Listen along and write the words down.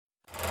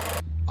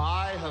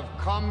have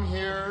come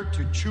here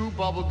to chew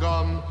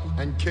bubblegum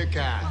and kick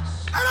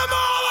ass. And I'm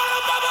all out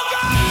of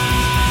bubblegum!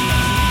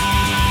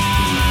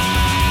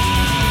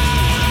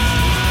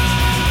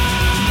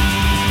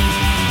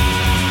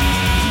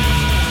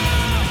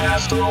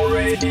 Astro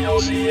Radio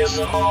Z is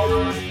a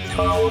horror,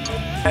 cult,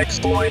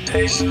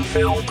 exploitation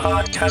film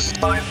podcast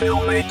by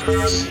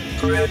filmmakers,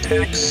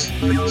 critics,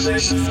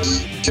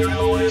 musicians,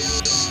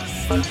 journalists,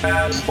 and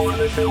fans for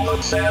the film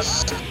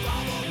obsessed.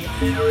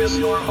 Here is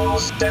your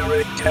host,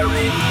 Derek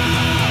Carey.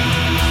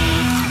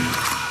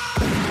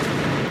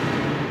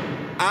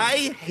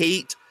 I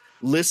hate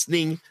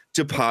listening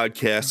to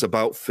podcasts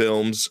about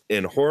films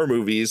and horror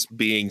movies,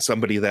 being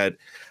somebody that,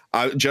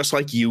 just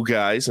like you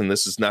guys, and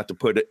this is not to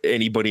put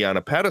anybody on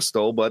a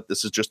pedestal, but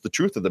this is just the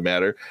truth of the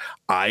matter.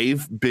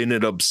 I've been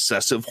an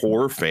obsessive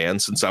horror fan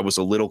since I was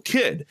a little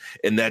kid.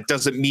 And that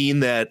doesn't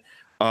mean that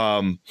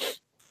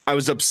I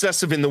was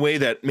obsessive in the way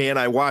that, man,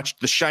 I watched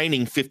The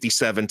Shining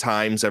 57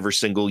 times every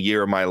single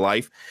year of my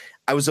life.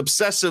 I was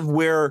obsessive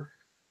where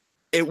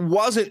it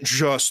wasn't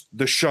just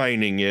The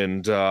Shining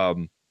and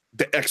The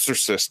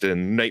Exorcist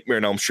and Nightmare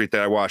on Elm Street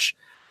that I watched.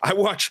 I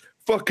watched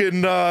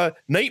fucking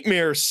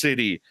Nightmare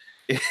City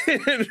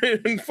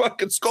and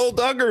fucking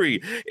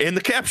Skullduggery and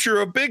The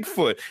Capture of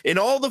Bigfoot and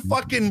all the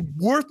fucking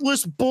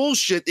worthless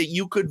bullshit that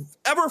you could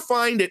ever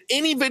find at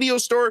any video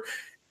store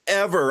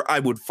ever. I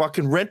would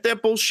fucking rent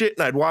that bullshit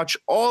and I'd watch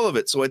all of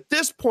it. So at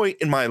this point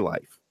in my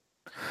life,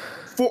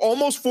 for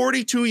almost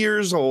 42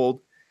 years old,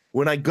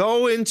 when I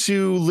go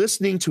into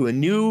listening to a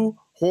new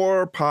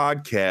horror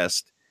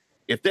podcast,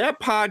 if that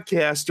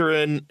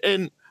podcaster,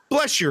 and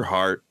bless your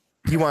heart,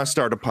 you want to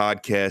start a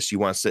podcast, you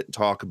want to sit and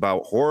talk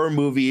about horror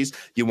movies,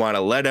 you want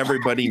to let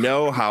everybody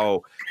know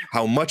how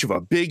much of a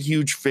big,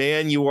 huge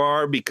fan you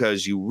are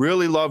because you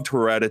really loved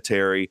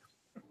Hereditary.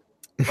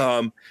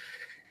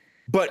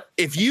 But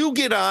if you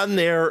get on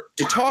there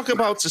to talk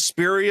about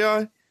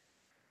Suspiria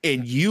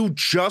and you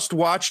just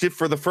watched it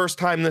for the first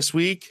time this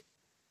week,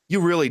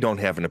 you really don't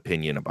have an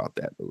opinion about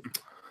that movie.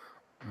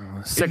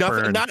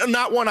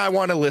 Not one I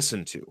want to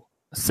listen to.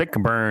 Sick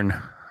burn.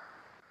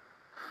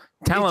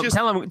 Tell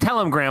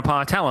him,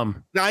 Grandpa. Tell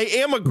him. I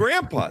am a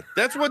grandpa.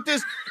 That's what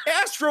this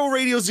Astro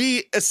Radio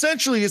Z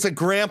essentially is, a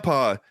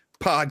grandpa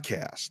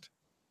podcast.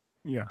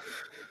 Yeah.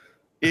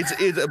 It's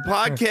a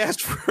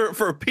podcast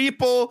for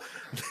people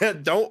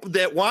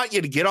that want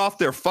you to get off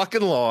their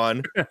fucking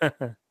lawn,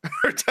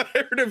 are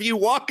tired of you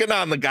walking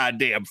on the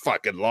goddamn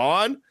fucking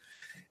lawn,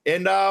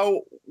 and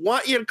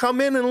want you to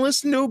come in and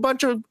listen to a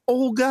bunch of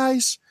old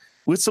guys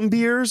with some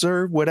beers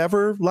or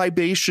whatever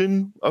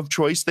libation of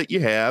choice that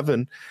you have,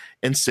 and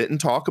sit and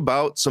talk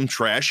about some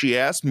trashy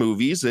ass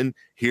movies. And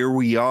here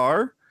we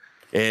are.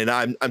 And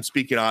I'm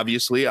speaking,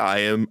 obviously,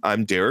 I'm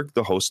Derek,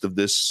 the host of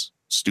this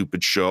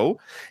stupid show,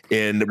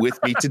 and with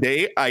me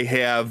today I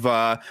have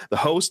the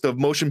host of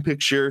Motion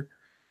Picture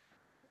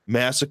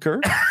Massacre,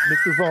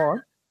 Mr.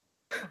 Vaughn.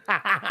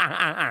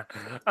 I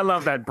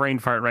love that brain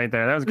fart right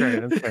there. That was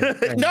great.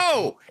 Great.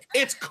 No,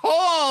 it's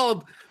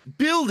called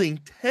Building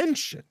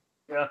Tension.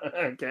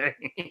 Okay,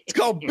 it's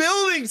called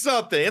Building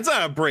Something. It's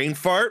not a brain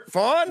fart,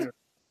 Vaughn.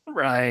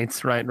 Right.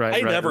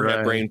 I never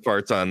have brain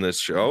farts on this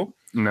show,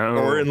 no,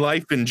 or in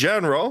life in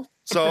general.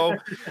 So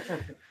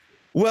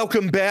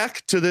welcome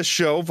back to this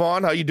show,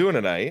 Vaughn. How you doing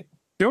tonight?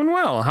 Doing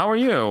well. How are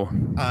you?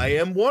 I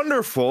am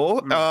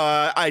wonderful.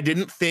 I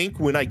didn't think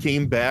when I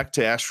came back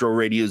to Astro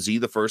Radio Z,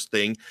 the first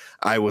thing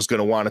I was going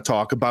to want to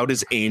talk about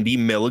is Andy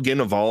Milligan,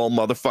 of all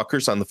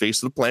motherfuckers on the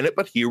face of the planet.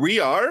 But here we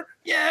are.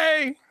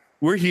 Yay!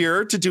 We're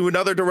here to do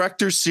another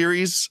Director's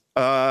Series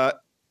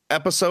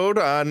episode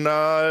on,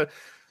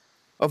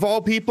 of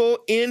all people,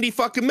 Andy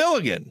fucking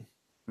Milligan.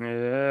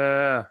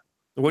 Yeah.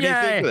 What do you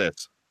think of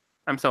this?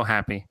 I'm so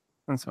happy.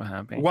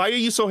 Why are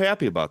you so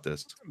happy about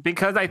this?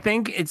 Because I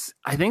think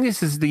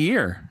this is the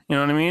year. You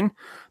know what I mean?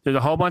 There's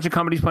a whole bunch of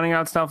companies putting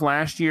out stuff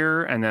last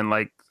year, and then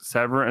like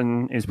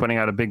Severin is putting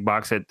out a big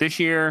box set this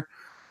year.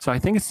 So I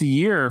think it's the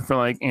year for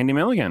like Andy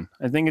Milligan.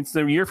 I think it's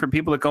the year for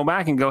people to go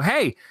back and go,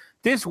 hey,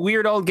 this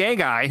weird old gay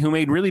guy who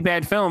made really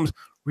bad films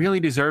really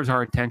deserves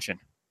our attention.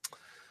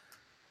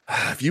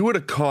 If you would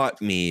have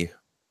caught me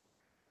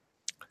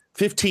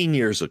 15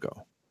 years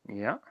ago,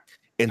 yeah,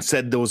 and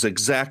said those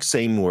exact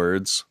same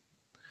words,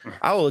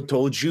 I would have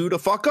told you to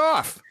fuck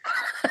off.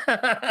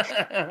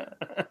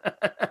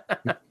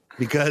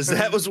 Because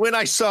that was when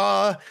I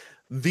saw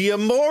the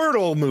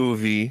immortal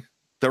movie,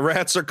 The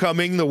Rats Are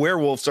Coming, The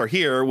Werewolves Are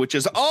Here, which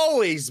has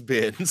always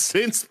been,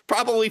 since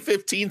probably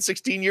 15,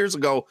 16 years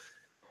ago,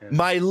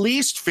 my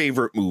least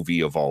favorite movie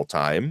of all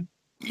time.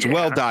 It's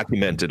well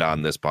documented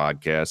on this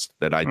podcast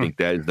that I think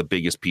that is the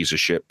biggest piece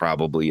of shit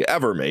probably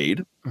ever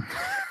made.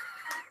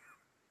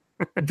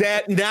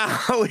 That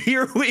now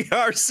here we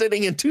are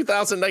sitting in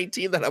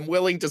 2019 that I'm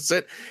willing to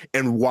sit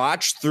and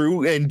watch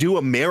through and do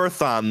a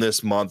marathon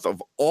this month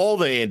of all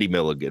the Andy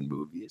Milligan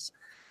movies.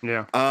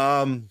 Yeah.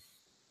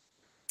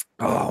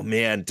 Oh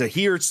man, to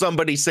hear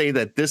somebody say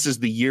that this is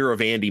the year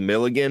of Andy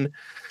Milligan,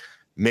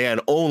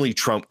 man, only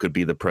Trump could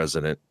be the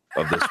president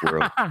of this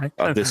world,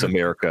 of this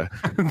America.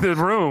 The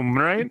room,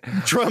 right?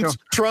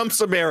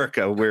 Trump's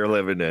America we're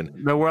living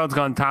in. The world's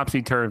gone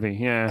topsy-turvy.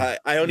 Yeah.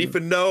 I don't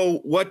even know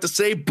what to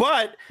say,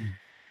 but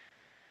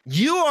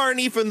you aren't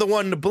even the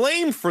one to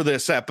blame for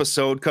this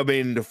episode coming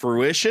into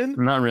fruition.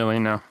 Not really,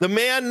 no. The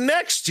man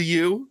next to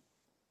you,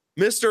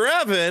 Mr.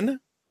 Evan.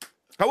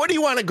 What do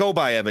you want to go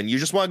by, Evan? You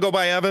just want to go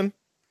by Evan?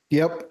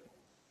 Yep.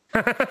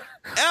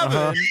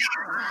 Evan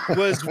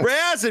was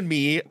razzing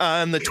me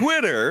on the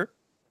Twitter.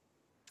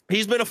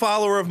 He's been a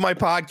follower of my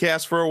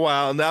podcast for a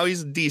while. Now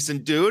he's a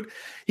decent dude.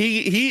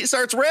 He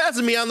starts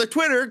razzing me on the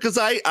Twitter because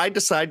I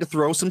decide to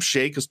throw some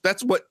shade because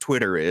that's what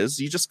Twitter is.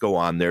 You just go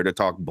on there to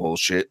talk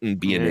bullshit and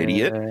be an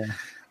idiot.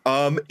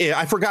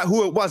 I forgot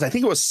who it was. I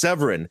think it was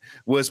Severin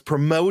was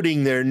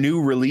promoting their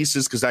new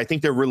releases because I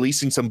think they're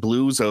releasing some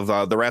blues of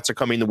The Rats Are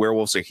Coming, The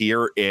Werewolves Are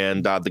Here,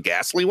 and the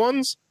Ghastly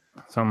Ones.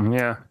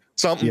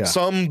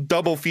 Some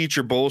double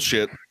feature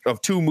bullshit of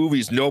two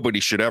movies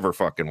nobody should ever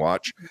fucking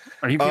watch.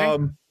 Are you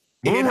kidding?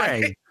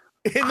 Blu-ray.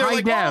 And they're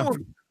like, oh,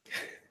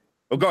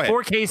 go ahead.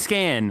 4K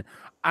scan.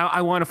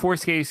 I want a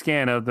 4K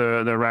scan of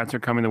the Rats Are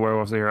Coming, The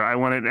Werewolves Are Here. I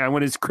want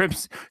it as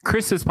crisp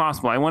as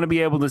possible. I want to be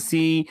able to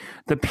see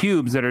the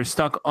pubes that are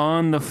stuck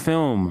on the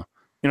film.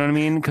 You know what I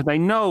mean? Because I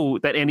know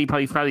that Andy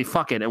probably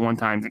fuck it at one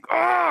time. Like,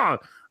 oh,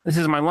 this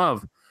is my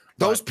love.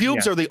 Those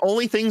pubes are the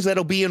only things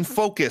that'll be in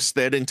focus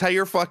that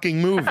entire fucking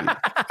movie.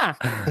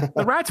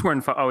 The rats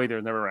weren't.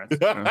 They were rats.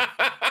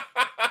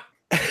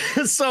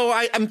 So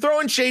I'm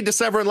throwing shade to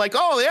Severin, like,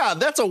 oh yeah,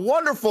 that's a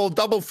wonderful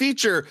double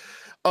feature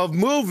of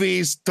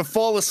movies to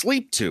fall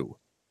asleep to.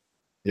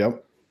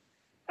 Yep.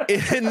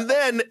 And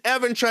then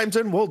Evan chimes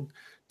in, well,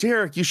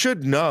 Derek, you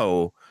should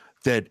know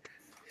that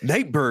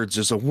Nightbirds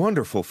is a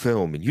wonderful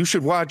film and you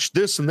should watch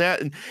this and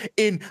that.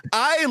 And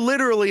I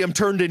literally am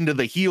turned into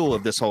the heel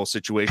of this whole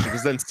situation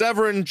because then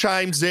Severin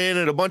chimes in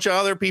and a bunch of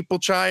other people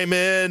chime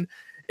in.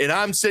 And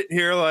I'm sitting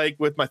here like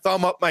with my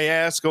thumb up my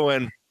ass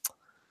going,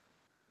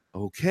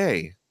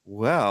 okay,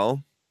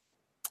 well,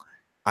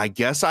 I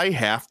guess I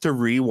have to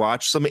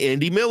rewatch some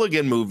Andy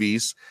Milligan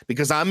movies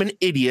because I'm an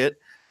idiot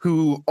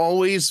who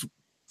always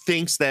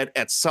thinks that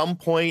at some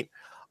point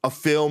a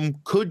film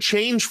could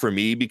change for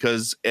me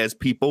because as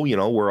people,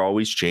 we're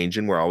always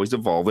changing, we're always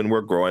evolving,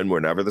 we're growing, we're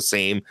never the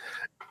same.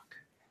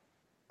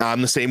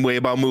 I'm the same way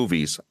about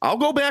movies. I'll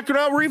go back and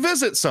I'll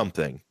revisit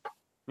something.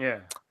 Yeah.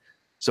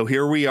 So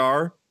here we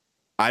are.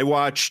 I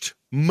watched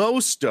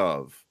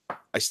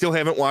I still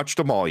haven't watched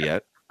them all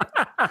yet.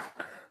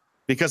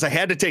 Because I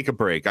had to take a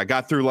break. I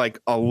got through like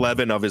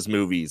 11 of his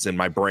movies and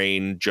my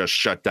brain just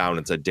shut down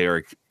and said,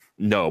 Derek,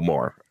 no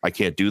more. I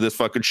can't do this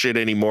fucking shit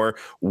anymore.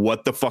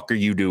 What the fuck are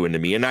you doing to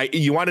me? And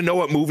you want to know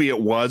what movie it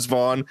was,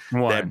 Vaughn,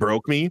 that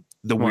broke me?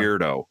 The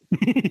Weirdo.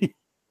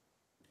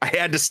 I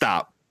had to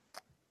stop.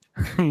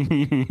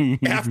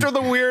 After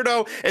The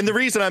Weirdo. And the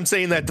reason I'm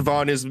saying that to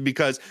Vaughn is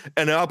because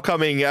in an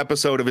upcoming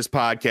episode of his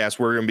podcast,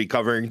 we're going to be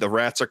covering The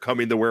Rats Are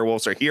Coming, The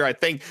Werewolves Are Here. I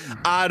think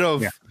out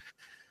of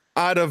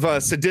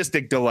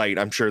sadistic delight.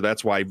 I'm sure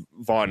that's why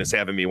Vaughn is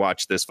having me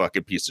watch this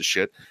fucking piece of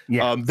shit.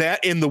 Yeah.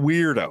 That in The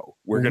Weirdo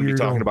we're going to be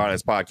talking about on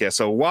his podcast.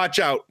 So watch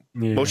out.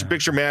 Yeah. Motion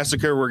Picture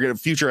Massacre. We're going to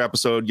future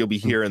episode. You'll be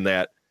hearing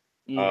that.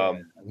 But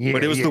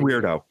it was The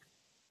Weirdo.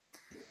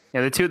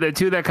 Yeah. The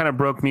two that kind of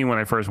broke me when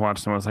I first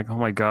watched them. I was like, oh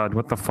my God,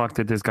 what the fuck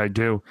did this guy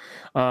do?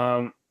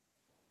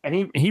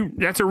 And he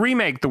that's a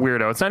remake, The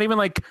Weirdo. It's not even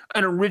like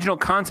an original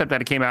concept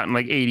that it came out in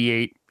like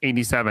 88,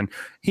 87.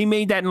 He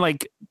made that in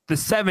like the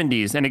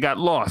 70s and it got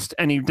lost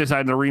and he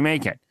decided to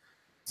remake it.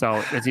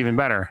 So it's even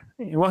better.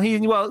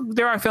 Well,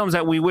 there are films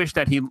that we wish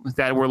that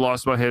were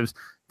lost by his,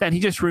 that he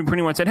just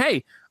pretty much said,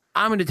 hey,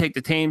 I'm going to take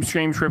the same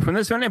script from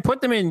this one and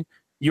put them in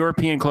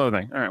European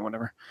clothing. All right,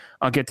 whatever.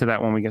 I'll get to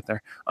that when we get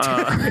there.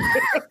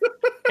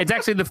 It's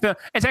actually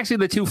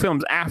the two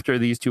films after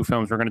these two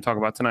films we're going to talk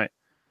about tonight.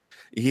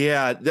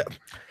 Yeah.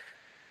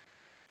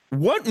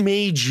 What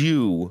made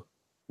you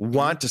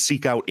want to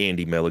seek out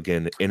Andy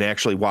Milligan and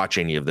actually watch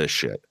any of this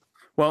shit?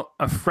 Well,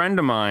 a friend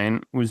of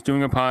mine was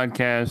doing a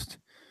podcast.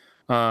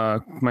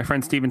 My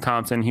friend Stephen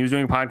Thompson, he was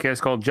doing a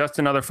podcast called Just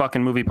Another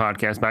Fucking Movie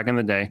Podcast back in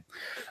the day.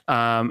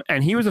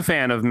 And he was a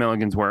fan of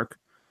Milligan's work.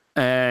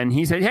 And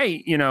he said,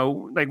 hey,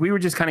 like we were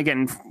just kind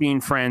of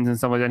being friends and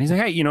stuff like that. And he's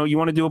like, hey, you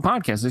want to do a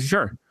podcast? I said,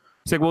 sure.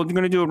 He's like, well, you're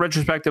going to do a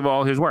retrospective of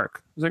all his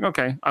work. I was like,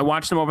 okay. I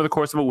watched him over the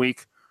course of a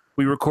week.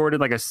 We recorded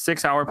like a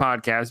 6-hour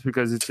podcast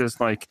because it's just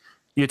like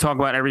you talk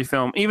about every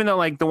film, even though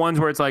like the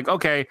ones where it's like,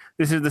 okay,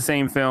 this is the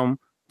same film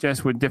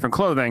just with different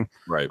clothing.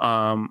 Right.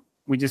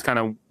 We just kind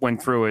of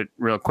went through it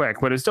real quick,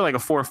 but it's still like a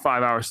 4 or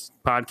 5 hour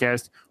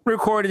podcast.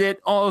 Recorded it,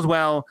 all is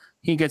well.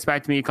 He gets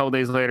back to me a couple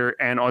days later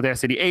and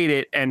Audacity ate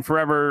it. And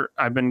forever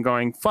I've been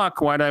going, fuck,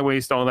 why did I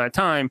waste all that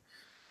time?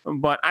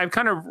 But I've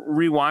kind of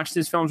rewatched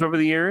his films over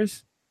the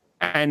years.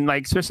 And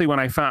like, especially when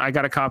I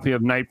got a copy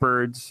of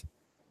Nightbirds.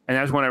 And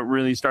that's when I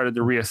really started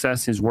to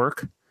reassess his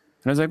work. And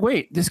I was like,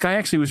 wait, this guy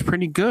actually was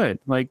pretty good.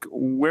 Like,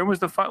 where was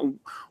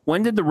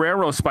when did the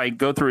railroad spike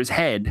go through his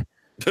head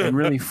and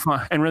really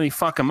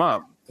fuck him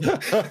up?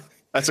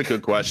 That's a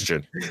good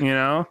question.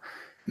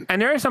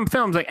 And there are some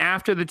films like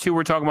after the two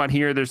we're talking about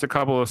here, there's a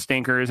couple of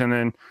stinkers, and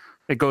then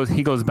he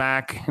goes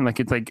back, and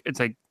it's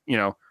like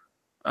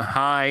a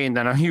high and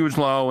then a huge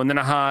low and then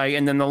a high,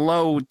 and then the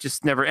low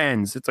just never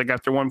ends. It's like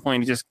after one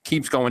point it just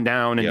keeps going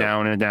down and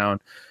down and down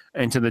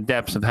into the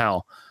depths of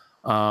hell.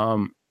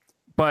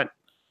 But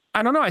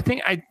I don't know. I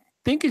think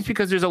it's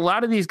because there's a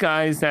lot of these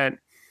guys that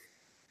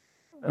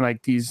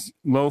like these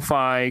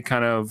lo-fi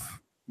kind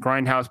of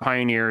grindhouse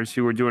pioneers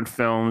who are doing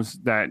films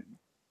that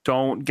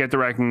don't get the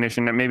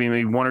recognition that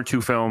maybe one or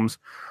two films.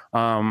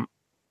 And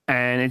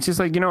it's just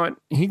like, you know what?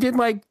 He did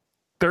like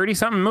 30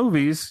 something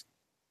movies.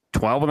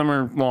 12 of them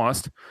are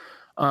lost.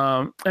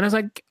 And it's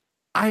like,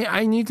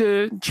 I need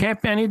to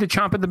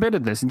chomp at the bit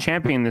of this and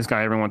champion this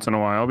guy every once in a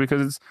while,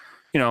 because it's,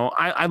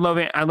 I love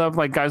it. I love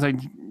like guys like,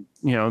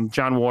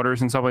 John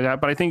Waters and stuff like that.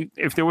 But I think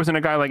if there wasn't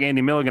a guy like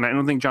Andy Milligan, I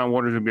don't think John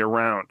Waters would be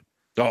around.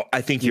 Oh,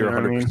 I think you're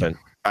 100%.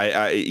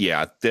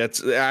 Yeah,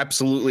 that's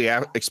absolutely,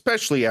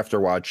 especially after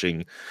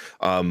watching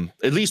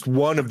at least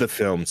one of the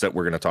films that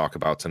we're going to talk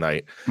about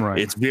tonight. Right.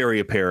 It's very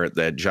apparent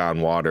that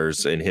John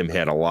Waters and him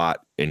had a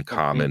lot in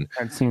common.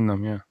 I've seen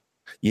them. Yeah.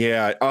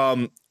 Yeah.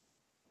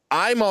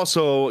 I'm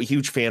also a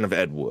huge fan of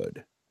Ed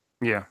Wood.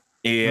 Yeah.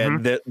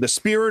 And the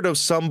spirit of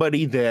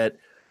somebody that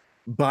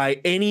by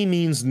any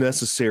means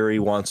necessary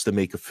wants to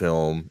make a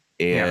film,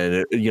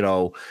 and,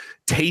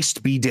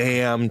 taste be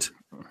damned,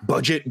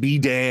 budget be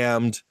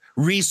damned,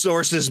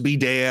 resources be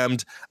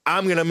damned,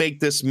 I'm going to make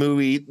this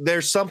movie.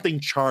 There's something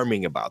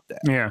charming about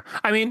that. Yeah.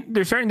 I mean,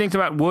 there's certain things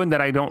about Wood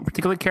that I don't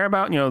particularly care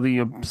about,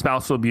 the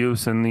spousal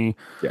abuse and the,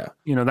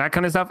 that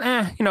kind of stuff.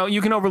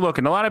 You can overlook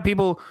it. A lot of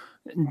people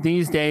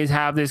these days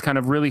have this kind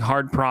of really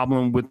hard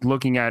problem with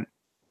looking at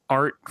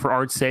art for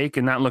art's sake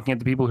and not looking at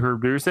the people who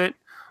produce it.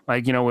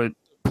 Like, with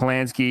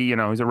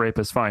Polanski, he's a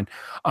rapist, fine.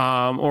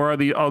 Or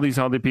all these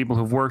other people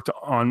who've worked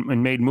on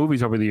and made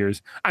movies over the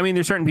years. I mean,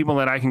 there's certain people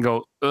that I can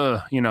go,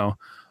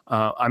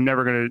 I'm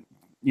never going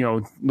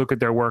to, look at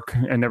their work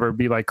and never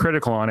be like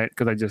critical on it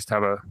because I just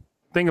have a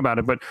thing about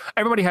it. But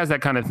everybody has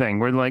that kind of thing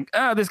where like,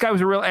 this guy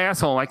was a real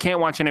asshole. I can't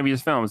watch any of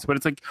his films. But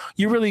it's like,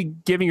 you're really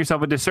giving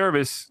yourself a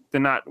disservice to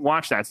not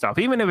watch that stuff.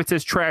 Even if it's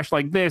just trash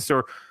like this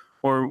or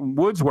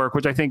Wood's work,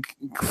 which I think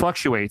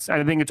fluctuates.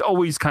 I think it's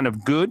always kind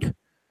of good.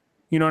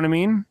 You know what I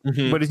mean?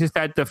 Mm-hmm. But it's just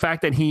that the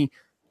fact that he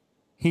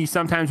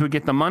sometimes would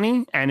get the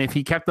money, and if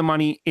he kept the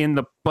money in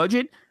the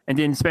budget and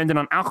didn't spend it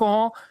on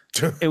alcohol,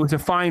 it was a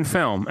fine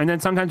film. And then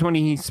sometimes when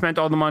he spent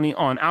all the money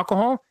on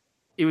alcohol,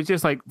 it was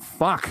just like,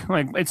 fuck.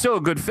 Like, it's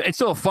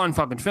still a fun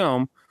fucking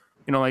film.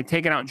 Like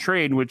Taken Out in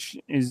Trade, which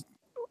is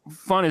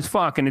fun as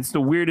fuck, and it's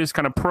the weirdest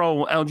kind of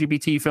pro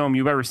LGBT film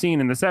you've ever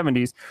seen in the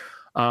 70s.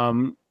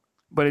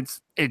 But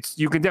it's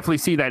you can definitely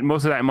see that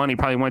most of that money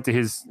probably went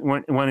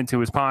into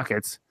his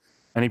pockets,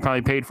 and he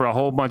probably paid for a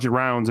whole bunch of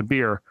rounds of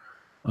beer.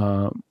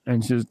 But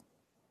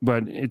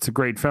it's a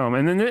great film.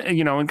 And then,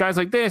 and guys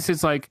like this,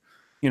 it's like,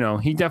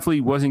 he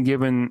definitely wasn't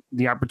given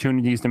the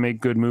opportunities to make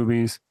good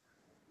movies.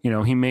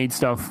 He made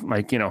stuff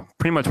like,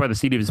 pretty much by the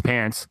seat of his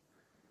pants.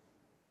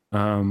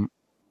 And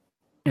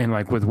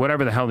like with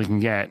whatever the hell he can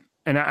get.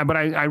 But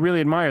I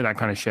really admire that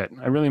kind of shit.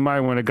 I really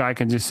admire when a guy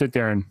can just sit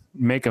there and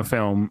make a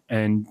film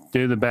and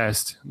do the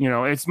best.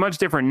 It's much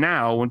different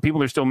now when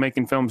people are still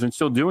making films and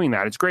still doing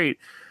that. It's great.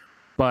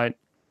 But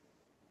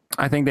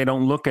I think they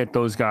don't look at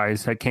those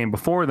guys that came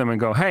before them and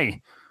go,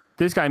 hey,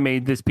 this guy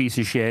made this piece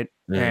of shit.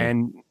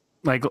 And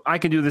like, I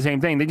could do the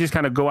same thing. They just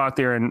kind of go out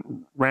there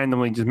and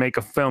randomly just make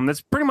a film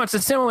that's pretty much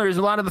as similar as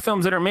a lot of the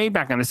films that are made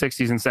back in the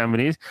 60s and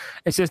 70s.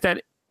 It's just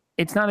that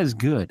it's not as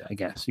good, I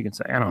guess you can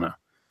say. I don't know.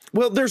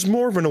 Well, there's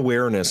more of an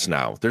awareness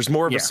now. There's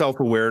more of a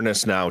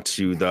self-awareness now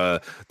to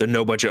the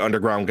no budget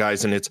underground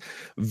guys. And it's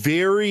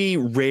very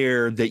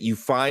rare that you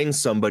find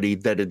somebody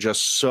that is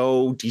just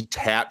so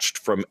detached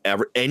from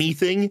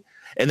anything.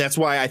 And that's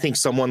why I think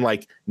someone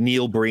like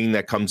Neil Breen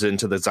that comes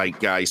into the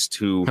zeitgeist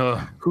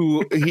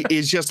who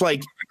is just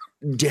like,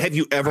 have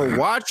you ever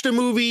watched a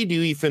movie? Do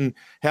you even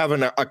have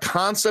a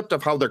concept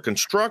of how they're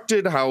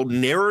constructed, how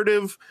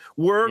narrative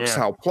works,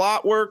 how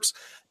plot works?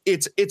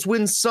 It's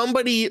when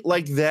somebody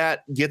like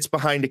that gets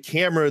behind a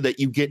camera that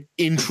you get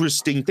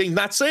interesting things.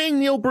 Not saying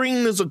Neil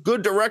Breen is a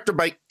good director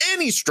by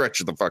any stretch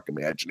of the fucking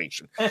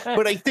imagination,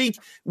 but I think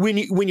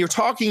when you're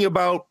talking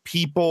about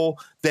people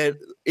that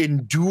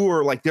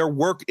endure, like their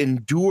work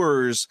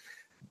endures,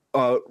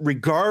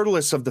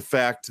 regardless of the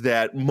fact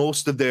that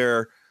most of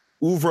their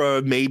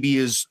oeuvre maybe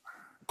is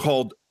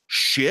called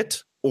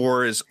shit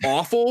or is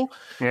awful,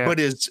 but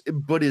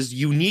is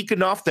unique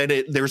enough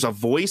that there's a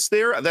voice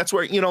there. That's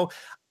where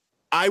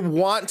I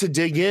want to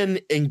dig in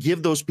and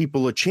give those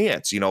people a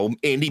chance.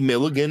 Andy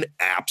Milligan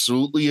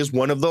absolutely is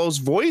one of those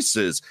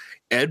voices.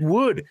 Ed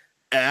Wood,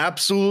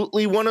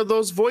 absolutely one of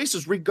those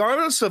voices,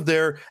 regardless of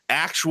their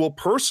actual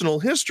personal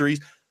histories,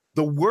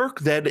 the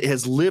work that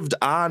has lived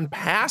on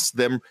past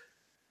them,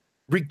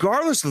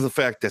 regardless of the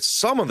fact that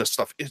some of the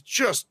stuff is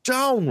just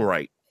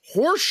downright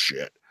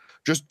horseshit,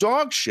 just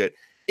dog shit.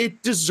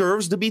 It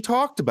deserves to be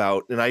talked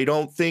about. And I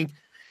don't think,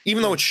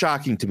 even though it's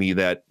shocking to me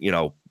that,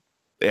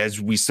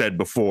 as we said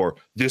before,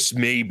 this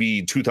may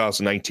be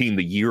 2019,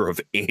 the year of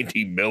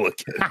Andy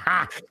Milligan.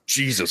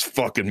 Jesus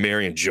fucking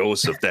Mary and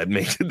Joseph, that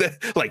makes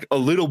that like a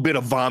little bit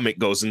of vomit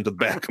goes into the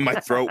back of my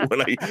throat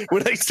when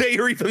I say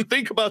or even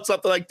think about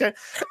something like that.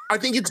 I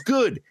think it's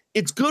good.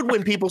 It's good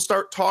when people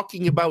start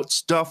talking about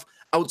stuff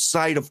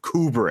outside of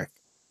Kubrick,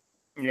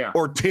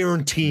 or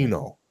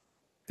Tarantino,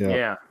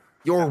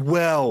 or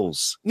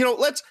Wells. You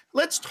know,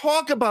 let's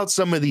talk about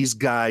some of these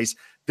guys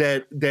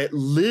that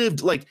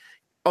lived like.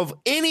 Of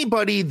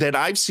anybody that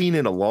I've seen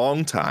in a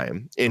long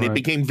time, and it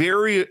became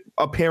very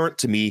apparent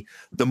to me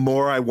the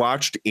more I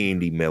watched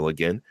Andy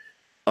Milligan,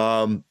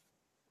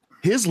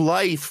 his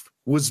life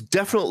was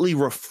definitely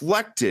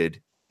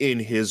reflected in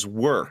his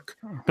work.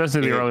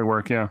 Especially the early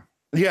work,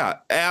 Yeah,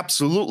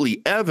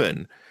 absolutely.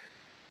 Evan,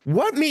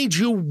 what made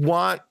you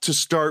want to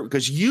start?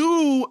 Because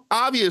you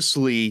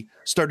obviously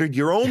started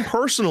your own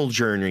personal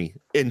journey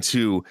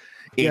into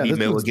Andy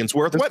Milligan's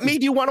work. What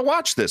made you want to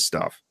watch this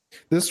stuff?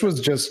 This was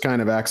just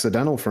kind of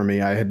accidental for me.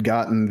 I had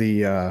gotten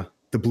the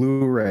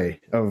Blu-ray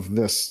of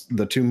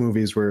the two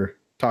movies we're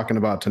talking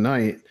about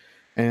tonight,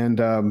 and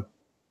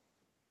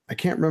I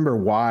can't remember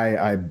why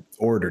I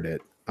ordered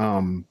it.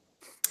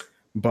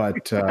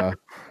 But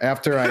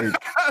after I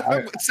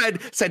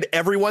said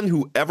everyone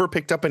who ever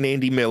picked up an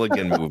Andy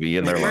Milligan movie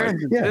in their life.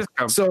 Yeah.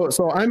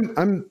 So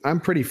I'm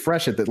pretty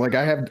fresh at that. Like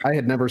I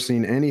had never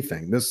seen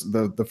anything.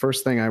 The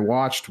first thing I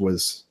watched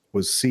was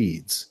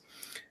Seeds.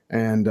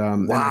 And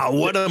wow,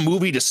 what a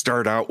movie to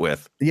start out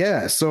with.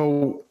 Yeah,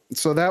 so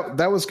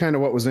that was kind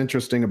of what was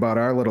interesting about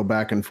our little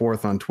back and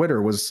forth on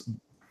Twitter was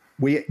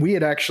we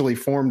had actually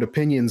formed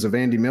opinions of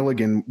Andy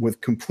Milligan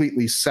with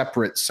completely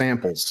separate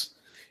samples.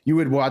 You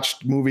had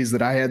watched movies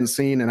that I hadn't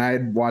seen, and I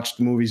had watched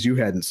movies you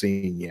hadn't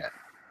seen yet.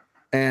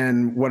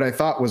 And what I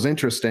thought was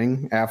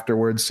interesting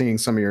afterwards, seeing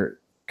some of your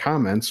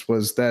comments,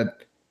 was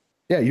that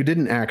you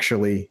didn't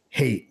actually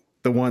hate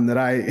the one that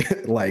I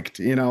liked.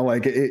 You know,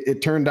 like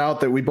it turned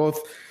out that we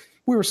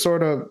were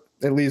sort of,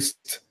 at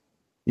least,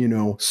 you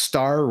know,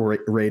 star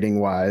rating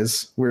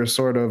wise, we were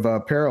sort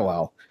of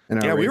parallel.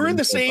 We were in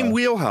the same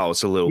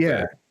wheelhouse a little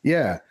bit.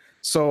 Yeah.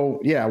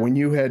 So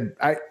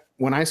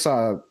when I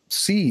saw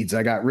Seeds,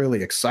 I got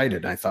really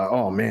excited. I thought,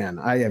 oh man,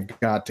 I have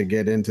got to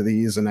get into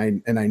these. And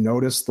I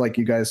noticed, like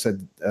you guys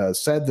said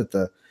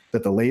that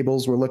the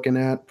labels were looking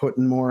at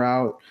putting more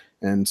out.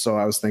 And so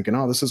I was thinking,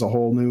 oh, this is a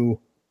whole new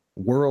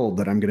world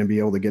that I'm going to be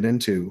able to get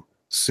into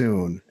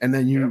soon. And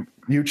then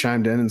you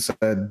chimed in and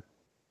said,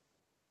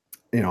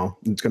 you know,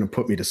 it's going to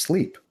put me to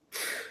sleep.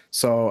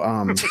 So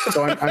I'm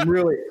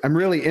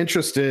really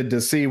interested to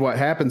see what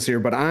happens here,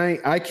 but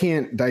I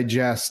can't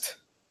digest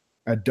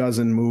a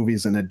dozen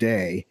movies in a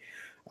day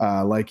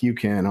like you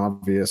can,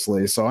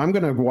 obviously. So I'm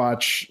going to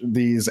watch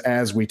these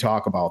as we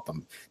talk about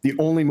them. The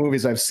only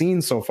movies I've seen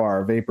so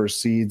far are Vapor,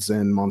 Seeds,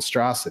 and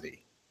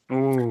Monstrosity.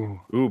 Ooh,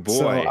 boy.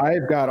 So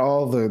I've got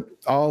all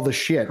the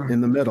shit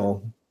in the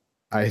middle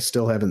I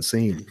still haven't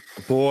seen.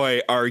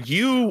 Boy, are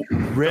you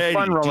ready?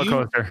 Fun roller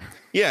coaster.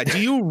 Do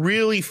you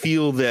really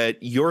feel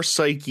that your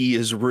psyche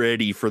is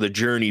ready for the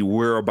journey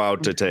we're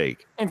about to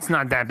take? It's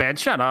not that bad.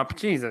 Shut up.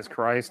 Jesus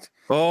Christ.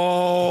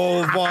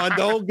 Oh, Vaughn,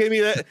 don't give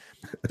me that.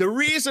 The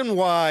reason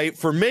why,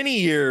 for many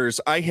years,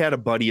 I had a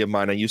buddy of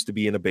mine I used to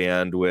be in a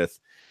band with,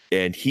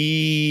 and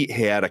he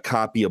had a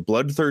copy of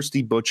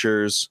Bloodthirsty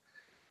Butchers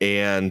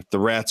and The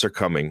Rats Are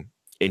Coming.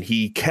 And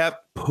he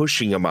kept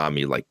pushing them on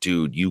me like,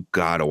 dude, you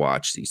got to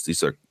watch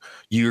these.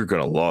 You're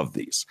going to love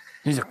these.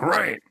 These are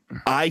great.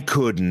 I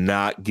could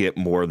not get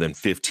more than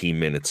 15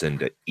 minutes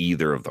into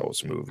either of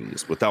those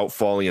movies without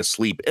falling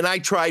asleep. And I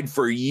tried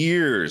for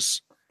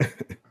years.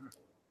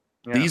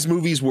 These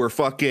movies were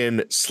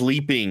fucking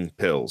sleeping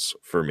pills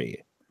for me.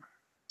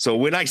 So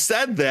when I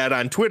said that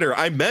on Twitter,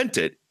 I meant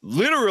it.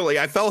 Literally,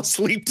 I fell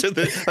asleep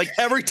to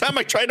every time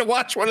I tried to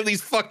watch one of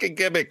these fucking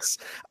gimmicks,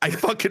 I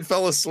fucking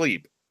fell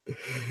asleep.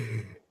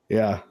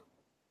 Yeah.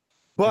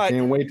 But I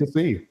can't wait to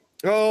see.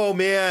 Oh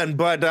man,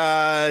 but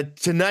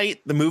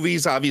tonight the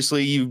movies,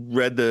 obviously you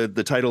read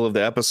the title of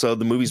the episode,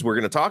 the movies we're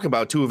going to talk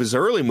about, two of his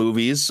early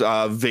movies,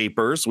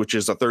 Vapors, which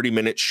is a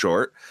 30-minute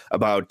short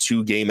about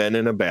two gay men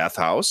in a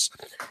bathhouse,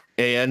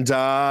 and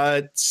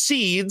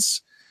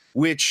Seeds,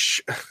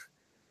 which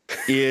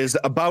is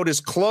about as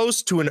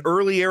close to an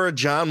early era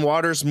John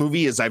Waters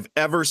movie as I've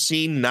ever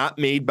seen, not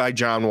made by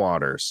John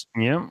Waters.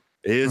 Yeah.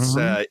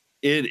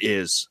 It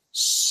is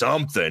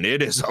something.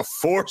 It is a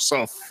force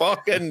of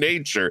fucking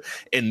nature.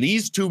 And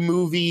these two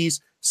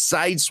movies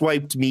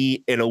sideswiped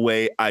me in a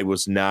way I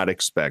was not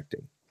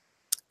expecting.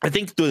 I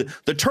think the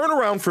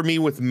turnaround for me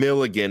with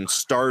Milligan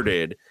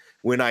started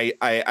when I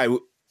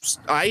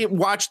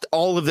watched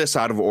all of this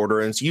out of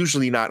order, and it's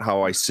usually not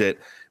how I sit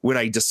when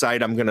I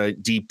decide I'm going to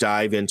deep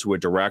dive into a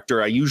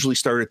director. I usually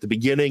start at the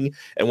beginning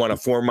and want to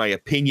form my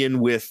opinion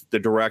with the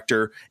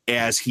director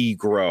as he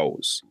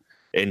grows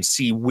and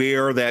see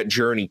where that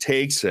journey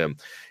takes him.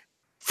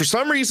 For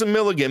some reason,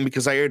 Milligan,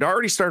 because I had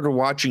already started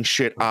watching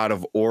shit out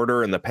of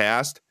order in the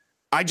past,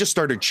 I just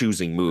started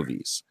choosing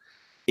movies.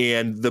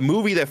 And the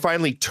movie that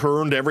finally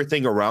turned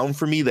everything around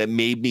for me, that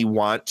made me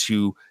want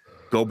to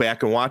go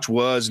back and watch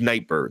was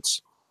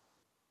Nightbirds.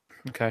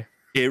 Okay.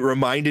 It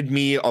reminded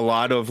me a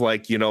lot of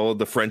like,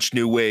 the French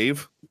New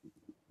Wave.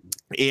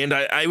 And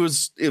it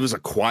was a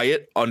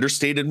quiet,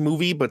 understated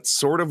movie, but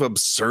sort of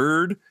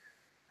absurd.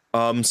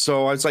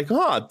 So I was like,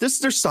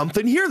 there's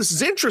something here. This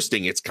is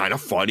interesting. It's kind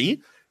of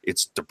funny.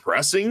 It's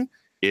depressing.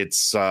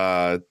 It's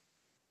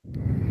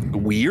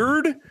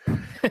weird.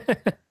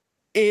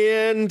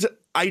 And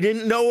I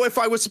didn't know if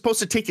I was supposed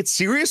to take it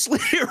seriously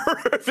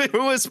or if it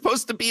was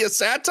supposed to be a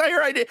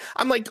satire.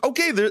 I'm like,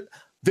 okay,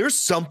 there's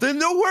something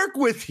to work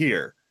with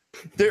here.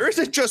 There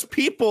isn't just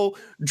people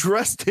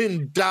dressed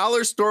in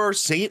dollar store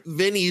St.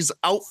 Vinny's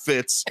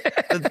outfits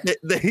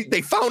that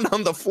they found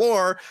on the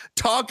floor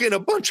talking a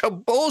bunch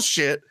of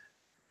bullshit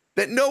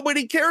that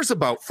nobody cares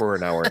about for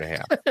an hour and a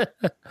half.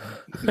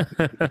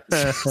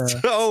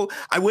 So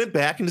I went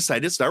back and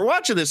decided to start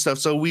watching this stuff.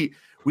 So we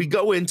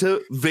go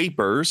into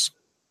Vapors,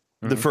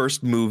 the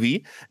first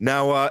movie.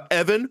 Now,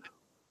 Evan,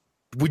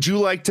 would you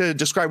like to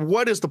describe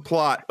what is the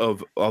plot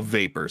of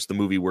Vapors, the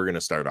movie we're going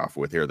to start off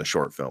with here, the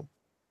short film?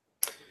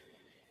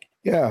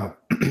 Yeah.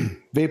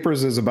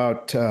 Vapors is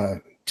about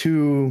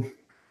two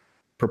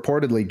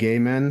purportedly gay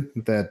men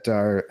that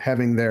are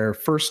having their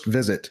first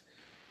visit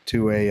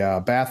to a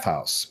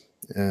bathhouse.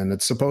 And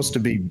it's supposed to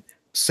be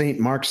St.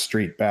 Mark's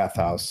Street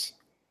bathhouse,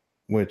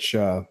 which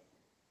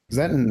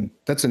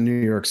that's in New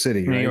York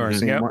City, right? New York,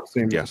 St.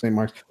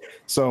 Mark's.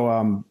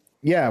 So,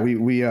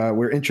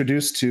 we're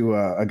introduced to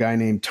a guy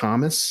named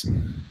Thomas,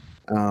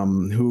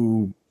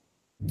 who,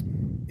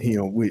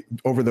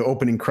 over the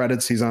opening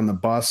credits, he's on the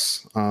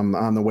bus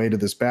on the way to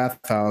this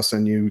bathhouse,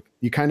 and you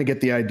kind of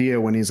get the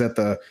idea when he's at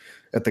the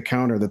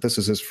counter that this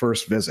is his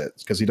first visit,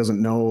 because he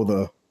doesn't know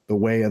the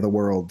way of the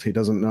world. He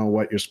doesn't know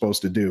what you're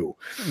supposed to do.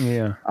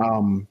 Yeah.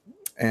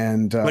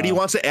 But he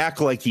wants to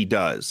act like he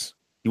does.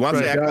 He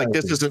wants to act like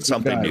this isn't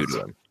something new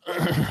to him.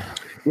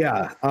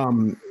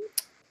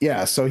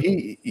 Yeah. So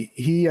he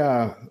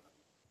I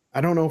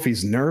don't know if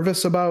he's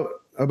nervous about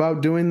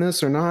doing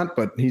this or not,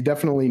 but he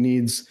definitely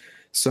needs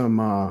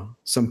some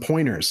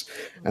pointers.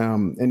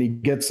 And he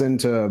gets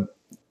into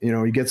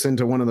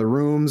one of the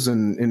rooms,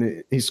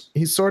 and he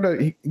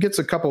gets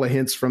a couple of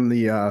hints from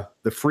the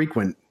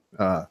frequent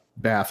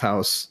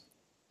bathhouse,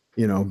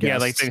 guests. Yeah,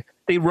 like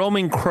the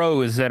roaming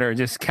crows that are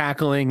just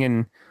cackling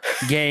and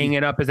gaying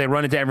it up as they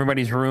run into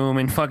everybody's room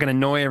and fucking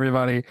annoy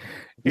everybody.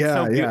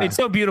 It's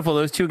so beautiful.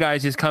 Those two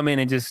guys just come in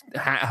and just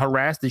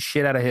harass the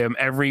shit out of him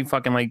every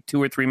fucking like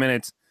 2 or 3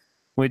 minutes,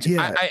 which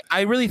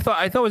I really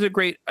thought was a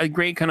great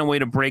kind of way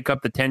to break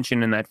up the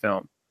tension in that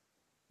film.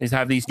 Is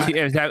have these two,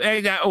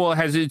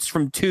 it's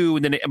from two,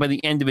 and then by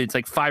the end of it, it's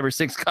like 5 or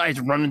 6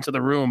 guys run into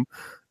the room.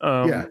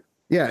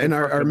 And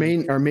our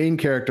main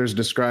characters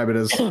describe it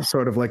as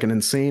sort of like an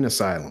insane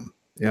asylum.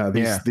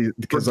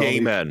 Because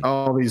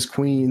all these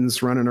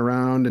queens running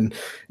around, and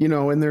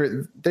and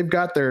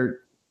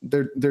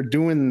they're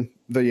doing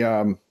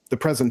the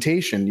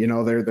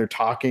presentation. They're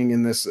talking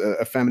in this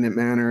effeminate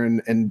manner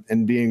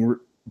and being,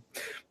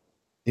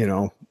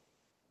 the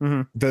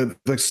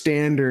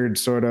standard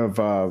sort of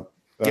the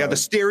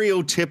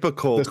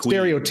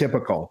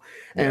stereotypical.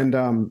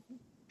 Yeah.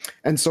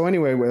 And so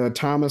anyway,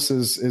 Thomas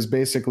is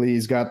basically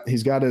he's got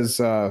his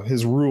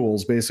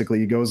rules. Basically,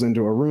 he goes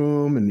into a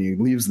room and he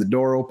leaves the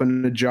door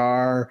open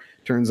ajar,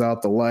 turns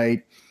out the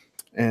light,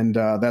 and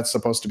that's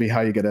supposed to be how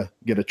you get a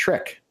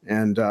trick.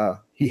 And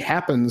he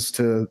happens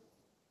to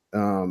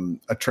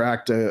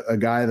attract a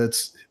guy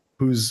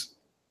whose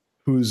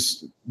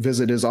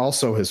visit is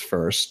also his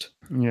first.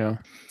 Yeah,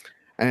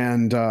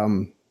 and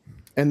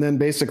then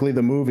basically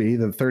the movie,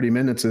 the 30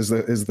 minutes is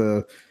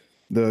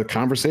the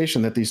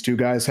conversation that these two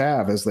guys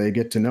have as they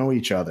get to know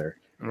each other.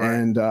 Right.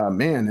 And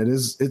man,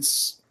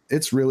 it's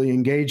really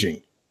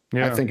engaging.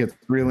 Yeah. I think it's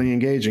really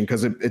engaging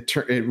because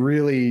it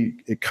really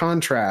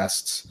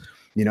contrasts,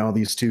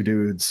 these two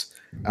dudes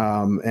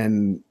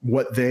and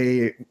what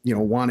they,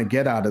 want to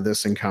get out of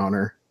this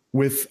encounter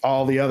with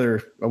all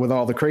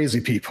the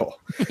crazy people.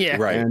 Yeah.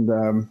 Right.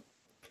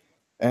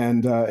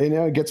 And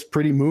it gets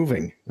pretty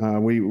moving.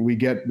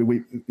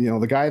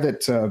 The guy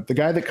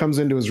that comes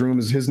into his room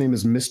his name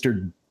is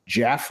Mr.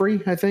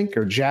 Jaffrey, I think,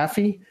 or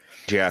Jaffe.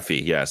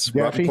 Jaffe, yes.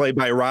 Played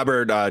by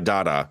Robert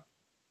Dada.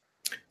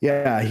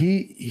 Yeah,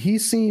 he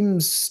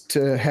seems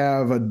to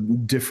have a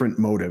different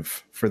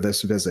motive for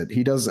this visit.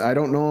 He does. I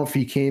don't know if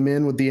he came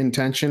in with the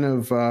intention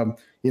of,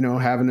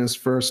 having his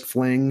first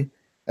fling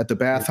at the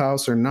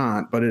bathhouse or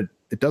not, but it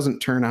doesn't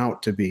turn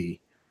out to be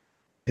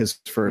his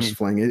first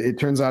fling. It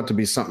turns out to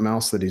be something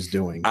else that he's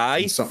doing.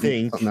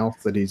 Something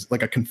else that he's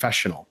like a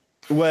confessional.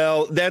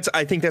 Well,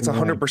 I think that's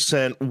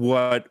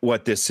 100%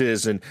 what this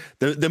is. And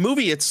the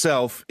movie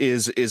itself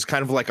is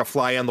kind of like a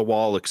fly on the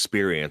wall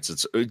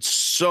experience. It's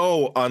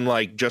so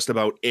unlike just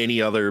about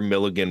any other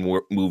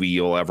Milligan movie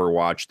you'll ever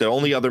watch. The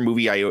only other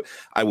movie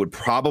I would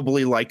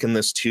probably liken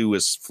this to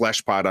is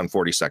Fleshpot on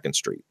 42nd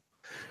Street.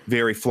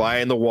 Very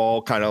fly on the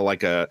wall, kind of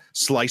like a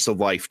slice of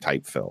life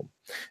type film.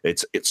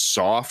 It's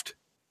soft,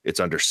 it's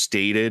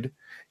understated,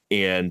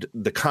 and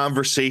the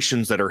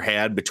conversations that are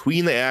had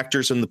between the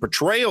actors and the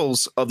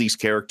portrayals of these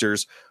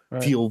characters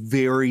feel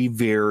very,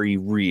 very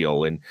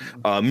real. And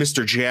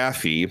Mr.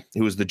 Jaffe,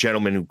 who is the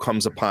gentleman who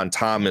comes upon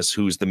Thomas,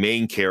 who's the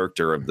main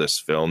character of this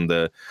film,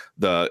 the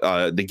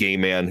gay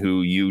man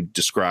who you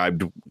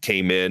described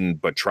came in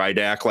but tried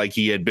to act like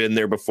he had been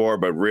there before,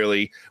 but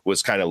really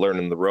was kind of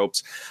learning the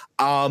ropes.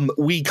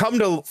 We come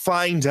to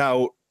find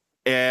out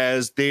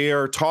as they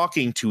are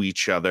talking to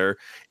each other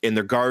and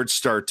their guards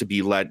start to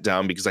be let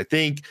down, because I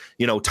think,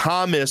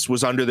 Thomas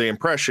was under the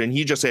impression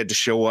he just had to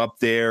show up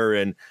there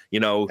and,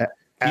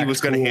 he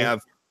was going to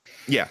have,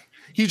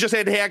 he just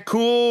had to act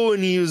cool,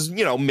 and he was,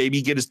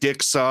 maybe get his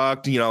dick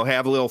sucked,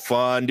 have a little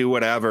fun, do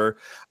whatever.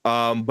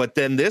 But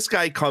then this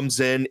guy comes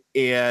in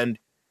and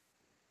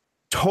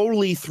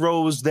totally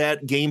throws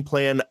that game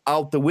plan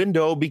out the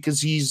window,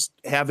 because he's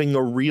having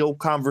a real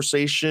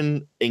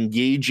conversation,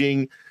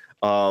 engaging,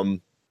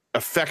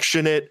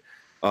 affectionate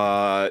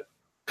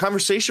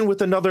conversation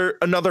with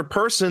another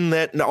person,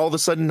 that all of a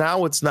sudden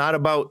now it's not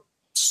about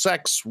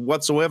sex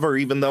whatsoever,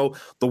 even though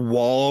the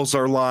walls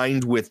are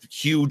lined with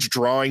huge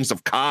drawings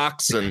of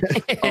cocks and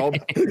all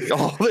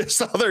this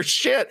other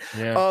shit.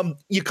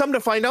 You come to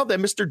find out that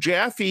Mr.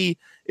 Jaffe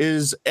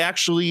is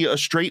actually a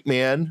straight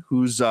man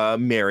who's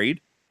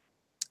married,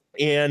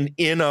 and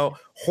in a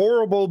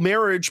horrible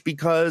marriage,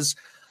 because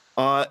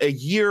a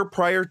year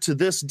prior to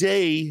this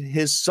day,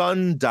 his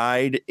son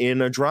died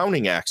in a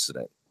drowning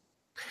accident.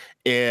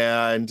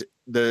 And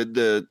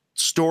the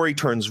story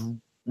turns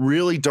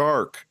really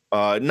dark.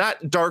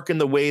 Not dark in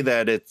the way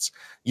that it's,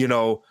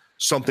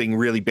 something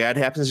really bad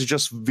happens. It's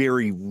just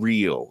very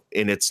real.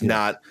 And it's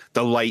not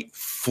the light,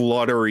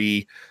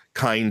 fluttery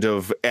kind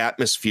of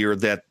atmosphere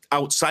that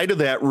outside of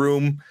that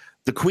room,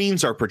 the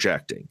queens are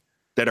projecting,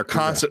 that are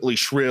constantly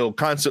shrill,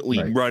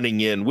 constantly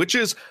running in, which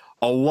is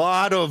a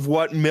lot of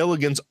what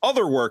Milligan's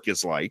other work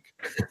is like.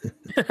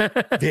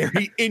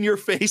 Very in your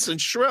face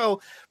and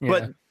shrill.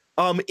 But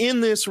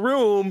in this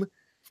room,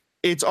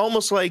 it's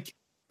almost like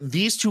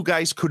these two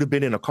guys could have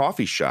been in a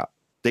coffee shop.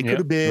 They could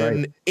have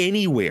been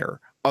anywhere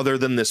other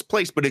than this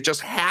place, but it just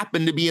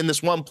happened to be in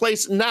this one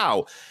place.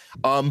 Now,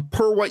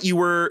 per what you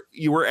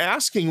were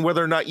asking,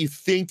 whether or not you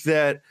think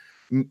that,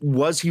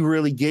 was he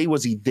really gay?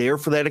 Was he there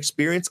for that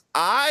experience?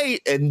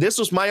 And this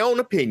was my own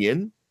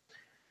opinion,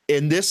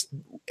 and this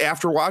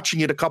after watching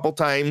it a couple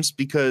times,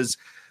 because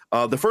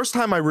the first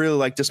time I really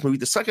liked this movie.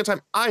 The second time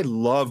I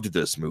loved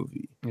this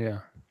movie. Yeah.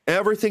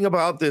 Everything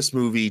about this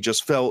movie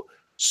just felt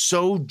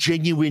so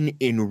genuine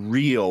and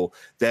real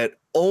that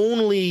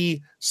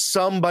only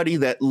somebody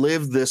that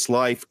lived this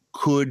life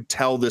could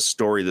tell this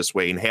story this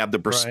way and have the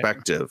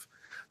perspective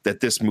that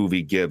this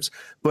movie gives.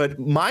 But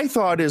my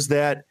thought is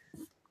that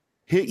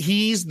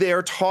he's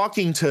there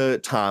talking to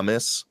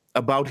Thomas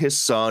about his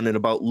son and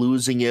about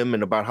losing him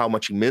and about how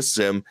much he misses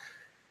him,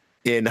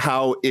 and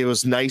how it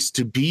was nice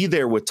to be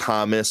there with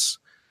Thomas,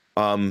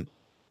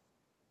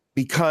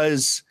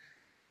 because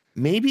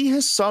maybe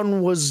his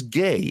son was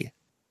gay.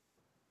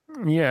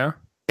 Yeah.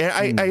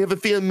 And I have a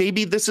feeling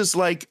maybe this is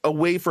like a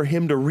way for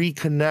him to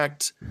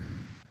reconnect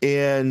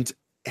and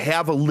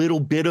have a little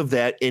bit of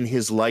that in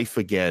his life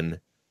again,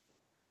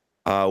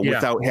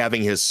 without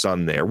having his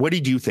son there. What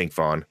did you think,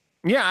 Vaughn?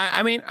 Yeah,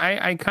 I mean,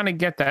 I kind of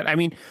get that. I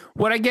mean,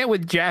 what I get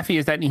with Jaffe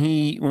is that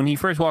when he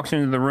first walks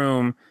into the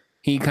room,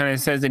 he kind of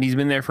says that he's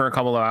been there for a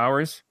couple of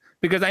hours.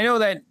 Because I know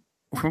that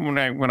when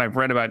I've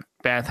read about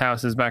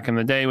bathhouses back in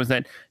the day, was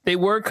that they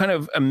were kind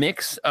of a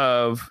mix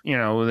of,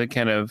 the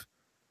kind of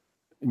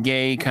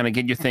gay kind of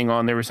get your thing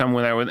on. There were some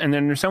and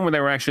then there's some where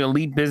there were actually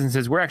elite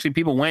businesses where actually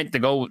people went to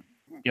go,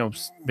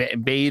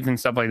 bathe and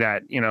stuff like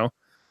that,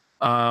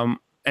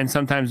 and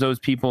sometimes those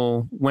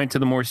people went to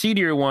the more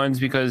seedier ones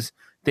because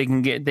they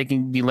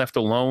can be left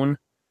alone.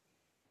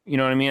 You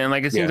know what I mean? And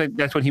like, it seems like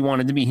that's what he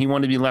wanted to be. He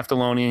wanted to be left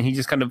alone, and he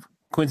just kind of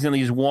coincidentally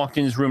just walked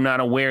in his room, not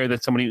aware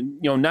that somebody,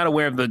 not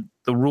aware of the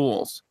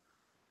rules,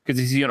 because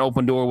he sees an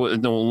open door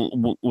with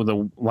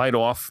a light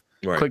off.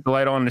 Click the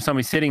light on, and there's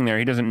somebody sitting there.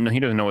 He doesn't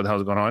know what the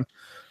hell's going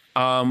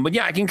on. But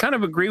yeah, I can kind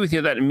of agree with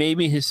you that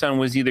maybe his son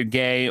was either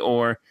gay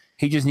or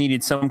he just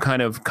needed some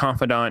kind of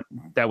confidant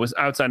that was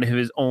outside of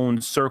his own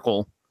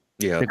circle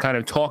to kind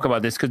of talk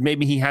about this, because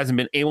maybe he hasn't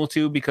been able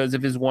to because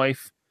of his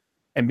wife,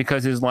 and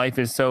because his life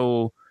is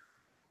so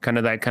kind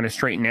of that kind of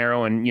straight and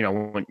narrow, and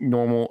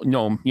normal,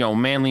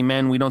 manly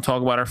men, we don't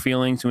talk about our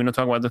feelings, we don't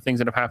talk about the things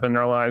that have happened in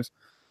our lives,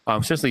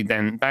 especially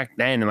back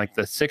then in like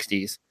the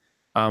 60s.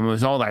 It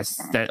was all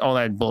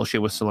that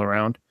bullshit was still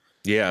around.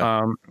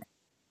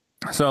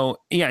 So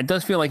yeah, it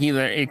does feel like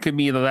it could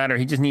be either that or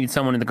he just needed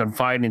someone to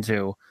confide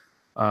into,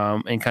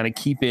 and kind of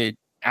keep it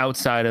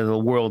outside of the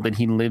world that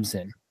he lives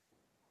in.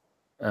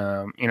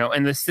 And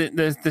the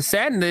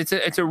sad,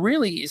 it's a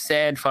really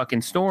sad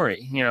fucking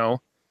story.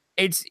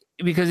 It's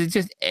because it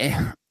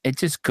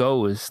just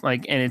goes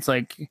like, and it's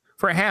like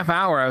for a half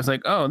hour, I was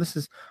like, oh, this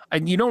is,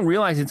 you don't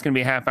realize it's going to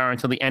be a half hour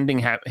until the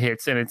ending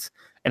hits, and it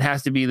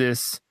has to be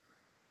this.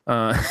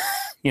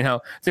 It's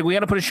like we got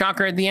to put a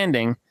shocker at the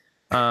ending,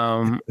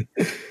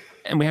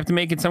 and we have to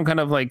make it some kind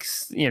of like,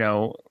 you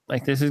know,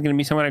 like this is going to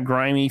be some kind of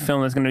grimy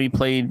film that's going to be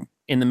played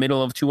in the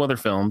middle of 2 other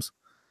films.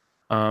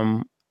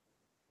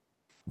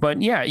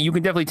 But yeah, you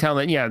can definitely tell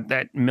that, yeah,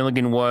 that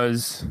Milligan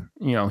was,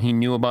 you know, he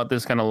knew about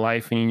this kind of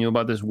life and he knew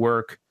about this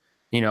work.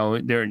 You know,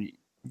 the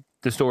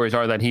stories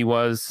are that he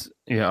was,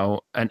 you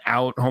know, an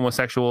out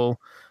homosexual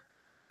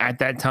at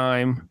that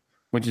time,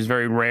 which is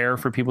very rare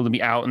for people to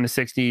be out in the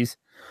 60s.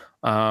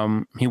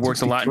 He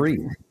worked a lot.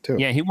 Too.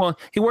 Yeah, he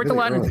worked really a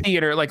lot in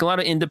theater, like a lot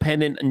of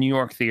independent New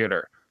York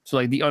theater. So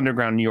like the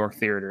underground New York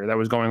theater that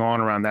was going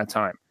on around that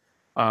time.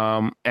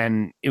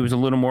 And it was a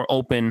little more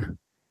open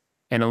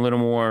and a little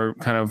more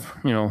kind of,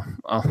 you know,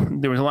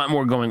 there was a lot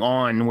more going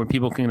on where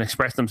people can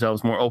express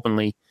themselves more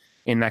openly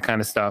in that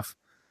kind of stuff.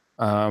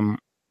 But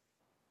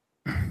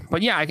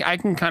yeah, I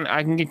can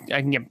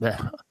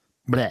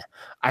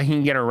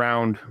get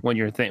around what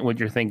you're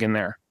thinking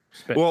there.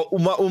 But,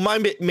 well,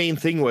 my main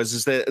thing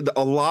is that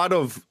a lot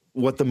of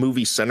what the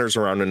movie centers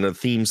around and the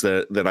themes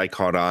that I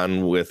caught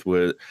on with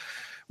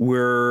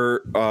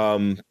were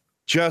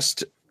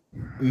just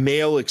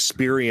male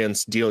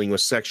experience dealing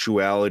with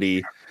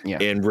sexuality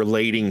and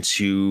relating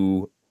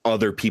to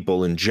other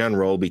people in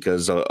general,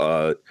 because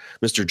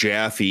Mr.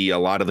 Jaffe, a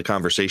lot of the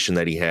conversation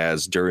that he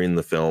has during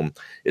the film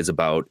is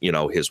about, you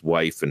know, his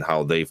wife and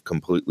how they've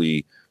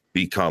completely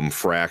become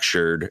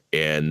fractured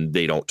and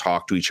they don't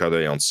talk to each other.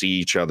 They don't see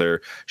each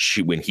other.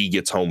 When he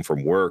gets home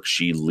from work,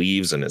 she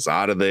leaves and is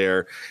out of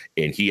there,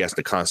 and he has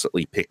to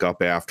constantly pick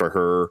up after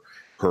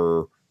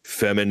her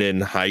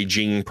feminine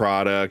hygiene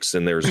products,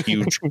 and there's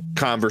huge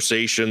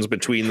conversations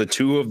between the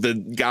two of the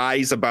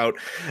guys about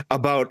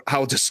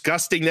how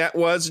disgusting that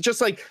was.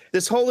 Just like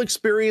this whole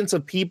experience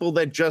of people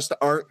that just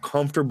aren't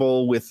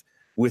comfortable with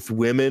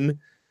women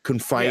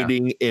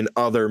confiding in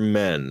other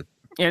men.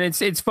 And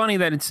it's funny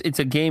that it's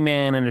a gay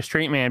man and a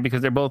straight man,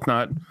 because they're both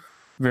not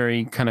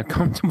very kind of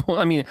comfortable.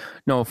 I mean,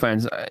 no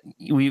offense,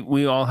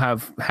 we all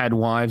have had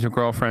wives or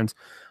girlfriends.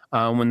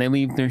 When they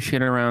leave their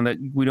shit around that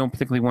we don't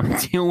particularly want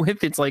to deal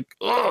with, it's like,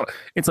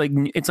 it's like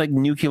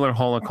nuclear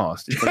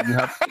holocaust. It's like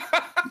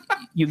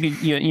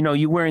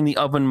you're wearing the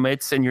oven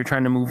mitts and you're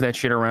trying to move that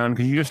shit around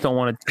because you just don't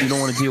want to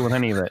deal with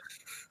any of it.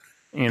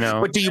 You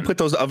know. But do you put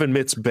those oven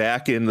mitts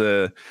back in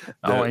the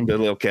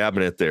little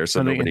cabinet there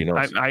so nobody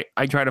knows?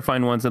 I try to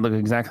find ones that look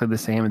exactly the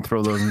same and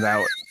throw those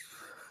out.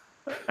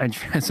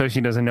 So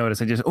she doesn't notice.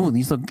 These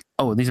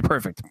are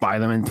perfect. Buy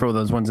them and throw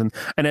those ones in.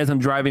 And as I'm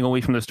driving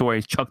away from the store,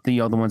 I chuck the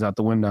other ones out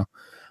the window.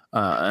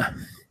 But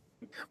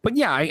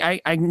yeah, I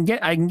can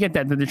get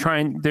that they're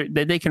trying,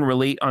 that they can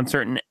relate on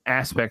certain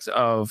aspects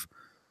of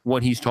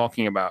what he's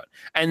talking about.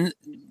 And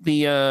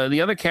the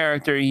other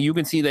character, you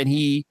can see that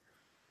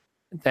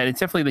it's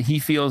definitely that he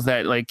feels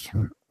that, like,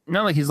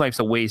 not like his life's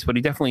a waste, but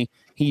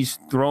he's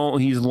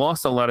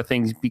lost a lot of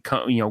things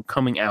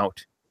coming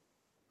out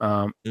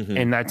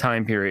in that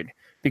time period,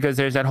 because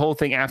there's that whole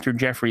thing after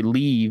Joffrey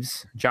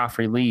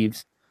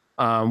leaves,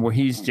 where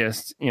he's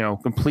just,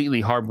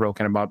 completely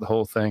heartbroken about the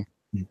whole thing.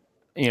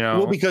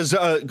 Well, because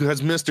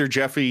Mr.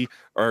 Jaffe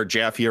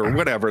or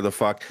whatever the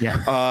fuck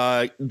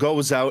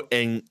goes out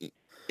and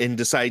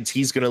decides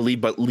he's going to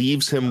leave, but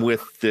leaves him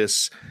with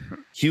this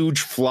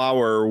huge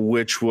flower,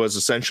 which was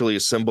essentially a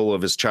symbol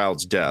of his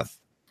child's death.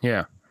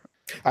 Yeah.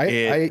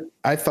 I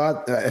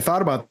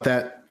thought about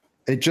that.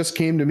 It just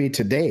came to me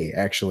today,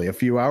 actually, a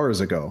few hours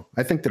ago.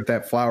 I think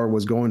that flower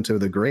was going to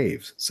the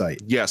grave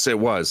site. Yes, it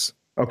was.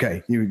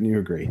 Okay, you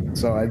agree.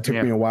 So it took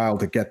me a while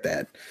to get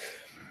that.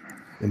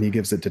 And he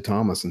gives it to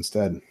Thomas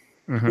instead.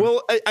 Mm-hmm.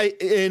 Well,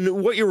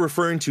 and what you're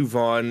referring to,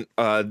 Vaughn,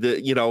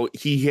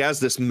 he has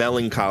this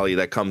melancholy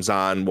that comes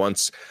on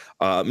once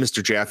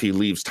Mr. Jaffe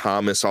leaves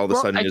Thomas. All of a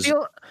sudden,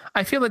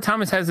 I feel that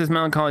Thomas has this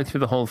melancholy through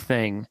the whole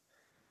thing,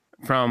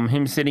 from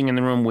him sitting in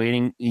the room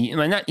waiting. He's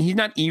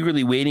not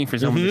eagerly waiting for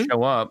someone to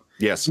show up.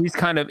 Yes,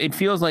 it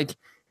feels like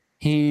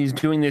he's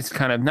doing this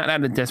kind of not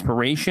out of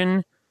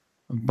desperation,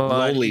 but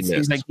loneliness. It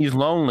seems like he's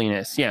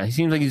loneliness. Yeah, he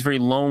seems like he's very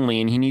lonely,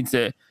 and he needs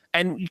to.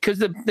 And because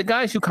the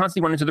guys who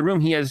constantly run into the room,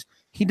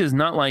 he does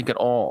not like at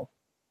all,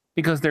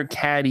 because they're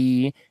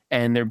catty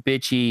and they're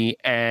bitchy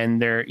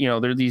and they're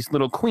these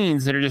little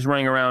queens that are just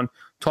running around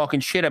talking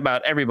shit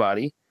about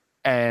everybody,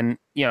 and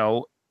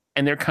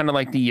they're kind of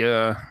like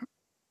the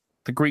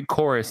Greek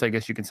chorus, I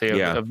guess you can say,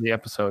 of the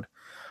episode.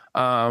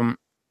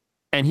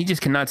 And he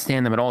just cannot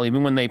stand them at all.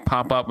 Even when they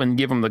pop up and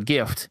give him the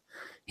gift,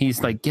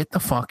 he's like, get the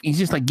fuck. He's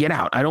just like, get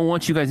out. I don't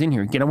want you guys in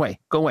here. Get away.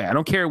 Go away. I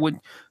don't care what.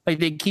 Like,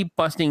 they keep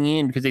busting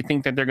in because they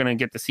think that they're going to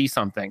get to see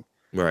something.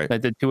 Right.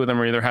 That the two of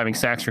them are either having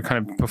sex or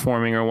kind of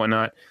performing or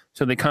whatnot.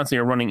 So they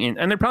constantly are running in.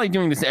 And they're probably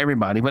doing this to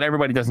everybody, but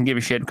everybody doesn't give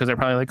a shit because they're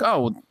probably like,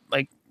 oh,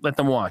 like, let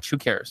them watch. Who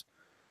cares?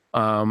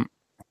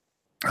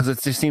 Because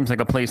it just seems like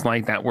a place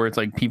like that where it's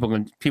like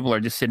people are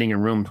just sitting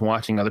in rooms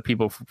watching other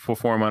people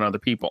perform on other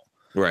people.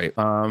 Right.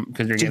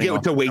 Because they're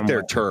getting to wait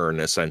their turn,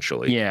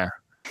 essentially. Yeah.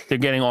 They're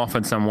getting off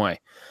in some way.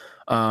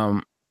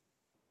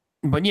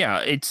 But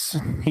yeah,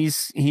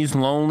 he's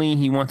lonely.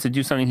 He wants to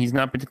do something. He's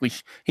not particularly.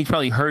 He's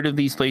probably heard of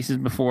these places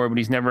before, but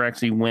he's never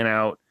actually went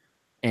out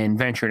and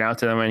ventured out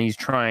to them. And he's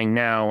trying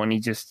now. And he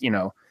just,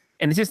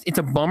 And it's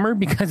a bummer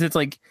because it's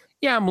like,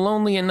 yeah, I'm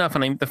lonely enough.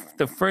 And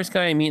the first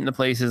guy I meet in the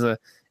place is a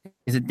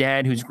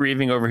dad who's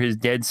grieving over his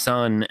dead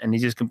son. And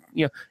he's just,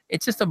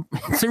 it's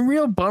a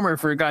real bummer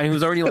for a guy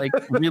who's already like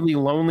really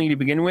lonely to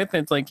begin with.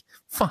 And it's like,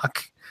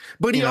 fuck.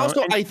 But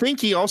I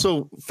think he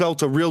also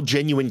felt a real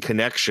genuine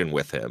connection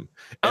with him.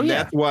 And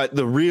yeah. That's what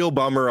the real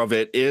bummer of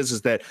it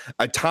is that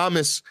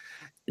Thomas,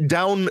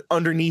 down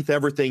underneath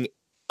everything,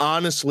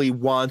 honestly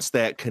wants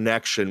that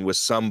connection with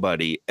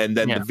somebody. And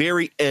then the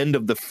very end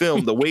of the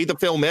film, the way the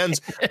film ends,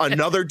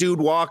 another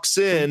dude walks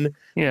in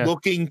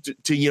looking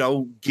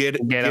to get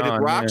his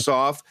rocks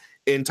off.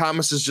 And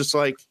Thomas is just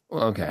like,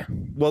 okay,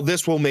 well,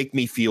 this will make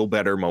me feel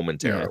better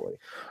momentarily.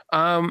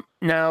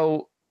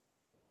 Now,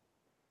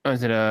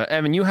 is it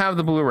Evan, you have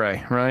the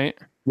Blu-ray, right?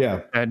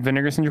 Yeah. At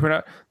Vinegar Syndrome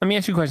Production. Let me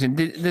ask you a question.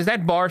 Is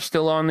that bar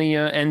still on the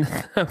end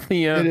of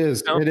the It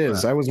is. It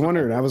is. I was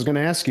wondering. I was going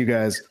to ask you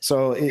guys.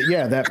 So,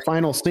 that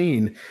final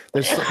scene,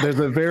 there's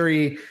a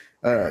very...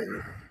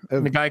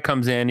 the guy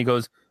comes in. He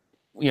goes,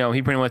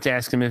 he pretty much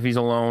asks him if he's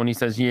alone. He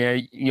says, yeah,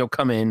 you'll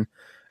come in.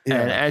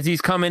 Yeah. And as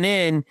he's coming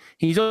in,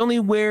 he's only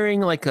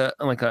wearing the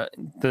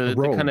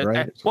robe, kind of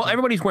right? Well,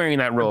 everybody's wearing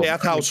that robe,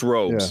 bathhouse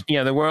robes.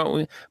 Yeah,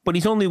 but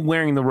he's only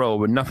wearing the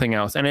robe and nothing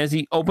else. And as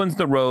he opens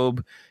the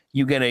robe,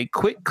 you get a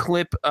quick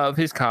clip of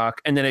his cock,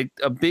 and then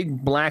a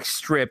big black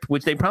strip,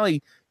 which they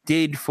probably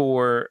did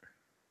for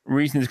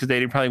reasons because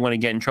they didn't probably want to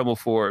get in trouble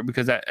for,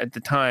 because at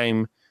the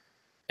time,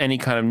 any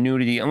kind of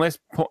nudity, unless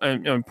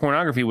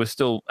pornography was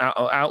still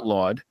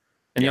outlawed.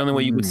 And the only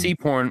way you could see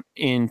porn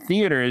in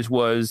theaters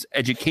was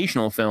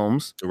educational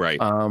films. Right.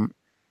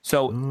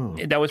 So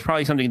that was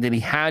probably something that he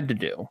had to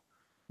do.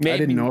 Maybe. I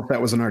didn't know if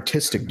that was an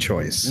artistic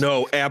choice.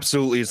 No,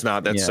 absolutely it's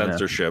not. That's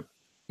censorship.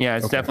 Yeah,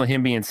 it's definitely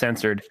him being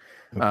censored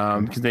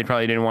because they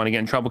probably didn't want to get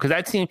in trouble. Because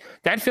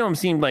that film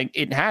seemed like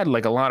it had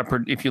like a lot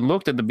of... if you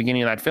looked at the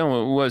beginning of that film,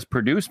 it was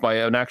produced by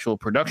an actual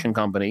production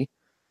company.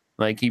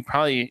 Like he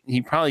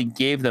probably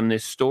gave them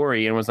this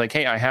story and was like,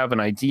 hey, I have an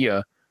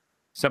idea.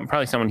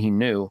 Probably someone he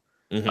knew.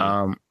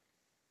 Mm-hmm.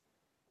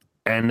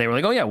 And they were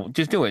like, oh yeah, well,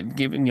 just do it.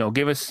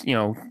 Give us,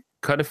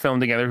 cut a film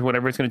together,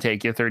 whatever it's going to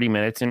take you, 30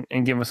 minutes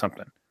and give us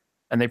something.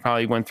 And they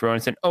probably went through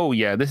and said, oh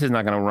yeah, this is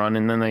not going to run.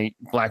 And then they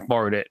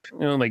blackbarred it,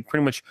 like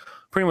pretty much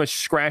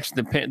scratched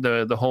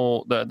the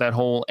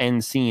whole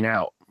end scene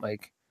out.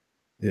 Like,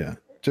 yeah,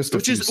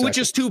 which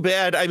is too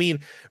bad. I mean,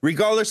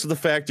 regardless of the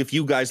fact if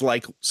you guys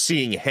like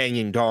seeing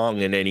hanging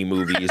dong in any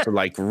movies,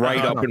 like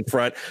right up in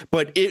front,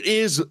 but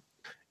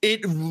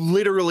it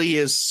literally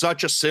is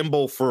such a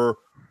symbol for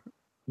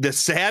the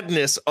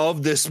sadness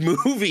of this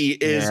movie.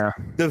 Is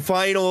the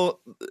final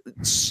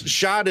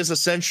shot is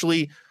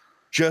essentially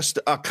just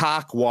a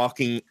cock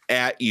walking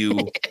at you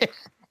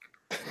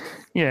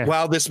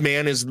while this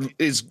man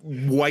is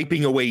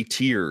wiping away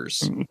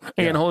tears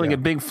and holding a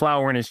big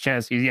flower in his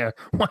chest. He's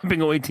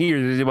wiping away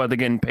tears as he's about to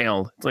get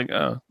impaled. It's like,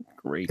 oh,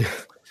 great.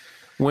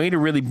 Way to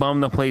really bum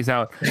the place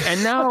out.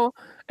 And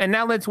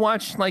now let's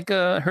watch like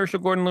a Herschel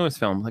Gordon Lewis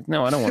film. Like,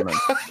 no, I don't want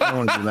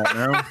to do that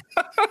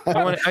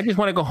now. I just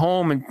want to go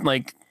home and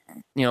like,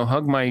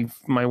 hug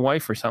my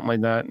wife or something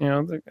like that.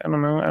 Like, I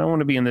don't know. I don't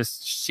want to be in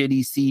this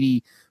shitty,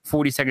 seedy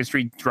 42nd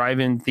Street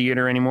drive-in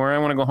theater anymore. I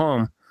want to go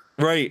home.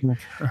 Right.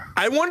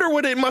 I wonder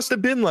what it must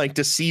have been like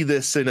to see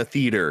this in a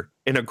theater,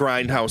 in a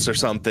grindhouse or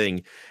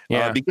something.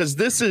 Yeah. Because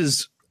this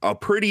is a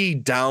pretty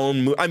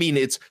down. I mean,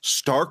 it's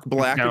stark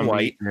black and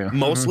white,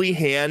 mostly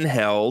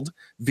handheld,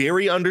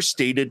 very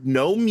understated,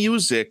 no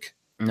music.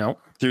 No.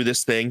 Through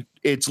this thing.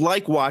 It's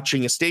like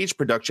watching a stage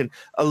production,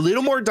 a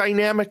little more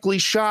dynamically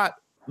shot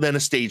than a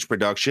stage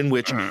production,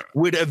 which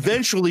would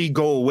eventually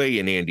go away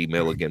in Andy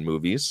Milligan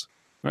movies.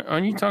 What are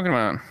you talking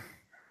about?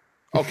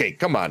 Okay,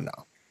 come on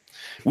now.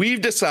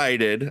 We've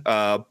decided,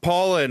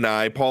 Paula and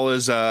I, Paula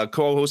is a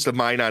co-host of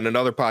mine on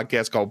another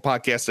podcast called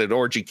Podcast at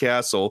Orgy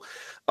Castle.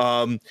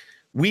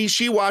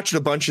 She watched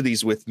a bunch of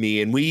these with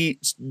me, and we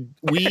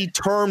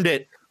termed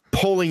it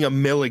pulling a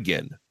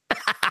Milligan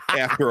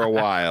after a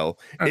while.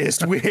 Is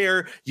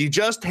where you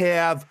just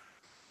have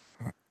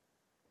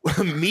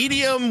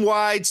medium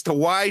wides to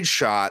wide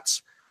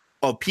shots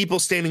of people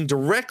standing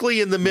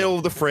directly in the middle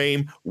of the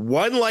frame,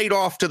 one light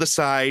off to the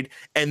side,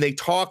 and they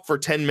talk for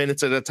 10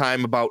 minutes at a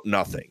time about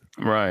nothing.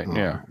 Right.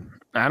 Yeah.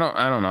 I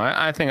don't know.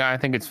 I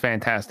think it's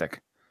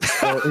fantastic.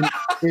 Well,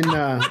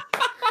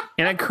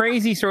 in a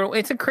crazy sort of,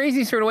 it's a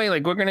crazy sort of way.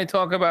 Like we're going to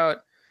talk about,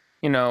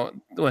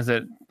 was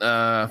it,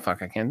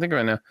 fuck, I can't think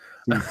of it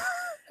now.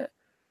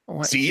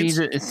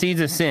 Seeds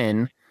of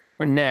Sin.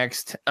 We're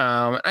next.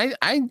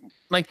 I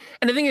like,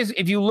 and the thing is,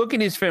 if you look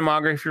at his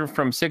filmography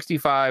from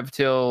 65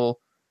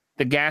 till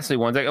the Ghastly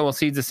ones, like,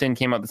 Seeds of Sin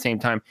came out at the same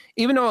time.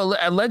 Even though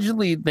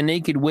allegedly The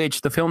Naked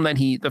Witch, the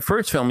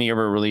first film he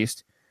ever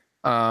released,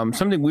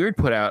 something weird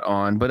put out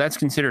on, but that's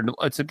considered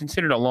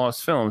a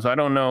lost film. So I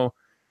don't know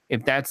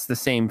if that's the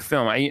same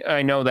film.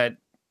 I know that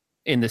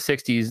in the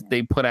 60s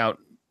they put out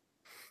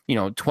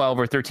 12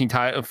 or 13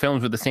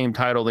 films with the same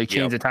title. They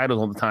changed the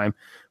titles all the time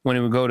when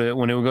it would go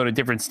to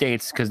different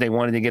states because they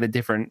wanted to get a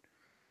different,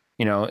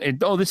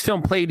 this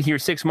film played here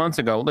 6 months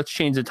ago. Let's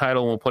change the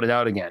title and we'll put it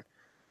out again.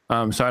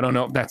 So I don't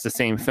know if that's the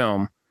same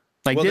film.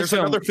 Like Well, this there's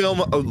another film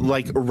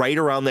like right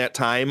around that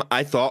time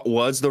I thought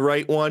was the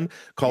right one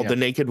called The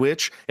Naked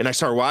Witch. And I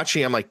started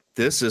watching. I'm like,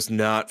 this is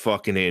not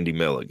fucking Andy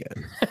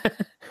Milligan.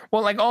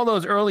 Well, like all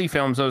those early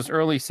films, those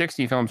early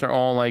 60 films are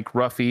all like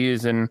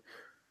roughies and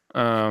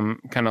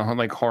kind of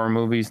like horror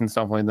movies and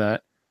stuff like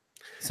that.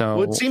 So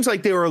Well, it seems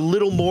like they were a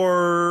little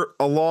more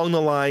along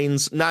the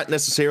lines, not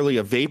necessarily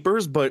of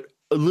Vapors, but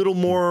a little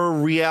more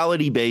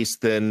reality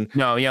based than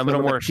a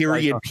little more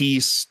period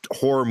piece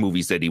horror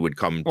movies that he would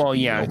come. Well,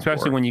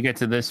 especially when you get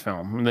to this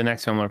film, the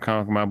next film we're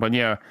talking about. But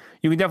yeah,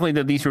 you could definitely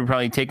that these were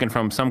probably taken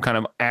from some kind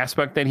of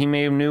aspect that he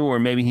may have knew, or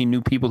maybe he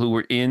knew people who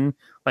were in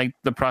like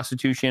the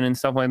prostitution and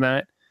stuff like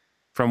that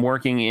from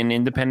working in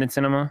independent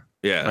cinema.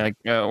 Yeah, like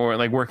or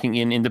like working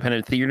in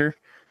independent theater,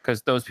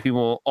 because those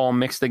people all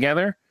mix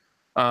together.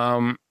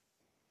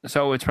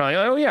 So it's probably,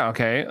 oh yeah,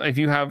 okay. If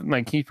you have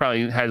like, he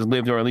probably has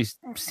lived or at least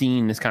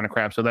seen this kind of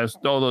crap. So that's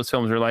all those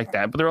films are like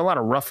that. But there are a lot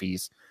of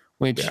roughies,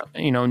 which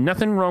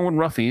nothing wrong with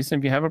roughies.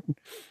 If you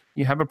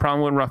have a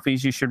problem with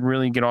roughies, you should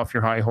really get off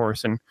your high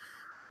horse and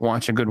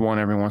watch a good one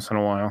every once in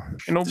a while.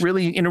 It'll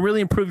really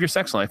improve your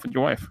sex life with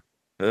your wife.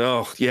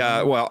 Oh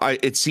yeah, well,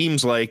 it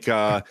seems like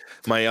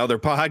my other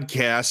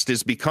podcast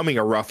is becoming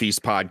a Roughies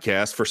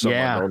podcast for some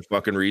unknown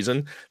fucking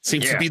reason.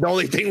 Seems to be the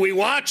only thing we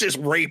watch is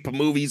rape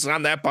movies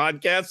on that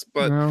podcast.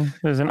 But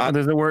there's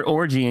the word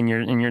orgy in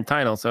your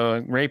title,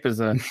 so rape is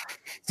it's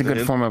a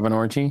good form of an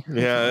orgy.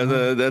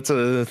 Yeah, that's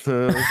I'm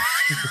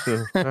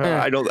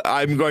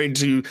going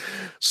to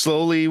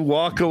slowly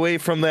walk away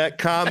from that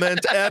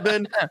comment,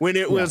 Eben. When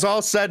it was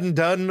all said and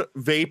done,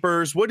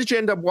 Vapors. What did you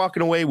end up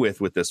walking away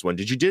with this one?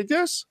 Did you dig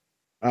this?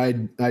 I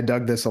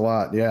dug this a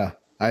lot. Yeah.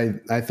 I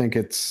think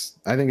it's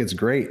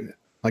great.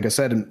 Like I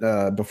said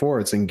before,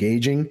 it's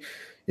engaging.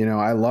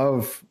 I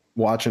love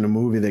watching a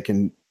movie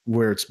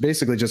where it's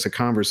basically just a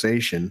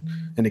conversation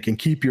and it can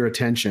keep your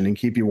attention and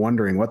keep you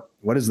wondering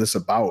what is this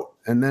about?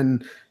 And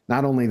then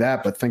not only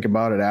that, but think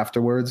about it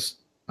afterwards.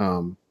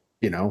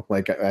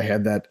 Like I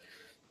had that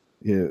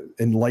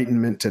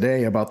enlightenment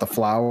today about the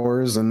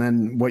flowers, and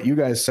then what you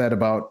guys said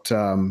about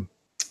the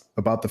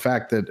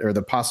fact that, or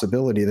the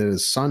possibility that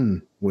his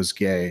son was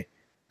gay.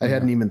 I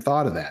hadn't even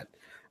thought of that.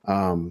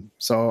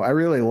 So I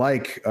really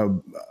like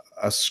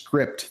a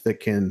script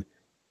that can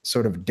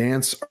sort of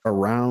dance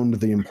around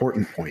the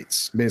important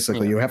points.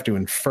 Basically, you have to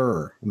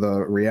infer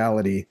the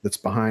reality that's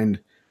behind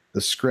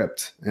the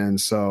script.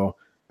 And so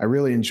I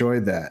really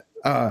enjoyed that.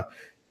 I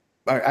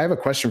have a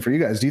question for you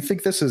guys. Do you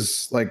think this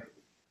is like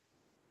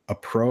a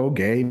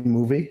pro-gay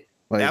movie?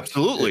 Like,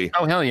 absolutely.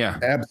 Oh, hell yeah.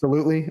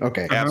 Absolutely.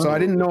 Okay.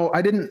 Absolutely. So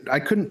I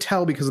couldn't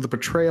tell because of the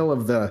portrayal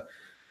of the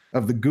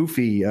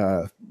goofy,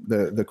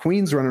 the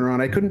queens running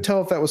around. I couldn't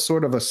tell if that was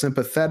sort of a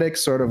sympathetic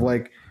sort of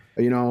like,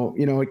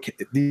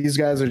 these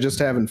guys are just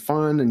having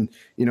fun, and,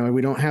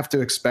 we don't have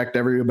to expect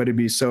everybody to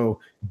be so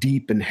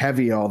deep and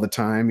heavy all the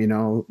time.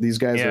 These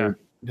guys are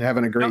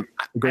having a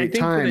great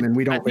time, and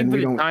we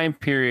don't time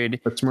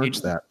period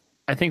besmirch that.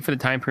 I think for the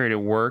time period it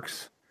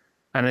works.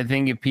 And I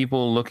think if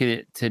people look at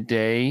it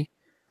today,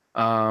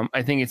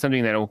 I think it's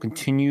something that will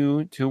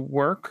continue to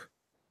work.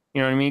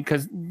 You know what I mean?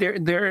 Because they're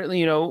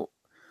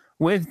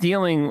with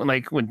dealing.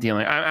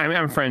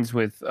 I'm friends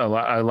with a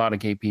lot of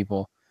gay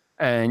people,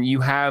 and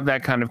you have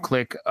that kind of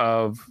clique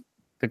of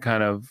the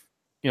kind of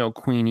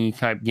Queenie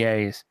type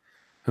gays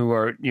who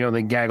are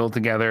they gaggle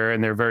together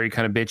and they're very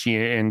kind of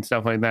bitchy and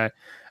stuff like that.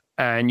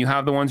 And you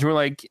have the ones who are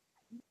like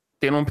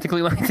they don't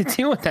particularly like to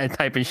deal with that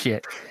type of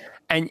shit,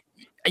 and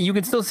you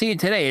can still see it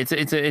today.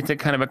 It's a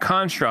kind of a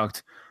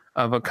construct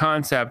of a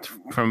concept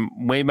from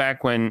way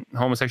back when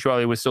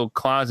homosexuality was still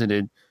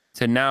closeted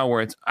to now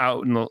where it's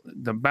out and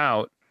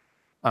about.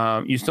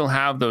 You still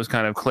have those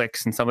kind of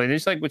cliques and stuff like that.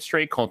 Just like with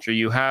straight culture,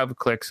 you have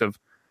cliques of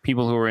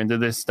people who are into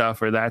this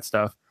stuff or that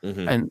stuff,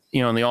 and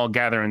and they all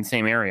gather in the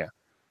same area.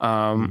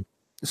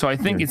 So I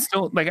think it's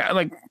still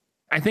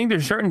I think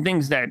there's certain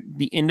things that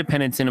the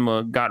independent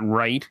cinema got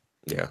right.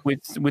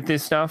 With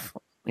this stuff,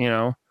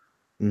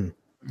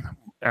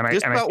 And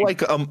this felt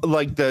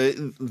like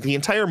the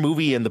entire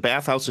movie and the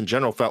bathhouse in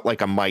general felt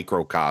like a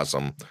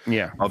microcosm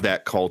of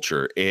that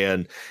culture.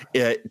 And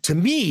to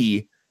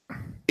me,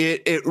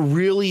 it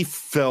really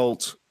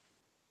felt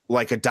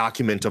like a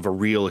document of a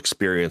real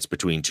experience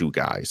between two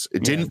guys.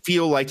 It didn't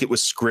feel like it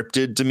was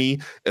scripted to me.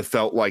 It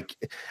felt like,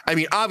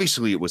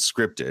 obviously it was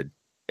scripted.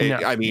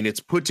 It's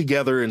put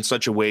together in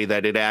such a way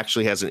that it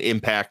actually has an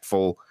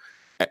impactful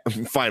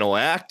final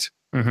act.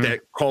 That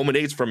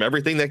culminates from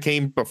everything that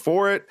came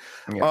before it.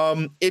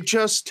 It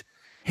just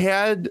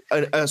had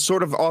a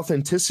sort of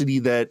authenticity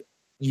that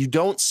you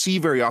don't see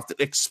very often,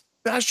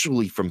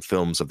 especially from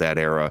films of that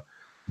era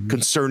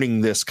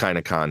concerning this kind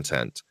of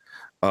content.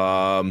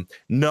 None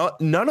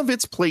of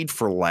it's played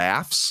for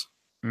laughs,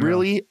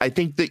 really. I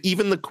think that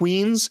even the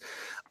queens,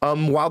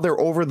 while they're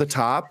over the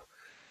top,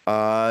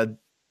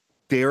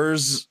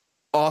 there's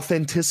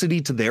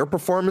authenticity to their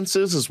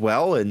performances as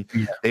well, and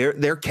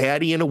they're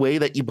catty in a way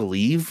that you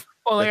believe.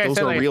 Well, like those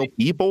are real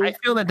people. I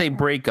feel that they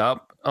break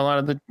up a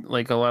lot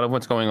of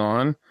what's going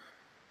on,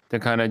 to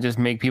kind of just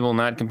make people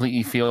not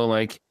completely feel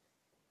like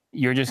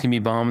you're just gonna be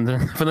bombed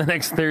for the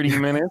next 30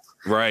 minutes.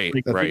 Right,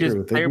 Like,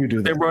 right.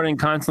 They're brought in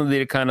constantly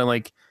to kind of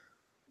like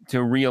to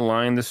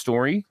realign the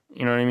story.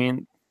 You know what I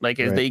mean? Like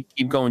as they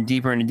keep going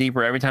deeper and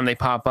deeper, every time they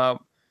pop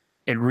up,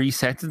 it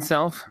resets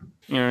itself.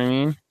 You know what I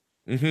mean?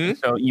 Mm-hmm.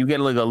 So you get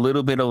like a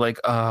little bit of like,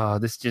 oh,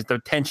 this is just the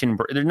tension.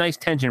 They're nice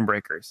tension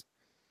breakers.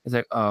 It's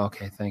like, oh,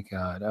 okay, thank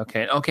God.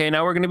 Okay,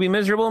 now we're gonna be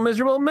miserable.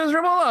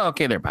 Oh,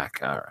 okay, they're back.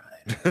 All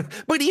right.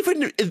 But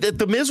even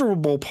the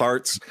miserable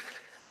parts,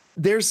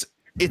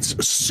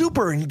 it's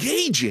super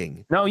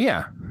engaging. No,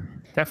 yeah,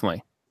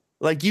 definitely.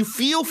 Like you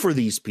feel for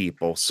these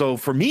people. So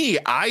for me,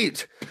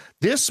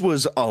 this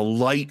was a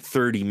light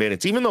 30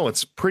 minutes, even though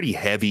it's pretty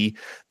heavy.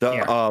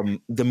 The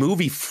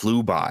movie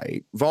flew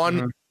by.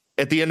 Vaughn,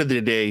 at the end of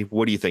the day,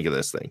 what do you think of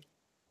this thing?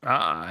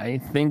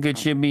 I think it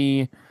should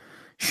be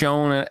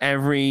shown at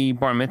every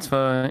bar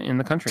mitzvah in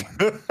the country.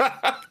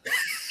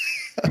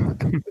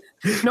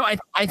 No,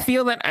 I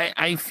feel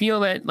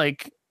that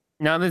like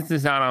now that this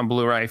is out on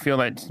Blu-ray, I feel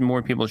that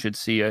more people should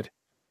see it.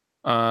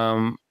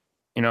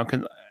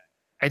 Because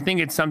I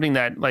think it's something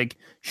that like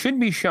should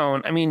be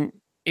shown. I mean,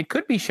 it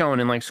could be shown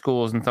in like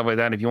schools and stuff like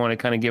that if you want to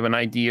kind of give an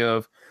idea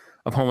of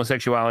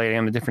homosexuality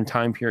in a different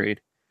time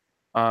period.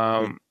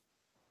 And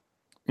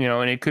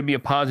it could be a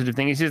positive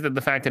thing. It's just that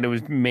the fact that it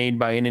was made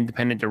by an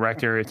independent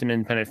director, it's an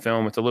independent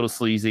film, it's a little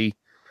sleazy.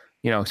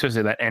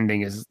 Especially that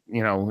ending is,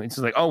 it's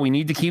just like, oh, we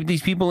need to keep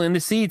these people in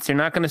the seats. They're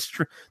not going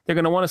to, they're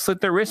going to want to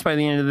slit their wrist by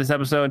the end of this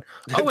episode.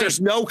 Oh,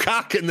 there's no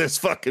cock in this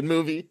fucking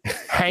movie.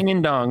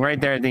 Hanging dong right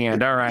there at the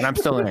end. All right, I'm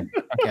still in.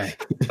 Okay.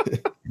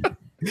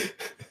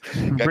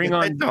 bring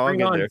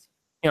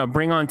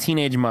on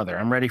Teenage Mother.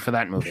 I'm ready for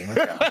that movie.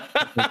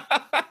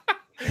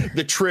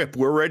 The Trip.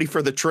 We're ready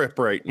for the Trip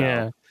right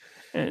now.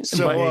 Yeah.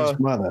 So,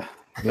 Mother.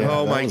 Yeah,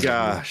 oh my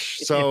gosh.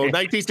 So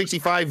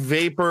 1965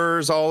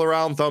 Vapors, all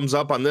around thumbs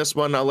up on this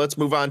one. Now let's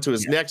move on to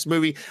his next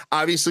movie.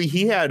 Obviously,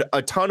 he had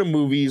a ton of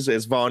movies,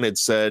 as Vaughn had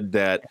said,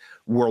 that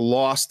were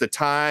lost to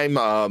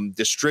time.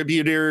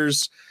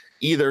 Distributors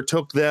either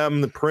took them,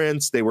 the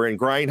prints, they were in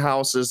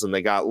grindhouses and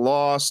they got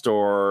lost,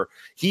 or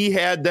he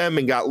had them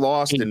and got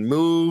lost in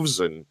moves.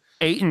 And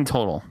 8 in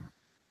total.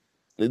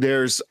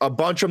 There's a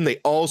bunch of them. They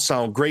all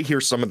sound great.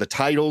 Here's some of the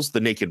titles: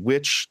 The Naked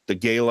Witch, The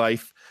Gay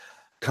Life,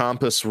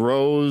 Compass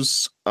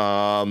Rose,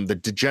 The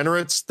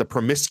Degenerates, The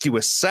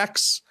Promiscuous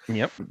Sex,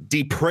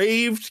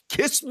 Depraved,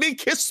 Kiss Me,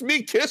 Kiss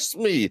Me, Kiss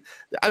Me.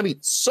 I mean,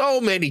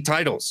 so many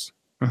titles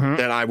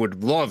that I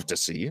would love to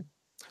see.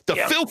 The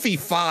Filthy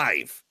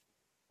Five.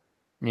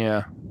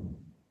 Yeah.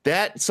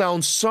 That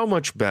sounds so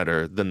much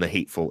better than The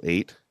Hateful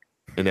Eight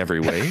in every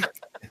way.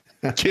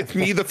 Give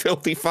me The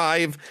Filthy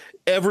Five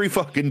every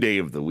fucking day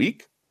of the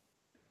week.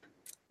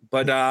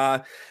 But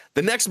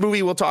the next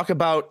movie we'll talk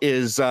about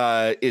is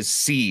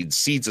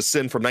Seeds of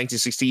Sin from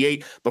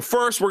 1968. But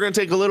first, we're going to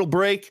take a little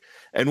break.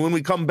 And when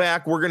we come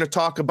back, we're going to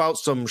talk about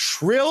some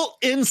shrill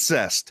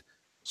incest.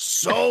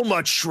 So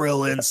much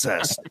shrill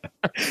incest.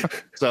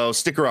 So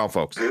stick around,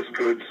 folks. This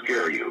could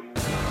scare you.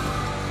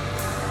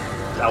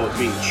 I was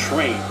being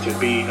trained to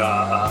be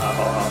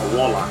a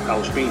warlock. I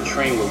was being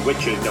trained with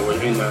witches that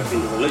were in the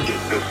religion.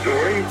 The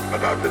story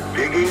about the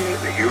digging,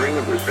 the hearing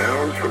of the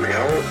sounds from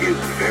hell is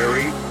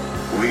very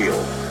real.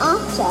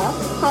 After,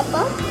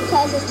 Papa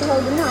tells us to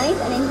hold a knife,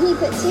 and then he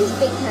puts his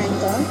big hand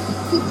on.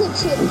 He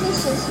pushes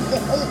the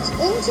H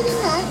into the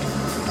knife,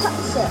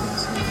 cuts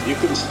it. You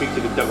couldn't speak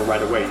to the devil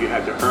right away. You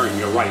had to earn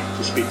your right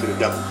to speak to the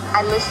devil.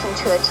 I listened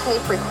to a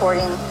tape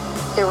recording.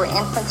 There were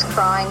infants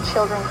crying,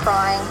 children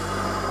crying,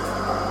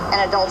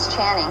 and adults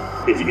chanting.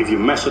 If you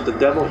mess with the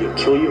devil, he'll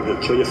kill you,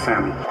 he'll kill your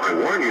family. I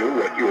warn you,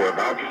 what you are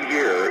about to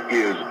hear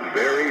is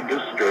very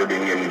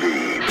disturbing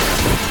indeed.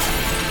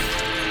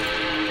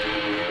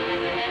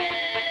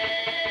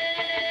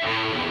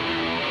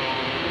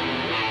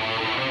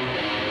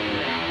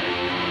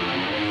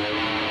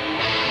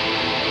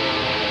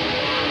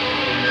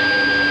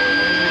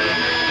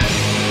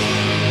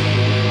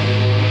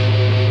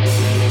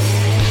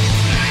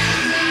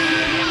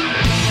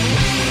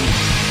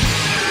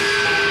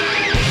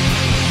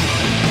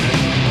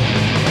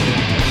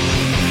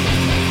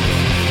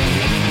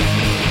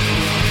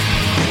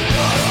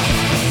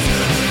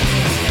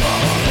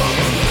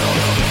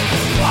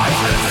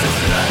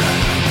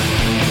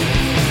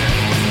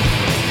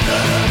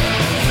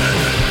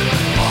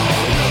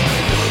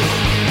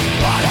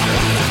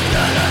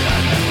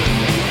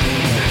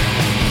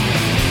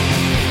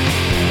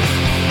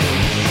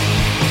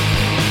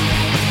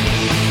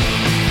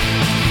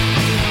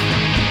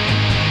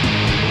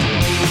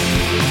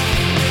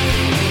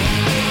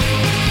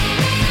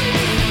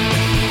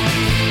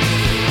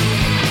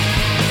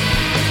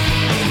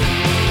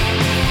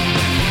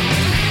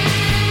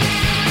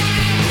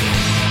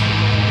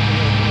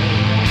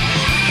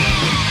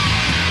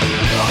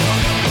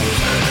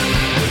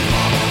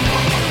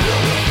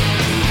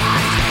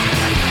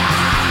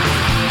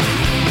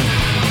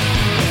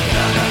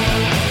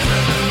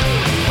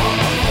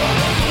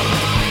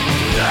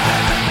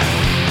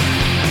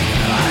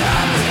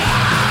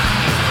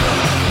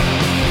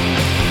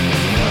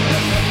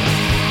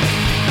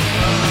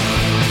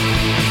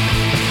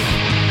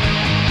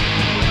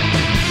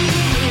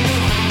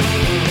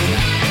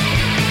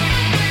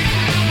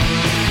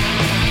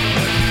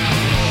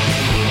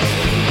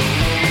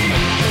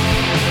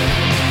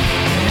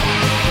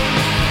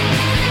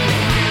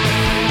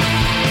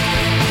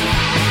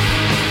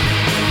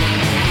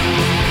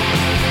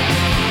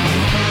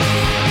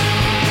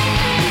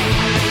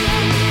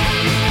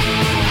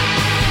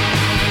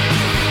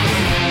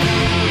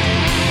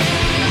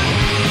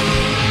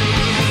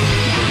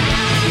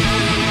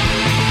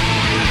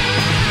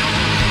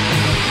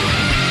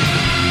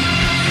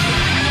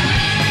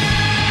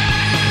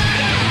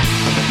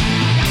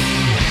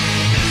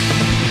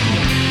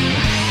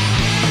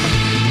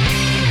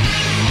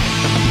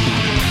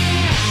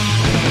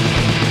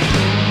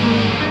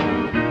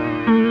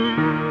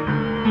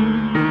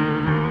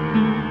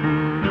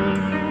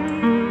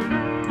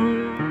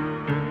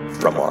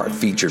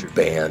 featured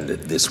band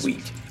this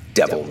week,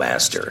 Devil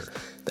Master.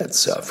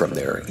 That's from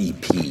their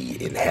EP,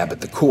 Inhabit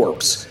the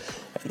Corpse.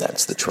 And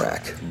that's the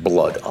track,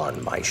 Blood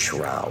on My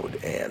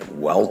Shroud. And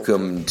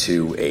welcome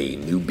to a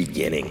new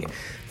beginning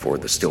for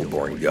the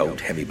Stillborn Goat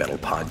Heavy Metal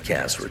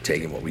Podcast. We're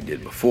taking what we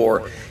did before,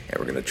 and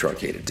we're going to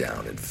truncate it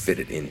down and fit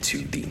it into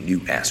the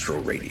new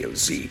Astro Radio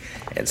Z.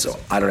 And so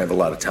I don't have a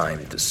lot of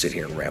time to sit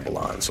here and ramble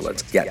on, so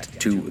let's get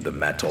to the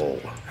metal.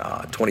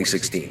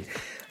 2016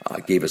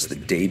 gave us the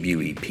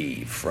debut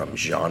EP from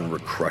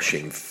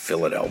genre-crushing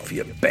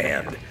Philadelphia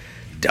band,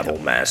 Devil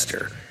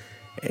Master.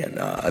 And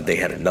they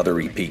had another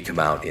EP come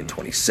out in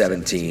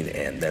 2017,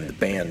 and then the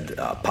band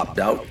popped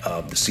out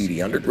of the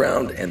CD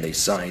Underground, and they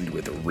signed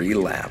with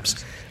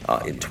Relapse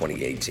in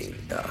 2018,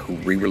 who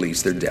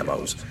re-released their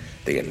demos.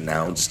 They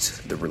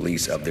announced the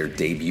release of their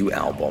debut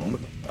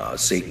album,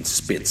 Satan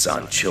Spits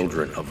on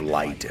Children of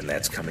Light, and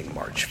that's coming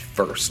March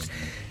 1st.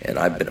 And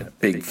I've been a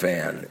big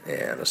fan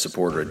and a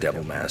supporter of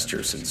Devil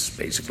Master since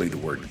basically the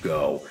word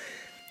go.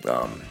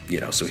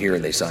 So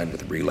hearing they signed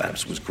with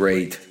Relapse was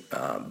great,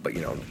 but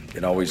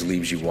it always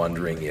leaves you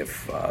wondering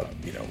if a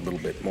little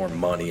bit more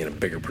money and a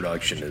bigger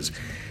production is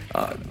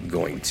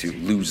going to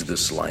lose the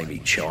slimy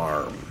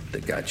charm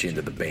that got you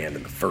into the band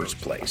in the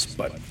first place.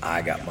 But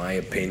I got my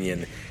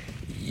opinion.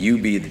 You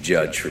be the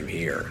judge from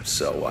here.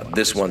 So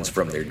this one's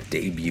from their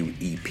debut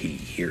EP.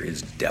 Here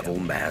is Devil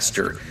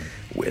Master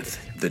with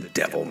The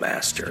Devil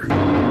Master.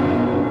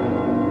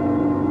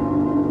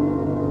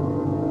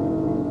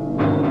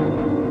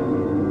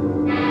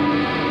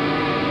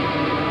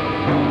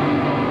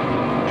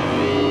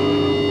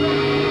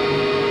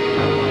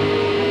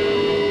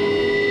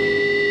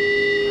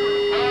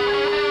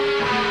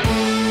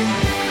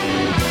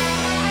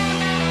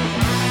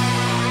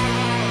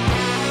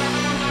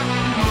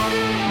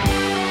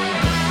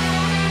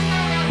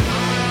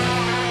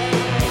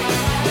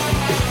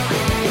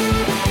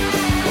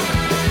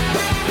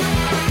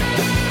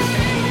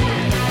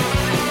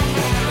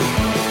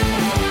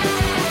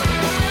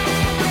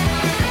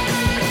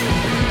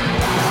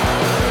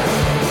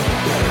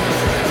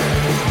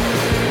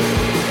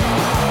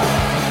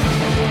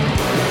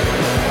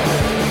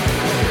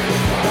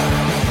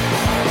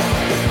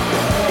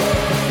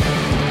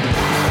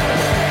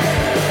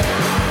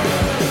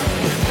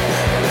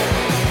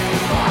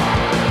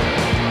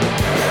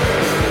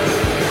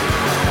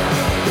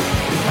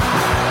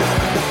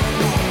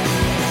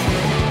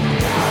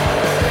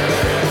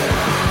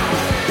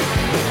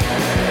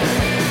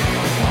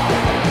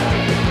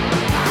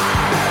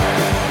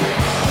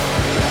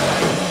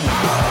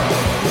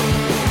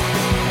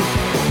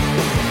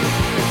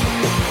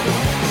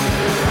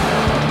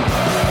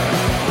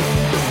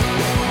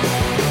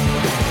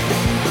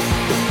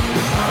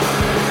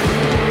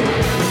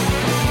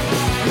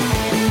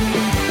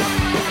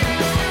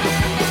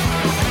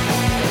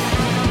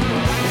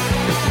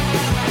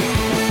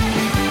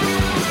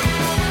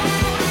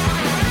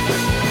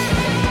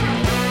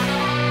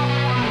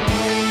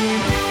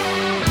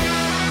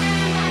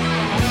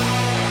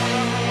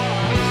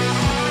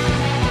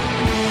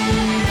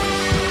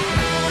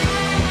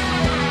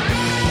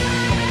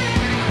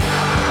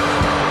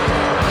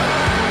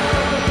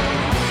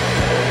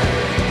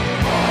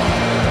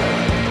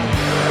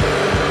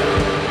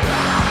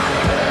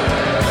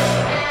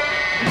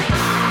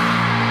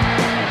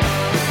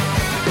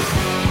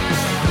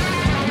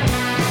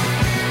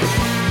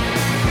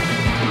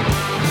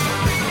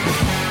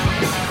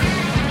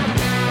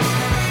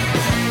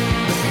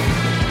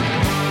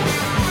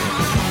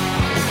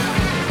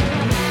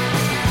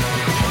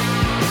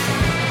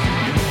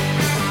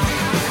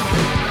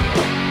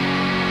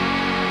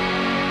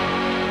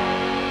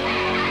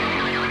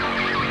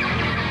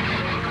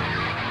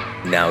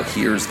 Now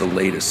here's the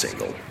latest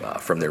single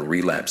from their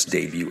Relapse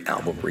debut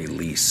album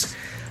release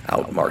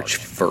out March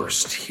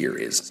 1st. Here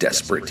is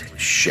Desperate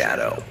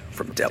Shadow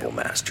from Devil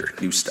Master.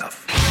 New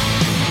stuff.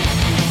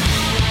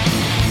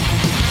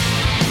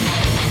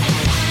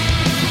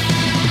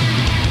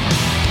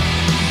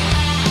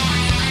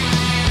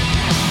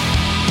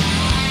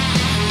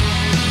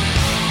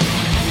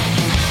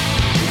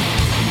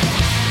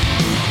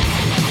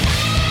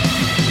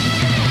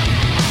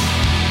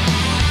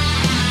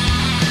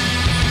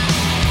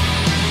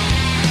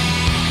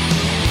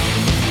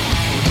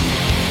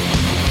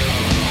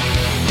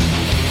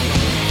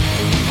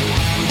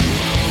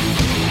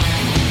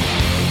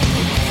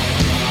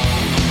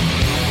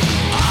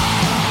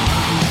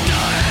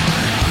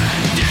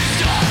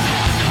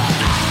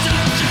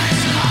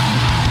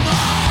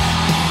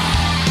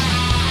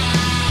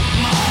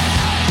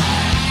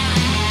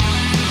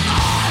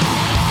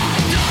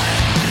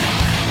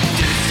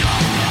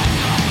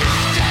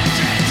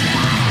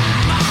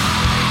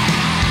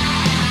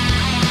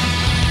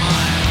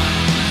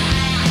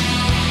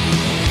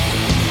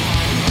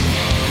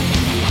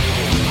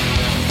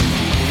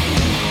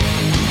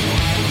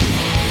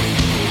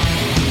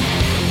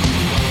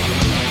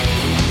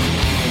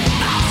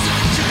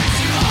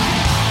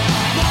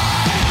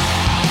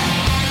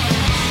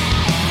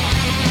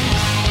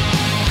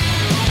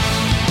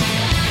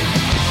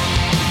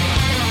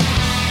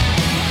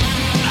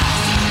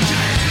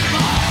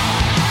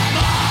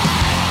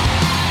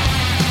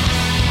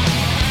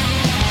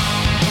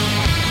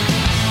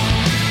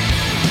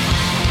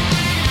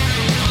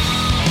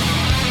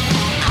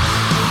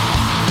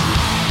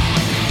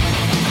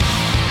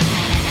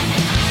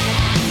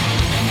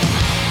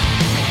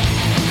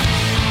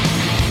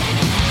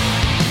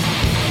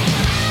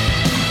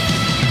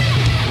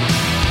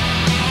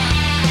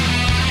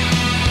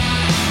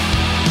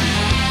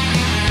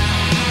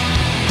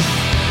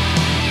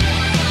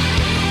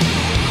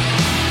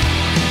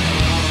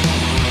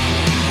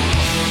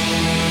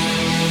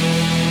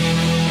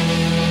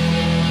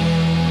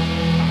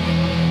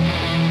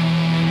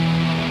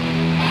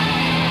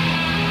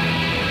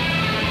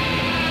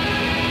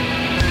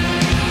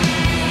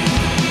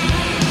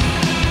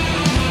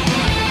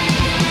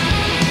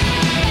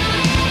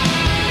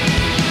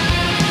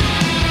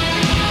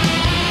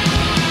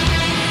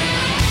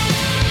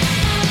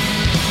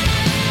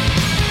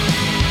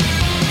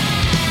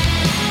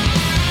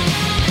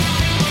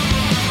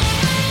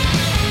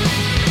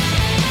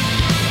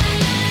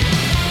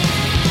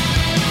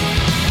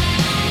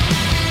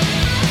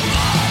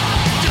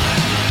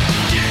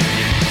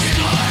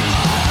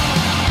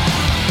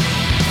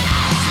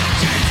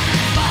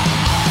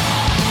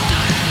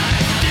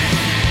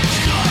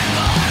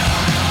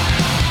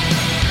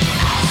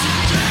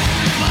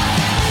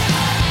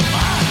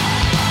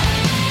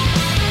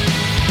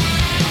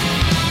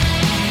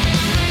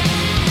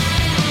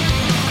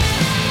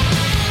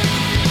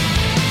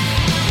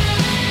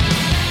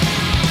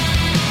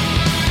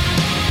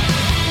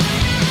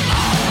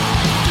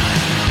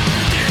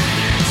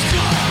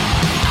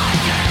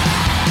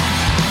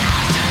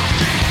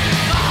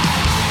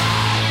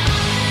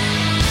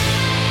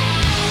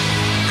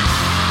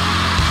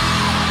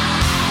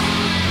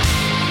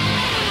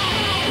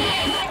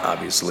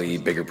 obviously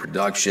bigger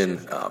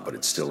production, but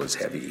it still is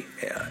heavy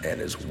and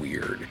as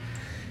weird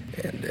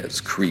and as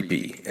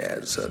creepy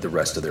as the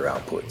rest of their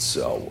outputs.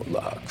 So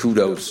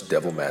kudos,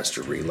 Devil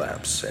Master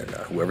Relapse, and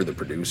whoever the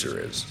producer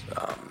is.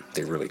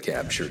 They really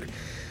captured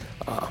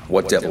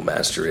what Devil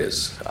Master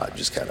is,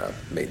 just kind of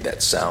made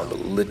that sound a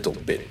little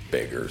bit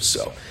bigger.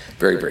 So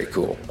very, very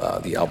cool.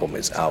 The album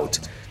is out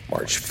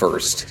March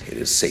 1st. It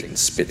is Satan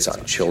Spits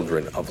on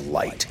Children of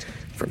Light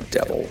from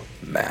Devil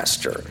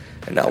Master.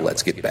 And now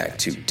let's get back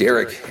to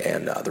Derek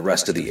and the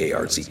rest of the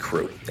ARZ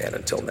crew. And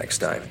until next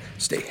time,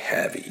 stay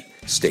heavy,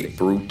 stay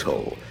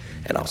brutal,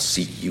 and I'll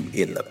see you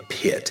in the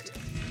pit.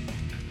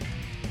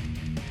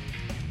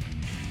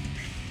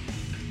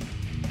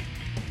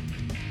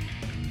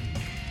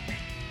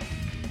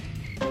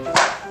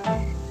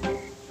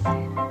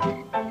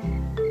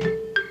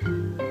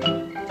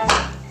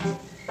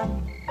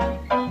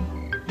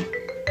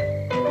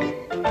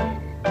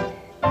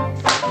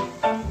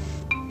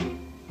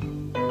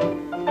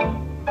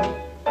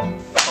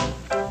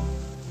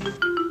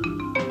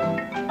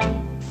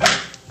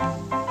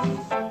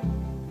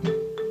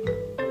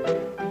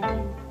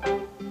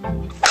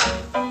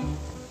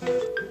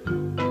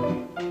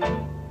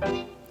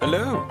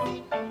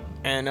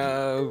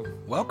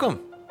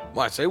 Welcome.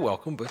 Well, I say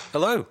welcome, but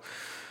hello.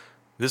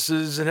 This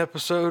is an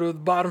episode of The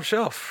Bottom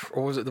Shelf,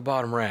 or was it The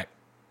Bottom Rack?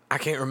 I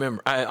can't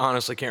remember. I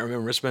honestly can't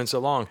remember. It's been so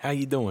long. How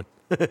you doing?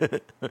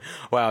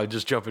 Wow,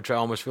 just jumping try. I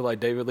almost feel like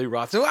David Lee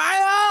Roth.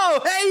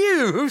 Oh, hey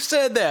you! Who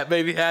said that,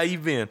 baby? How you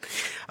been?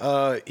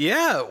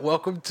 Yeah,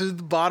 welcome to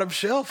The Bottom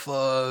Shelf.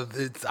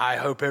 I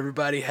hope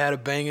everybody had a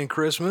banging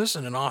Christmas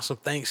and an awesome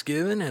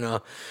Thanksgiving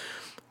and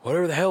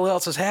whatever the hell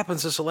else has happened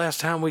since the last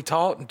time we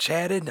talked and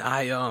chatted.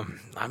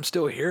 I'm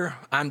still here.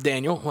 I'm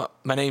Daniel. Well,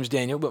 my name's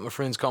Daniel, but my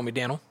friends call me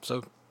Daniel,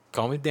 so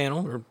call me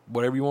Daniel or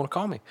whatever you want to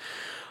call me.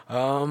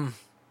 And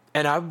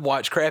I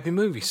watch crappy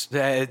movies.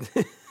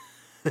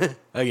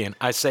 Again,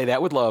 I say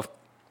that with love.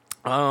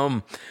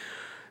 So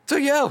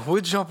yeah,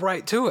 we'll jump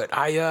right to it.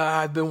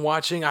 I've been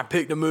watching. I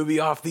picked a movie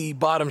off the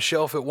bottom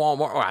shelf at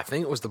Walmart. I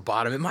think it was the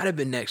bottom. It might have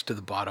been next to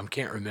the bottom.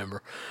 Can't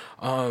remember.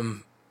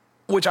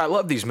 Which I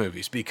love these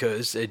movies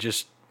because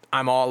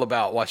I'm all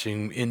about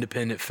watching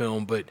independent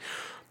film, but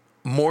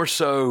more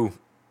so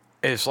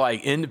it's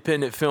like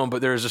independent film,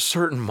 but there's a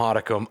certain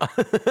modicum.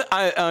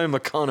 I'm a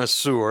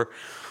connoisseur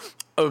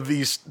of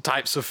these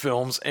types of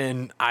films,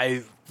 and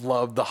I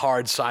love the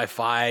hard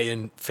sci-fi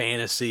and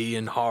fantasy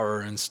and horror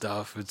and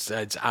stuff.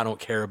 I don't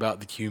care about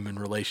the human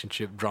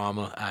relationship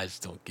drama. I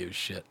just don't give a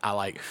shit. I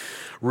like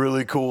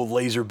really cool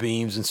laser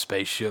beams and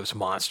spaceships,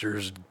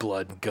 monsters,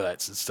 blood and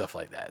guts and stuff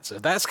like that. So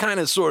that's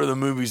kind of sort of the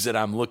movies that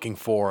I'm looking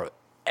for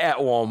at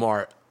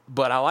Walmart,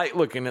 but I like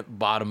looking at the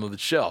bottom of the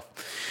shelf.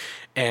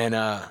 And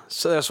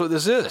so that's what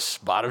this is.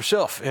 Bottom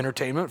shelf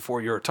entertainment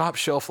for your top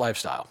shelf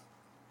lifestyle.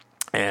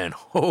 And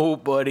oh,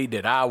 buddy,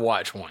 did I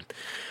watch one.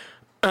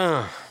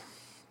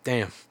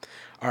 Damn.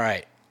 All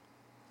right.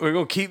 We're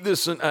going to keep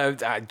this,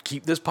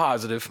 keep this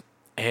positive,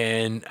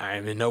 and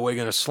I'm in no way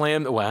going to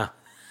slam the, well,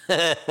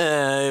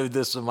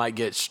 this one might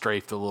get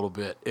strafed a little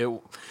bit.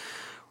 All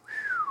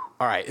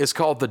right. It's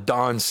called the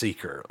Dawn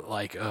Seeker,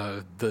 like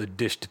the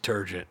dish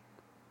detergent,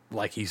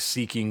 like he's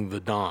seeking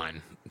the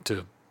dawn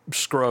to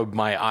scrub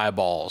my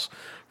eyeballs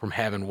from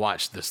having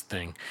watched this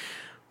thing.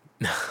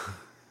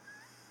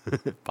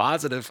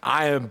 Positive.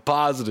 I am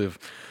positive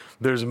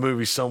there's a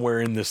movie somewhere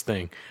in this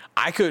thing.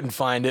 I couldn't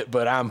find it,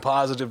 but I'm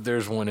positive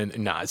there's one in.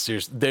 Nah,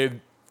 seriously.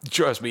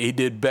 Trust me, he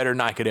did better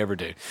than I could ever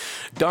do.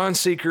 Dawn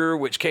Seeker,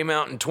 which came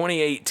out in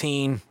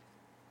 2018,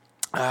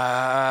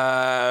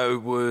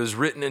 was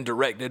written and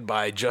directed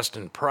by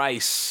Justin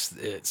Price.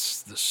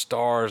 It's the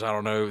stars. I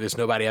don't know. It's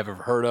nobody I've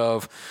ever heard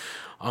of.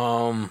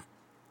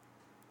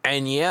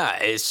 And yeah,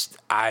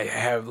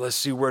 let's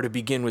see where to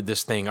begin with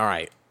this thing. All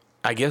right.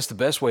 I guess the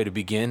best way to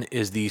begin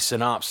is the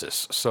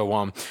synopsis.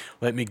 So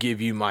let me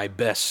give you my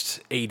best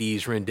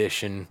 80s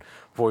rendition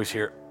voice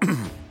here.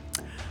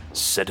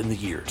 Set in the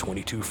year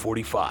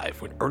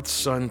 2245, when Earth's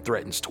sun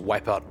threatens to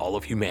wipe out all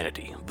of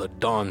humanity, the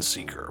Dawn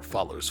Seeker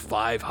follows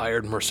 5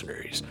 hired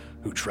mercenaries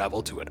who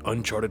travel to an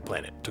uncharted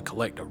planet to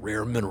collect a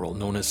rare mineral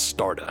known as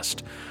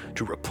stardust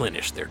to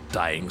replenish their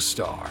dying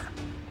star.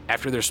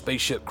 After their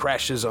spaceship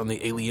crashes on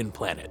the alien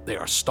planet, they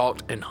are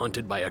stalked and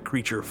hunted by a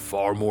creature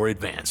far more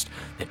advanced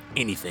than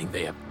anything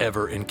they have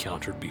ever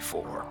encountered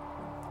before.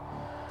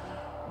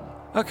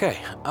 Okay,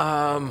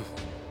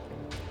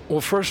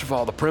 well, first of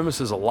all, the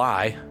premise is a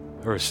lie,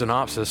 or a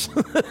synopsis.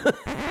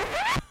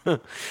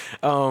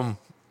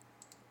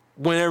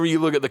 Whenever you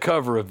look at the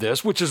cover of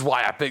this, which is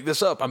why I picked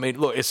this up. I mean,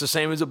 look, it's the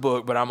same as a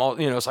book, but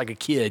it's like a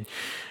kid.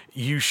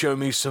 You show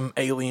me some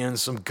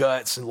aliens, some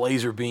guts, and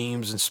laser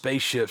beams, and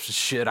spaceships and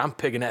shit. I'm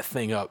picking that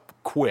thing up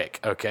quick,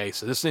 okay?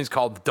 So this thing's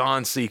called the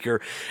Dawn Seeker,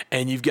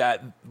 and you've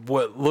got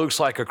what looks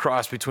like a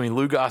cross between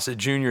Lou Gossett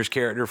Jr.'s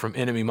character from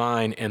Enemy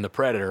Mine and the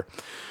Predator,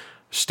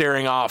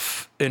 staring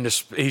off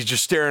he's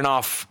just staring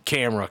off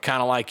camera,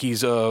 kind of like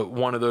he's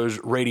one of those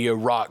radio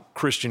rock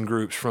Christian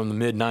groups from the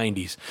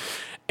mid-'90s,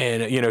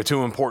 and,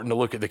 too important to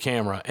look at the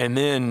camera. And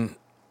then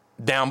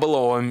down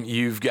below him,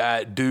 you've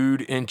got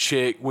dude and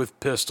chick with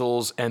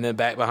pistols, and then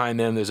back behind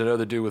them, there's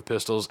another dude with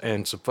pistols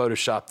and some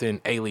photoshopped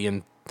in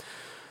alien,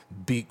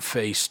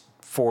 beak-faced,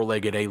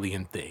 four-legged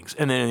alien things.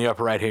 And then in the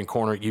upper right-hand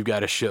corner, you've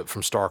got a ship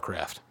from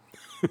StarCraft.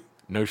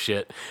 No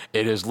shit.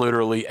 It is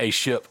literally a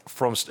ship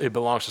it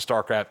belongs to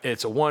StarCraft.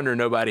 It's a wonder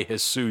nobody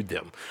has sued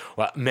them.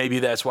 Well, maybe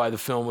that's why the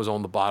film was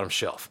on the bottom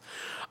shelf.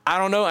 I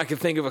don't know. I can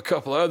think of a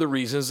couple of other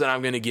reasons that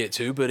I'm going to get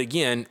to, but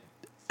again,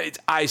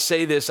 I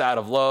say this out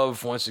of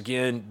love. Once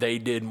again, they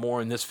did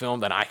more in this film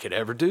than I could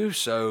ever do.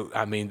 So,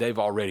 I mean, they've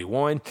already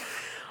won.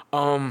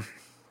 Yeah,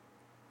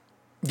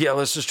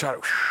 let's just try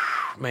to...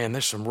 Man,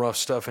 there's some rough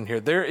stuff in here.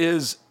 There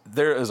is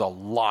a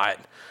lot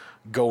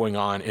going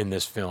on in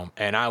this film,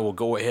 and I will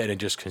go ahead and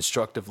just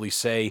constructively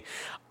say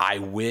I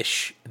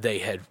wish they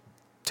had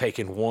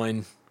taken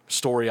one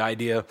story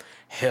idea,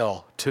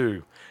 hell,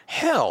 two,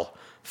 hell,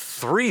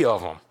 three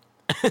of them,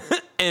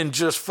 and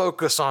just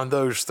focus on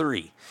those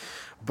three.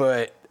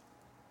 But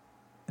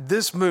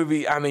this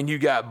movie, I mean, you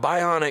got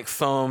bionic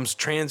thumbs,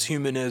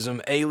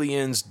 transhumanism,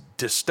 aliens,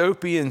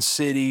 dystopian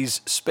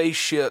cities,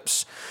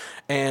 spaceships,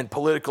 and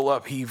political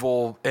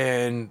upheaval,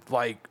 and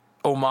like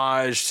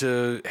homage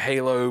to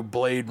Halo,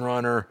 Blade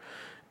Runner,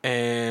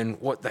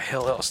 and what the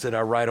hell else did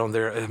I write on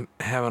there? I'm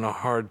having a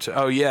hard time.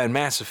 Oh yeah, and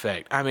Mass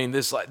Effect. I mean,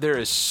 there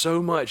is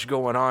so much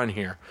going on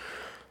here,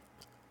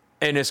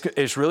 and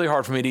it's really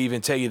hard for me to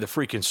even tell you the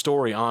freaking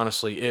story.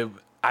 Honestly,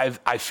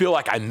 I feel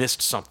like I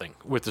missed something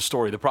with the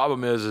story. The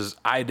problem is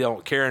I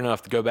don't care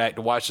enough to go back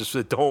to watch this.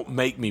 Don't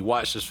make me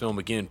watch this film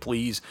again,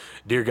 please,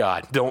 dear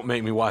God. Don't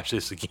make me watch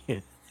this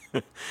again.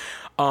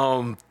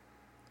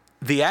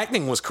 The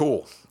acting was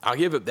cool. I'll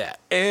give it that.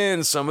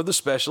 And some of the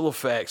special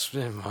effects,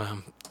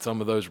 some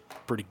of those are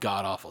pretty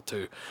god-awful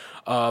too.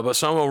 But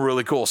some of them were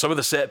really cool. Some of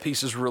the set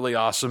pieces were really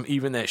awesome.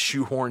 Even that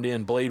shoehorned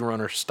in Blade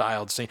Runner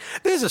styled scene.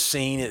 There's a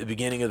scene at the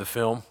beginning of the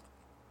film,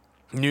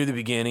 near the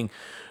beginning,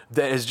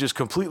 that is just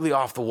completely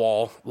off the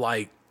wall.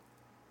 Like,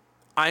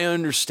 I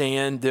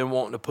understand them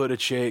wanting to put a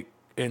chick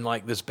in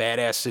like this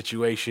badass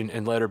situation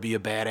and let her be a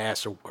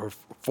badass or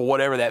for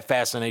whatever that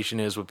fascination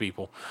is with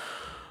people.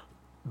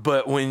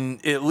 But when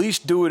at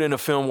least do it in a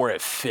film where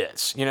it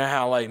fits. You know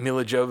how like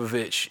Mila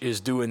Jovovich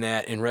is doing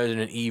that in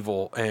Resident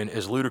Evil, and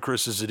as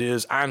ludicrous as it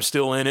is, I'm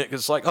still in it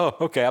because it's like, oh,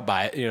 okay, I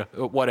buy it, you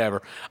know,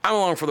 whatever. I'm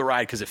along for the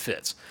ride because it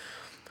fits.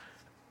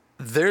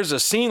 There's a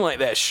scene like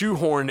that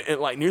shoehorned at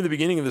like near the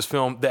beginning of this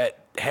film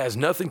that has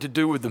nothing to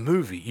do with the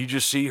movie. You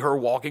just see her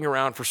walking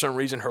around for some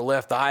reason. Her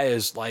left eye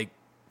is like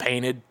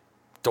painted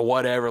to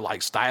whatever,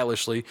 like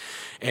stylishly,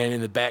 and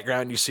in the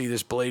background you see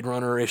this Blade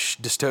Runner-ish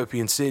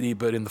dystopian city,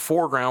 but in the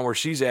foreground where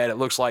she's at, it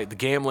looks like the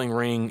gambling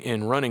ring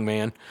in Running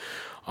Man.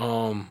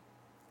 And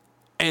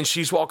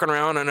she's walking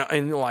around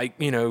in like,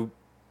 you know,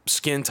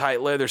 skin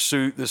tight leather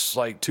suit, this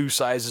like 2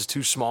 sizes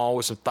too small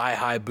with some thigh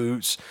high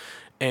boots,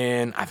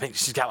 and I think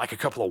she's got like a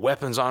couple of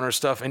weapons on her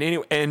stuff. And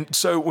anyway, and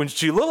so when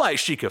she looked like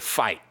she could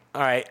fight. All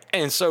right,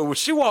 and so when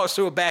she walks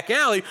through a back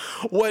alley,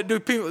 what do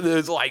people?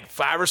 There's like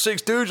 5 or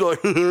 6 dudes like,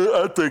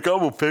 I think I'm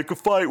gonna pick a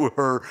fight with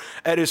her.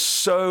 That is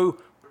so,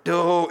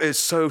 it's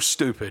so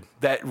stupid.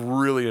 That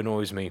really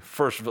annoys me.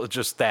 First of all,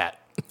 just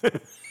that.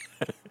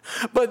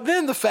 But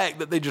then the fact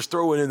that they just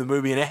throw it in the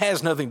movie and it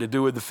has nothing to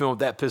do with the film,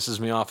 that pisses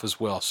me off as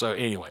well. So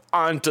anyway,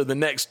 on to the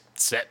next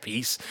set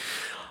piece.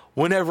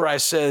 Whenever I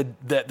said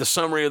that the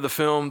summary of the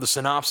film, the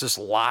synopsis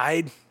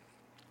lied.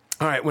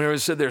 All right, whenever it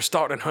said they're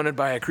stalked and hunted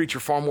by a creature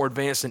far more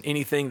advanced than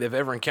anything they've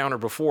ever encountered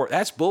before,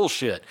 that's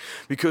bullshit.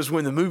 Because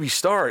when the movie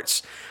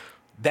starts,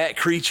 that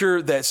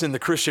creature that's in the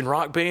Christian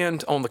rock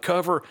band on the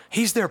cover,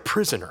 he's their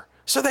prisoner.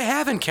 So they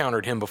have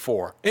encountered him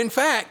before. In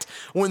fact,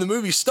 when the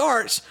movie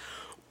starts,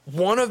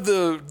 one of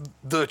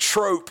the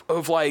trope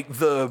of like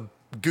the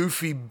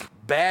goofy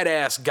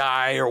badass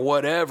guy or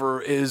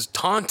whatever is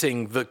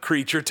taunting the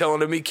creature,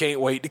 telling him he can't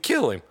wait to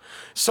kill him.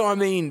 So, I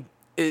mean,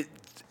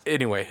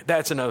 anyway,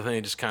 that's another thing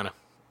that just kind of,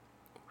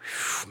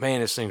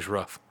 man, this thing's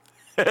rough.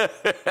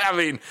 I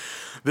mean,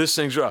 this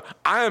thing's rough.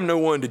 I am no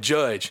one to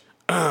judge,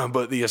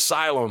 but The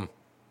Asylum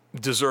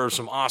deserves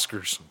some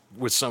Oscars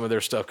with some of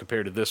their stuff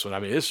compared to this one. I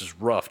mean, this is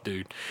rough,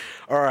 dude.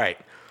 All right.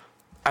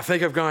 I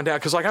think I've gone down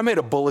because like I made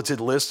a bulleted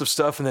list of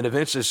stuff, and then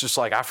eventually it's just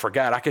like I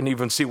forgot. I couldn't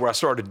even see where I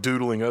started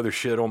doodling other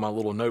shit on my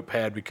little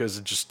notepad because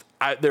it just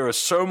there was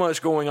so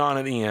much going on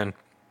at the end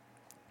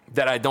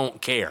that I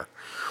don't care.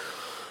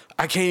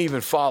 I can't even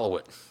follow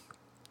it.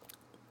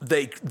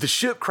 The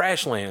ship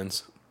crash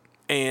lands,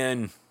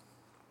 and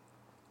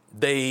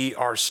they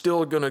are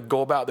still going to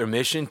go about their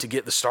mission to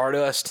get the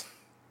Stardust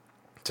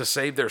to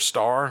save their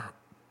star,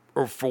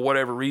 or for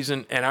whatever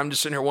reason. And I'm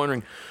just sitting here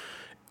wondering,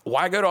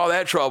 why go to all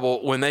that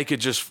trouble when they could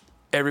just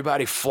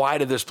everybody fly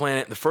to this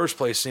planet in the first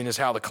place, seeing as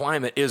how the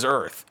climate is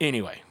Earth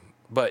anyway?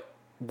 But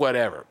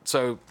whatever.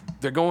 So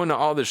they're going to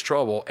all this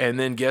trouble, and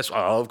then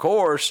of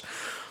course,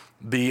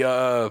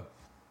 the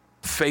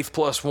Faith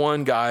Plus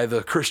One guy,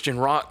 the Christian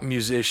rock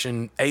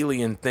musician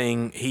alien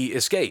thing, he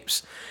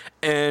escapes.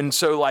 And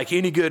so, like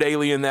any good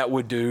alien that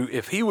would do,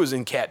 if he was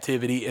in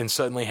captivity and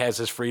suddenly has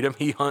his freedom,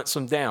 he hunts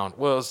them down.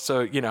 Well,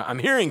 so, I'm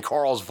hearing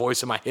Carl's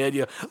voice in my head.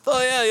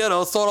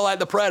 Sort of like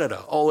the Predator.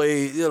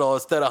 Only,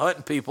 instead of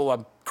hunting people,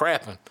 I'm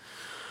crapping.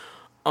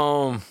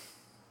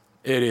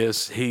 It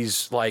is.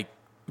 He's like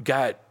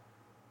got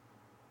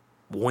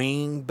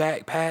wing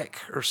backpack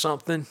or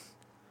something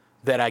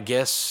that I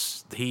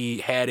guess he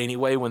had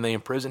anyway when they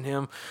imprisoned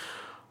him.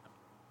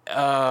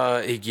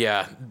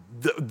 Yeah.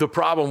 The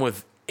problem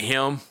with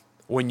him,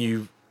 when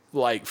you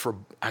I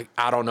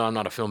don't know, I'm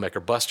not a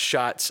filmmaker, bust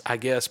shots, I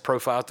guess,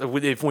 profile.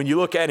 When you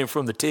look at him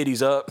from the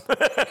titties up,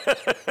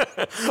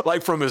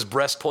 like from his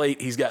breastplate,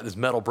 he's got this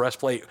metal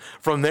breastplate.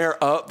 From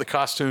there up, the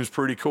costume's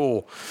pretty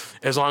cool,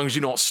 as long as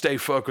you don't stay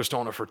focused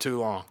on it for too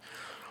long.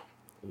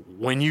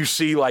 When you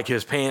see like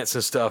his pants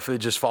and stuff, it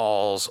just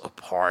falls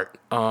apart.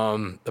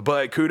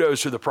 But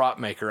kudos to the prop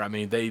maker. I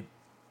mean,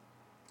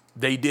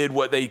 they did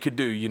what they could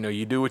do.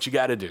 You do what you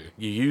got to do.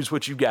 You use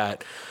what you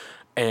got.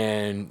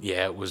 And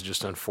yeah, it was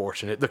just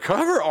unfortunate. The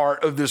cover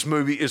art of this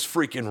movie is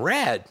freaking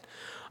rad.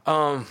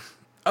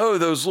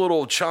 Those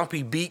little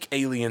chompy beak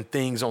alien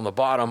things on the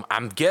bottom.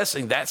 I'm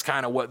guessing that's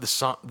kind of what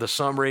the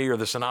summary or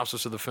the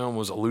synopsis of the film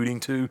was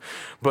alluding to.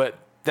 But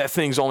that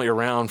thing's only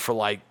around for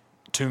like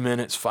 2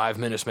 minutes, 5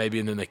 minutes maybe,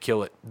 and then they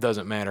kill it.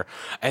 Doesn't matter.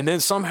 And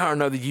then somehow or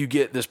another you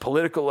get this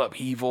political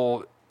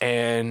upheaval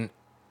and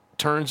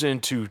turns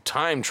into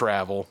time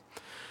travel.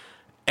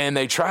 And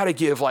they try to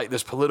give like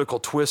this political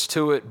twist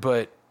to it,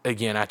 but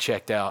again, I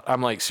checked out.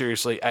 I'm like,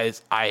 seriously,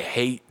 I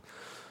hate.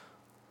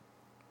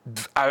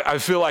 I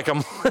feel like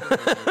I'm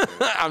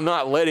I'm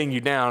not letting you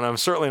down. I'm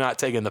certainly not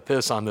taking the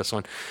piss on this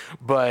one,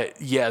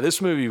 but yeah,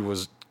 this movie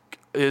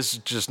is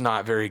just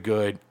not very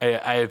good.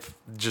 I've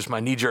just my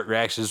knee jerk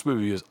reaction. This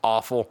movie is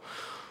awful.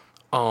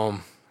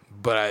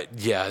 But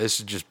this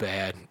is just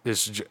bad.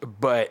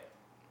 But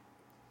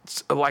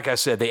like I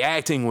said, the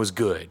acting was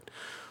good.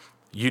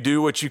 You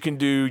do what you can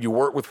do. You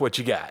work with what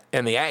you got.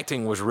 And the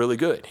acting was really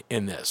good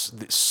in this.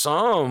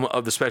 Some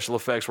of the special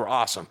effects were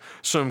awesome.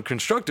 Some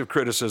constructive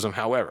criticism,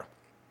 however.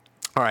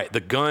 All right,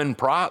 the gun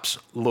props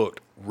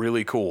looked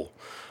really cool.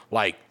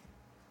 Like,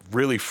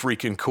 really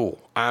freaking cool.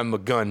 I'm a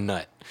gun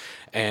nut.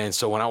 And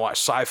so when I watch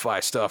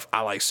sci-fi stuff,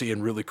 I like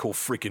seeing really cool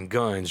freaking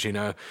guns,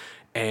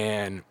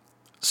 And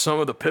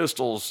some of the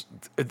pistols,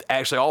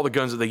 actually all the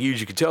guns that they used,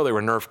 you could tell they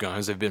were Nerf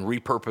guns. They've been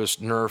repurposed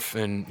Nerf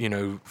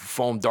and,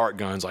 foam dart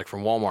guns like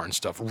from Walmart and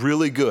stuff.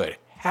 Really good.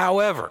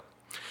 However,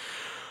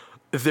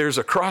 there's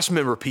a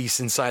cross-member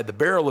piece inside the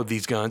barrel of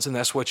these guns, and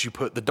that's what you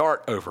put the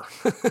dart over.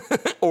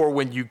 Or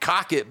when you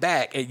cock it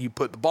back and you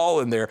put the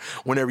ball in there,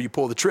 whenever you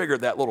pull the trigger,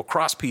 that little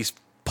cross piece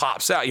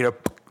pops out,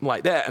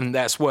 like that. And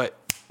that's what,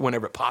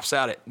 whenever it pops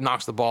out, it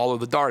knocks the ball or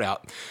the dart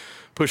out,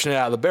 pushing it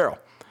out of the barrel.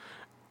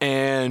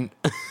 And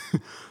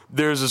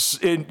there's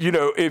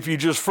if you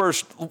just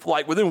first,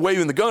 like within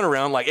waving the gun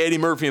around, like Eddie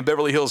Murphy in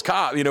Beverly Hills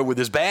Cop, with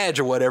his badge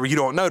or whatever, you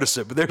don't notice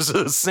it. But there's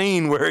a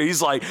scene where he's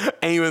like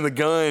aiming the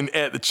gun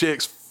at the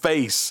chick's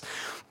face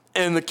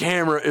and the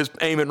camera is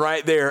aiming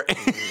right there.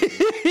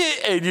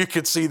 And you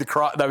could see the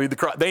cross. I mean,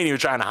 they ain't even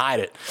trying to hide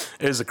it.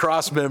 There's a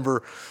cross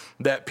member,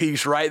 that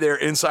piece right there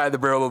inside the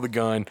barrel of the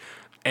gun.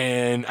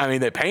 And I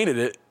mean, they painted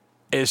it.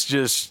 It's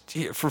just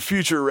for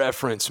future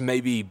reference,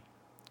 maybe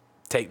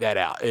take that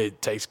out.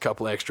 It takes a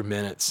couple extra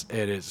minutes.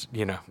 It is,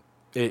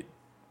 it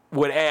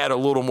would add a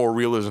little more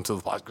realism to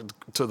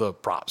the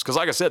props. Because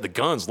like I said, the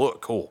guns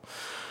look cool.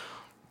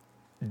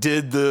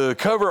 Did the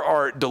cover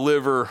art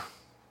deliver?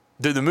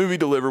 Did the movie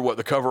deliver what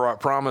the cover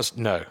art promised?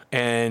 No.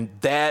 And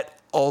that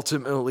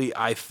ultimately,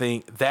 I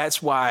think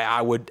that's why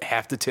I would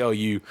have to tell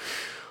you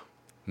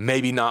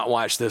maybe not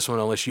watch this one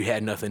unless you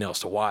had nothing else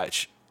to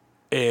watch.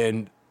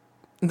 And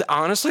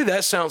honestly,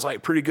 that sounds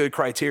like pretty good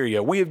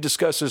criteria. We have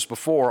discussed this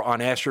before on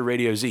Astro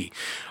Radio Z.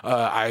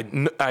 I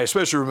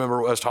especially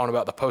remember us talking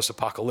about the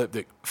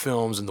post-apocalyptic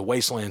films and the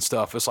wasteland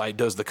stuff. It's like,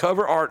 does the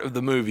cover art of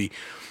the movie,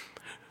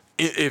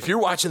 if you're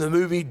watching the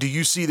movie, do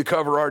you see the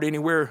cover art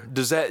anywhere?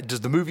 Does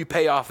the movie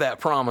pay off that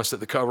promise that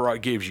the cover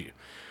art gives you?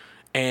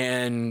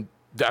 And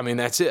I mean,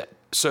 that's it.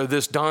 So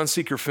this Dawn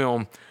Seeker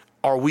film,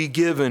 are we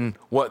given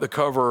what the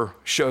cover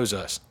shows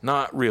us?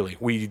 Not really.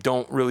 We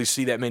don't really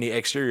see that many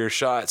exterior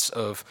shots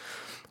of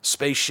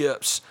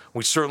spaceships.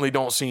 We certainly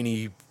don't see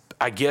any,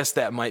 I guess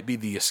that might be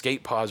the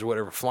escape pods or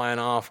whatever flying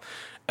off.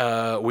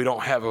 We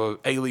don't have a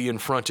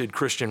alien-fronted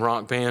Christian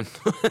rock band.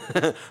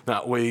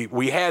 No,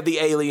 we had the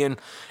alien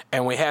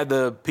and we had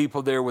the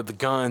people there with the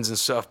guns and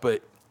stuff,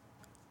 but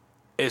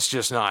it's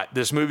just not.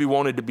 This movie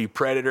wanted to be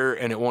Predator,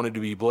 and it wanted to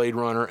be Blade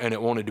Runner, and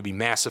it wanted to be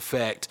Mass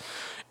Effect,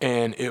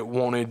 and it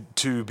wanted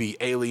to be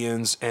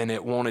Aliens, and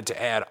it wanted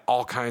to add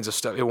all kinds of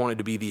stuff. It wanted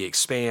to be The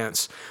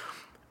Expanse.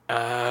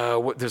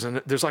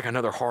 There's like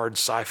another hard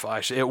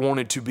sci-fi. It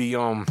wanted to be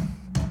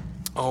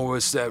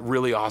it's that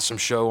really awesome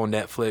show on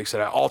Netflix,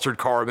 that Altered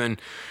Carbon.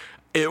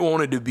 It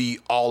wanted to be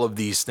all of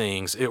these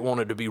things. It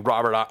wanted to be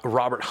Robert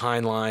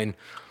Heinlein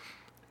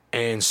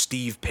and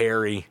Steve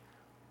Perry,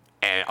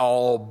 and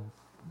all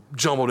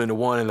jumbled into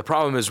one. And the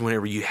problem is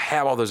whenever you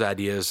have all those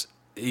ideas,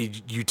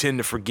 you tend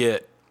to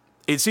forget.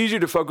 It's easier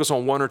to focus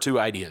on one or two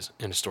ideas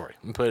in a story.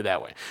 Let me put it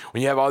that way.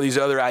 When you have all these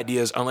other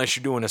ideas, unless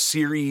you're doing a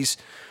series,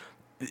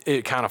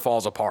 it kind of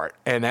falls apart.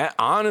 And that,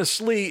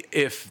 honestly,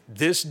 if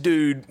this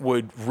dude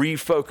would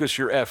refocus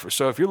your efforts.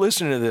 So if you're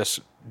listening to this,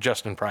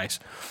 Justin Price,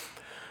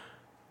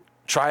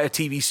 try a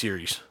TV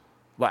series.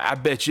 Like, I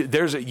bet you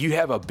you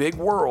have a big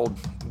world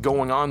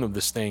going on with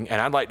this thing, and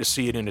I'd like to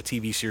see it in a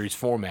TV series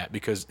format,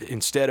 because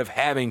instead of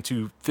wanting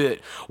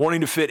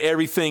to fit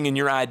everything in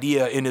your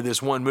idea into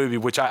this one movie,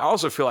 which I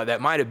also feel like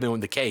that might have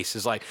been the case,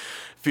 is like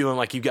feeling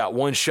like you've got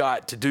one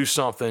shot to do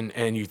something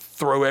and you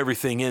throw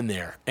everything in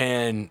there.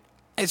 And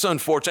it's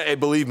unfortunate. And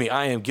believe me,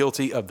 I am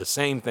guilty of the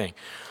same thing.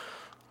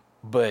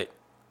 But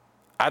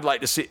I'd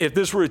like to see, if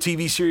this were a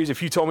TV series,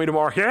 if you told me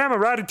tomorrow, yeah, I'm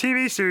going to write a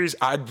TV series,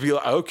 I'd be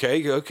like, okay,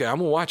 I'm going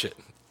to watch it.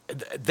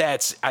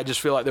 I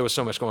just feel like there was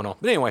so much going on.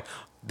 But anyway,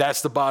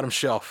 that's The Bottom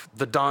Shelf.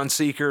 The Dawn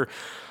Seeker,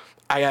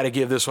 I got to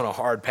give this one a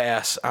hard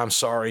pass. I'm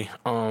sorry.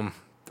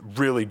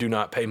 Really do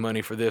not pay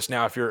money for this.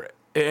 Now,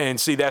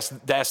 that's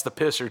the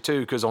pisser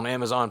too, because on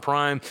Amazon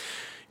Prime,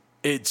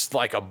 it's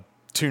like a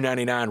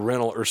 $2.99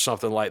 rental or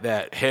something like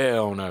that.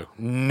 Hell no.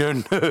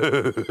 No.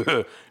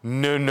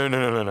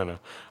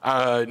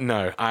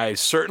 No. I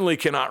certainly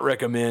cannot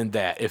recommend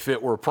that. If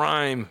it were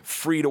Prime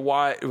free to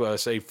watch, well, I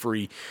say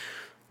free.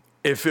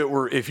 If you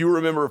were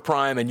a member of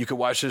Prime and you could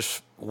watch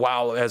this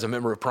while as a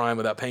member of Prime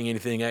without paying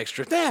anything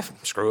extra,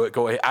 screw it,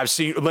 go ahead. I've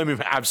seen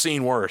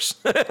worse.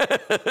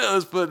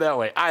 Let's put it that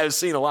way. I have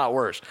seen a lot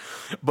worse.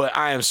 But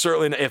I am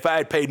certainly, if I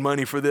had paid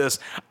money for this,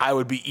 I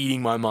would be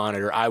eating my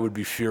monitor. I would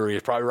be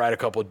furious. Probably write a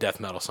couple of death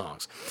metal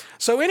songs.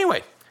 So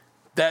anyway,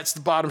 that's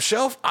The Bottom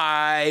Shelf.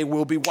 I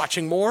will be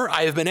watching more.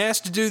 I have been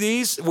asked to do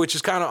these, which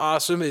is kind of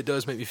awesome. It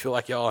does make me feel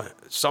like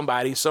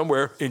somebody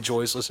somewhere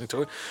enjoys listening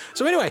to it.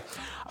 So anyway,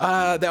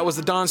 that was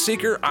The Dawn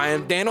Seeker. I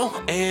am Daniel,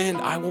 and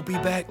I will be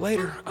back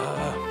later.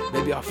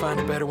 Maybe I'll find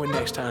a better one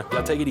next time.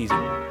 Y'all take it easy.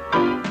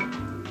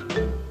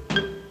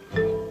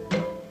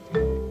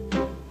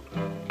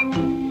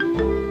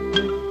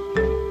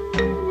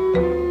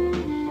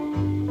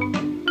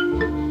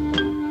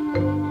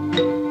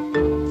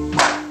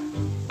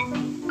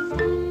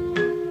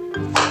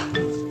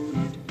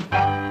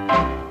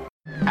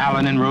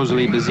 Alan and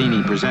Rosalie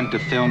Bazzini present a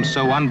film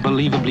so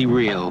unbelievably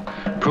real,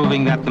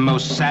 proving that the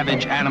most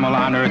savage animal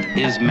on earth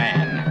is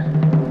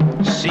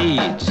man.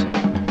 Seeds.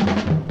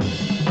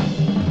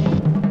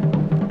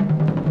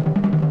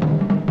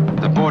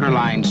 The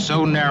borderline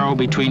so narrow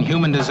between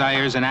human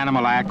desires and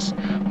animal acts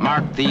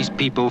marked these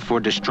people for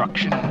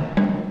destruction.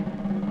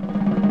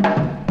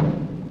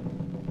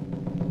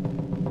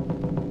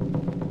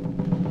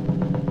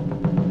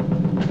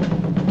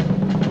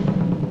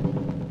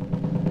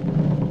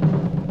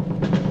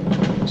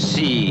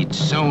 Seeds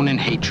sown in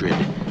hatred,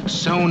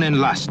 sown in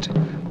lust,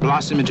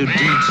 blossom into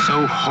deeds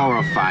so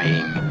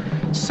horrifying.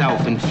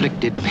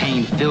 Self-inflicted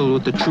pain filled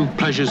with the true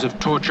pleasures of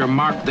torture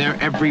mark their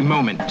every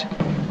moment.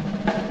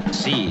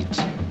 Seeds.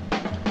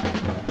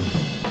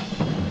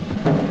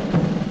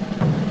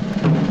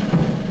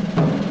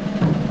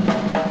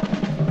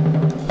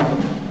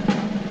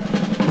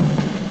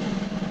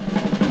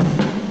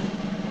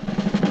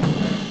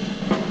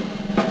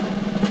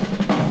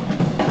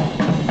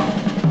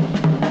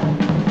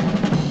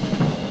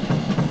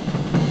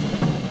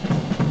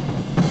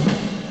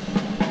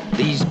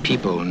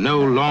 People, no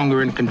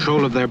longer in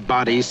control of their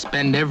bodies,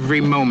 spend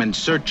every moment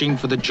searching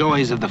for the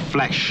joys of the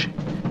flesh.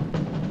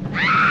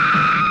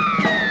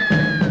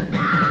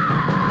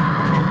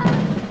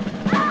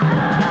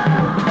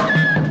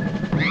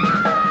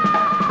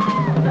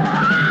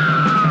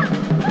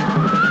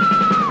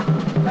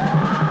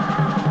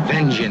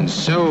 Vengeance,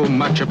 so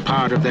much a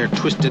part of their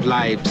twisted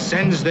lives,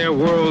 sends their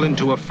world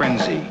into a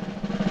frenzy.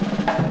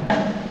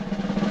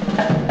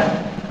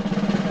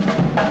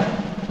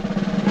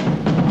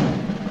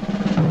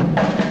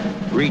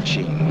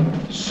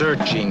 Reaching,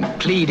 searching,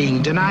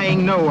 pleading,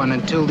 denying no one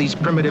until these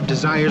primitive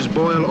desires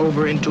boil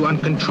over into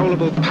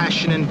uncontrollable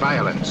passion and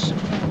violence.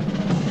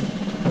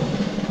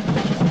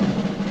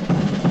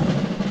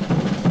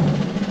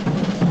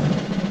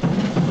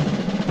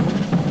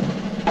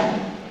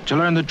 To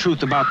learn the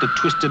truth about the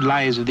twisted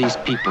lives of these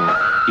people,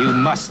 you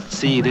must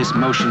see this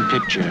motion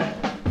picture.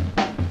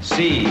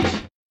 See.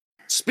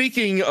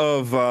 Speaking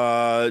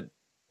of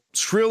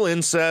shrill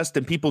incest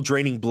and people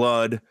draining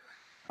blood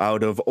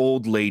out of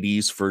old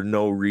ladies for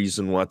no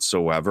reason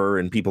whatsoever,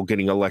 and people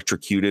getting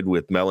electrocuted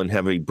with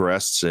melon-heavy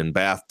breasts in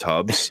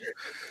bathtubs.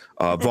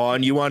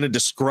 Vaughn, you want to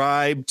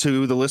describe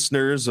to the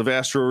listeners of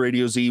Astro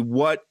Radio Z,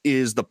 what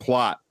is the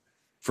plot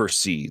for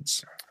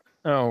Seeds?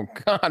 Oh,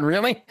 God,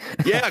 really?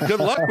 Yeah,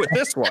 good luck with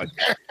this one.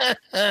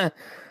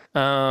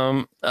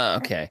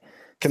 Okay.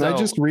 Can I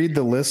just read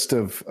the list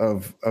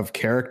of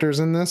characters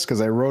in this? Because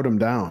I wrote them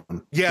down.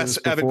 Yes,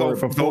 Evan, go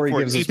for it.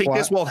 Do you think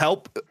this will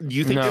help? Do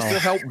you think this will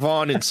help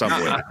Vaughn in some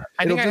way?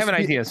 I think I have an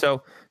idea.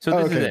 So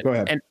this is it. Go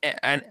ahead.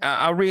 And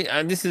I'll read.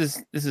 This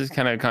is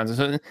kind of a concept.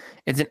 So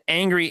it's an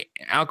angry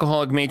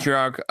alcoholic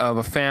matriarch of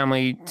a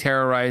family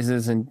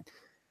terrorizes and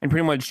and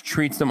pretty much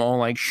treats them all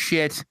like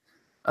shit.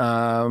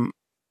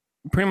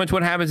 Pretty much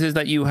what happens is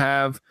that you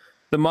have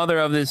the mother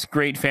of this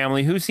great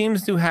family who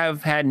seems to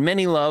have had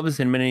many loves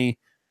and many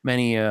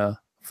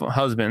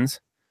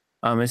husbands.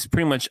 It's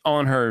pretty much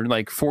on her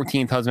like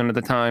 14th husband at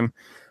the time.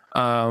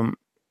 Her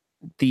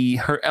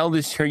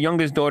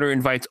youngest daughter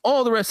invites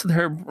all the rest of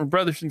her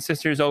brothers and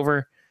sisters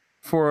over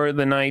for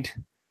the night,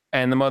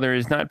 and the mother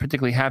is not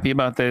particularly happy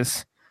about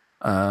this.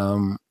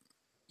 Yada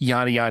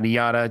yada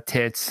yada,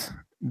 tits,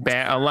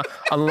 a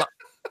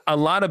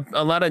lot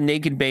of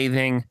naked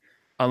bathing,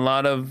 a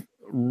lot of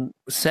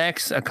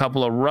sex, a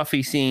couple of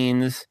roughy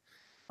scenes,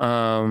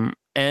 and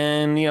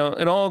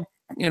it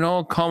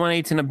all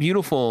culminates in a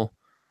beautiful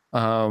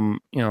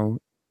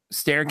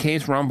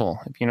staircase rumble,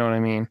 if you know what I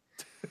mean.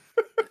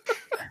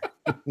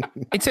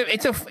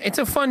 It's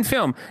a fun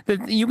film.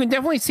 You can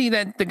definitely see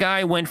that the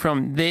guy went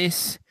from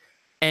this,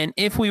 and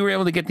if we were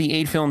able to get the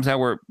 8 films that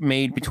were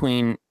made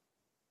between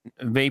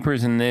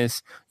Vapors and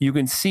this, you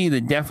can see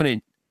the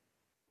definite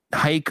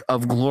hike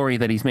of glory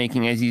that he's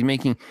making as he's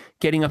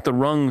getting up the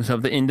rungs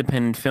of the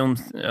independent films.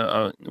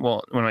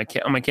 Well, am I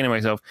kidding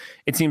myself?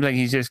 It seems like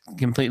he's just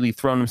completely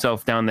thrown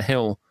himself down the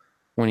hill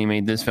when he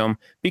made this film,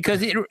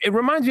 because it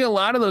reminds me a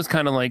lot of those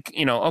kind of like,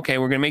 okay,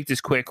 we're gonna make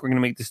this quick, we're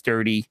gonna make this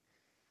dirty,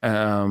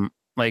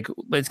 like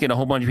let's get a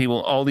whole bunch of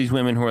people, all these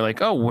women who are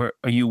like, oh,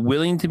 are you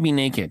willing to be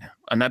naked?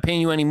 I'm not paying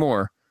you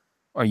anymore.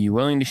 Are you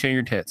willing to show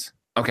your tits?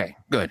 Okay,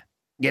 good.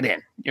 Get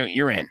in.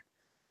 You're in.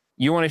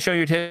 You want to show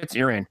your tits?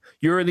 You're in.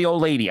 You're the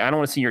old lady. I don't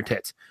want to see your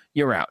tits.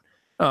 You're out.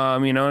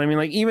 You know what I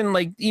mean?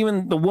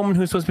 Even the woman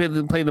who's supposed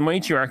to play the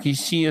matriarch,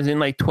 she is in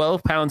like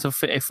 12 pounds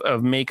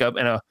of makeup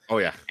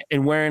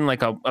and wearing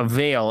like a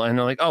veil, and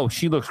they're like, oh,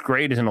 she looks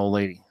great as an old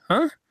lady,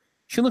 huh?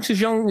 She looks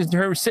as young as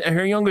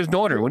her youngest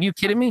daughter. What are you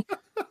kidding me?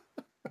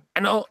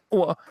 And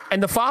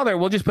the father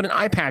will just put an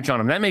eye patch on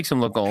him. That makes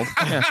him look old.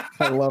 Yeah.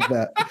 I love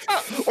that.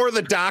 Or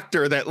the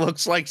doctor that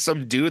looks like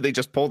some dude they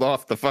just pulled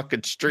off the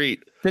fucking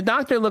street. The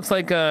doctor looks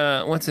like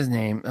what's his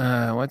name?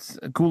 What's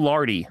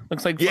Goulardi?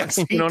 Looks like yes,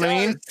 fucking, you know what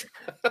I mean?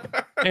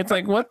 It's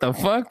like, what the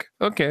fuck?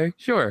 Okay,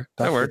 sure,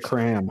 that works.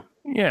 Cram.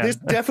 Yeah, this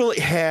definitely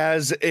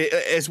has,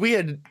 as we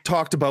had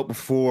talked about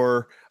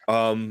before.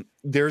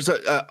 There's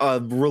a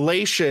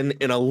relation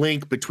and a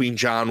link between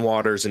John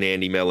Waters and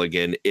Andy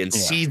Milligan in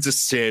Seeds of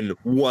Sin.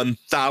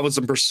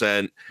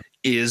 1000%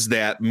 is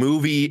that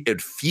movie.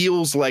 It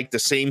feels like the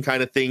same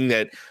kind of thing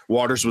that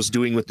Waters was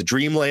doing with the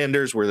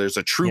Dreamlanders, where there's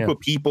a troop of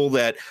people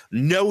that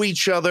know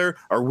each other,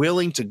 are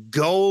willing to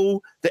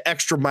go the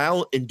extra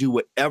mile and do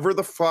whatever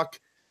the fuck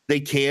they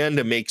can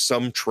to make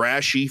some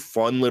trashy,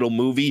 fun little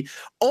movie.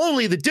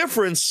 Only the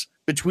difference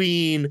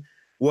between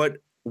what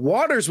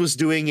Waters was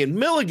doing and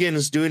Milligan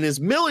is doing is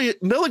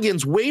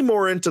Milligan's way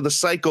more into the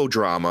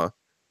psychodrama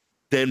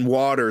than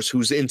Waters,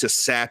 who's into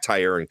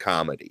satire and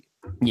comedy.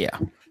 Yeah,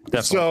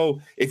 definitely.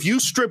 So if you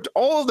stripped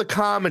all of the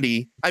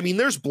comedy, I mean,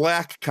 there's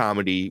black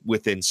comedy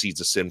within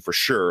Seeds of Sin for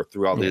sure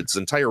throughout its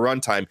entire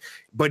runtime,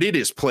 but it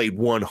is played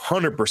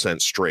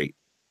 100% straight.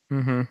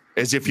 Mm-hmm.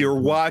 As if you're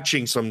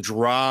watching some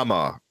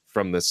drama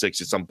from the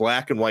 60s, some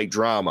black and white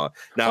drama.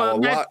 Now,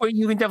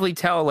 you can definitely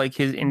tell like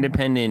his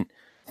independent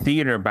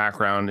theater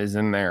background is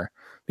in there,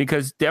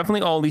 because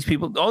definitely all these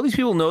people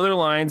know their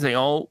lines. They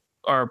all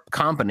are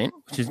competent,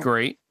 which is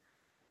great.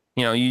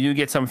 You do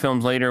get some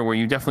films later where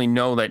you definitely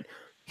know that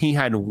he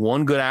had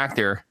one good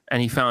actor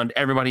and he found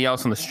everybody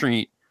else on the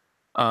street.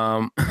 You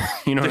know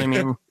what I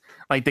mean?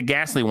 Like the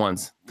Ghastly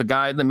ones,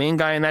 the main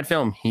guy in that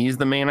film, he's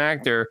the main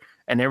actor,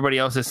 and everybody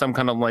else is some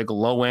kind of like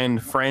low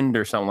end friend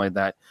or something like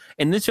that.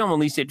 In this film, at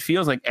least, it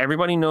feels like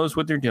everybody knows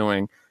what they're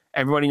doing.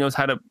 Everybody knows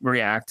how to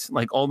react.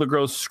 Like all the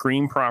girls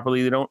scream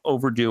properly. They don't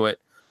overdo it.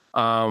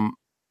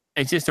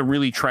 It's just a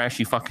really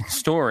trashy fucking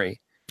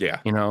story. Yeah.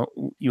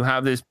 You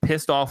have this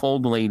pissed off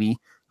old lady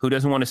who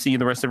doesn't want to see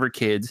the rest of her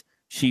kids.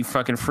 She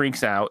fucking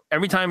freaks out.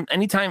 Anytime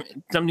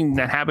something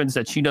that happens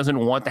that she doesn't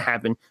want to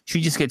happen,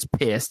 she just gets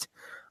pissed.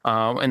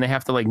 And they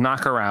have to like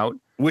knock her out.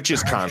 Which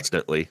is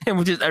constantly.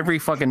 Which is every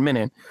fucking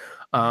minute.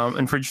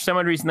 And for some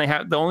odd reason,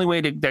 the only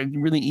way that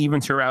really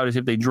evens her out is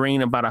if they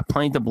drain about a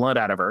pint of blood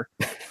out of her,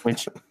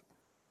 which...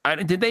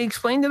 did they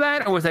explain to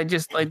that, or was I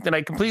just like, did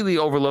I completely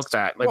overlook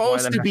that? Like,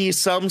 supposed to be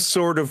some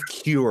sort of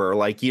cure,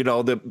 like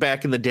the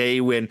back in the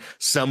day when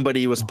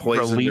somebody was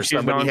poisoned or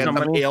somebody had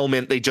an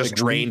ailment, they just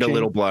drained a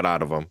little blood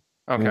out of them.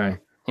 Okay,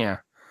 yeah.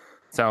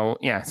 So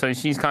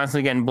she's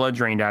constantly getting blood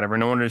drained out of her.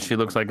 No wonder she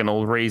looks like an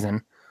old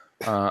raisin.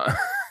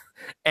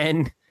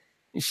 And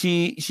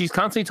she's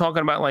constantly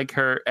talking about like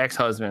her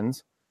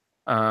ex-husbands,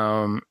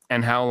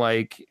 and how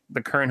like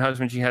the current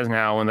husband she has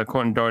now and the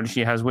current daughter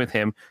she has with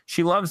him,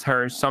 she loves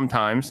her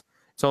sometimes.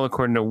 It's all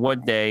according to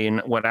what day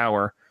and what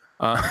hour,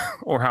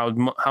 or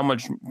how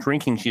much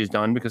drinking she's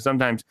done, because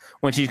sometimes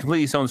when she's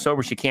completely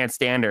sober, she can't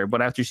stand her.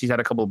 But after she's had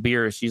a couple of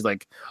beers, she's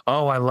like,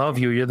 oh, I love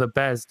you. You're the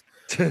best.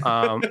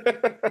 And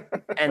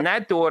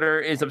that daughter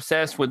is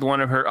obsessed with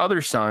one of her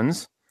other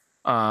sons,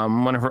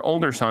 one of her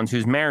older sons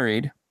who's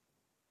married.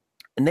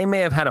 And they may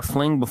have had a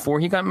fling before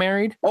he got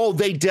married. Oh,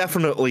 they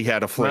definitely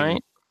had a fling.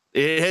 Right?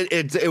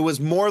 It was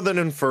more than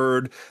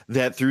inferred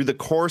that through the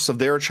course of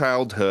their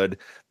childhood,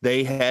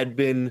 they had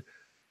been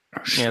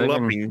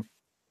schlepping.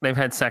 They've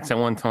had sex at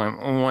one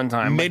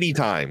time, many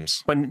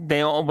times.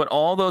 But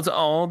all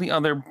the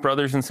other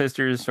brothers and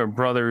sisters or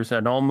brothers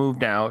had all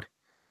moved out,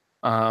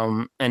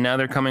 and now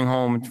they're coming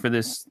home for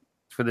this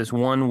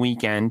one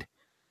weekend,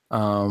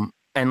 and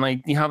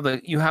like you have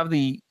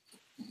the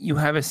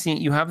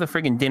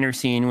friggin' dinner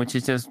scene, which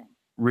is just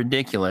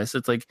ridiculous.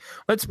 It's like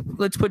let's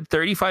put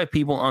 35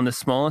 people on the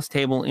smallest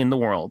table in the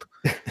world,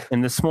 in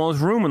the smallest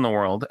room in the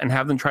world, and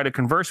have them try to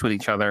converse with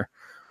each other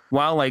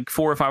while like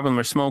 4 or 5 of them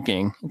are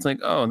smoking. It's like,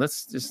 oh,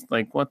 that's just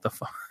like, what the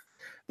fuck?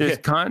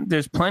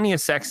 There's plenty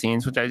of sex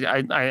scenes, which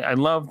I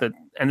love that,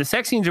 and the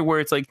sex scenes are where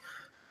it's like.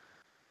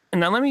 And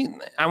now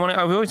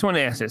I've always wanted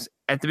to ask this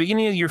at the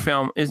beginning of your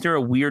film. Is there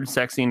a weird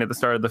sex scene at the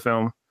start of the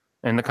film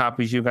and the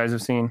copies you guys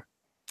have seen?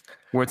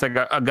 Where it's like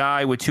a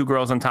guy with 2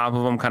 girls on top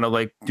of him, kind of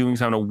like doing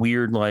some of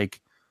weird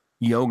like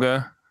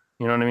yoga.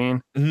 You know what I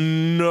mean?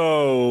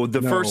 No,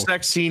 the first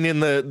sex scene in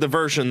the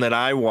version that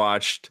I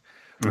watched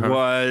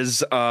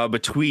was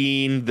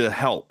between the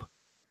help.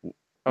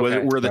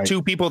 Were the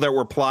 2 people that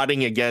were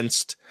plotting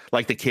against,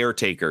 like the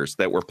caretakers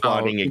that were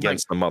plotting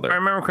against the mother. I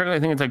remember correctly. I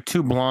think it's like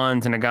 2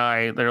 blondes and a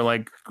guy. They're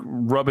like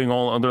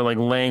they're like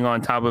laying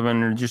on top of him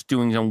and they're just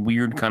doing some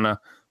weird kind of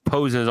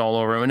poses all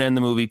over him. And then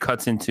the movie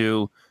cuts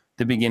into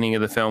the beginning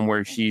of the film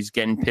where she's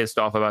getting pissed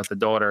off about the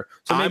daughter.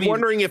 So I'm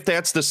wondering if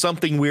that's the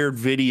Something Weird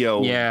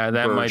video. Yeah,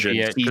 that might be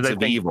it. Seeds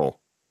of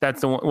Evil.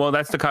 That's the one. Well,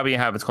 that's the copy I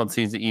have. It's called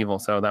Seeds of Evil.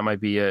 So that might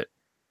be it.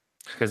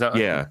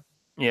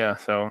 Yeah.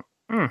 So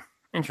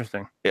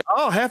interesting. Yeah,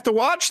 I'll have to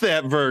watch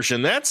that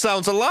version. That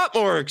sounds a lot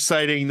more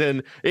exciting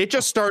than it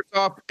just starts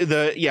off.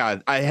 I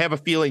have a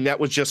feeling that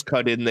was just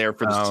cut in there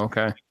for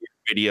the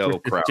video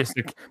crowd.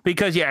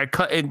 Because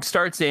it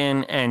starts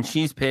in and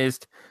she's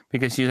pissed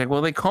because she's like,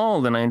 well, they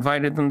called and I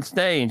invited them to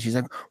stay. And she's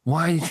like,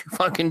 why did you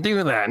fucking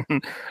do that?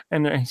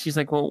 And she's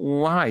like, well,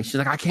 why? She's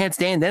like, I can't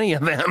stand any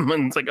of them.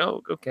 And it's like,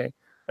 oh, okay.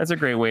 That's a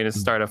great way to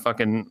start a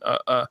fucking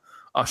a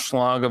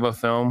schlog of a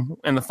film.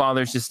 And the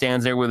father just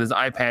stands there with his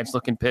eye patch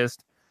looking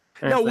pissed.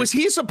 No, was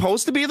he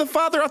supposed to be the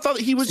father? I thought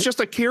he was just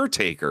a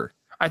caretaker.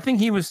 I think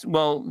he was,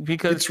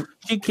 because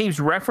she keeps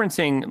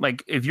referencing,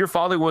 like, if your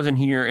father wasn't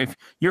here, if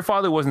your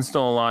father wasn't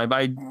still alive,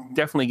 I'd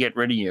definitely get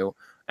rid of you.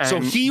 And so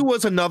he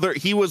was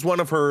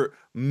one of her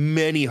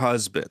many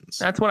husbands.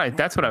 That's what I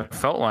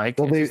felt like.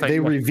 Well,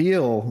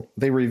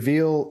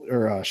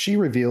 she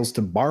reveals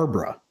to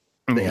Barbara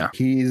that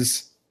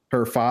he's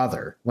her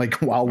father, like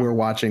while we're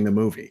watching the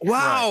movie.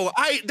 Wow.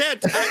 Right.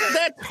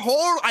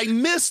 I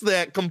missed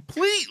that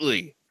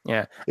completely.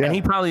 Yeah. And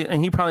he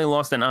probably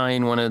lost an eye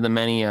in one of the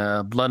many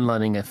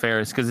bloodletting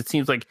affairs, because it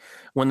seems like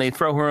when they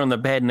throw her on the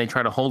bed and they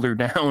try to hold her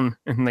down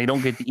and they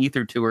don't get the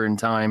ether to her in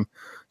time,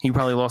 he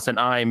probably lost an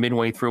eye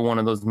midway through one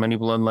of those many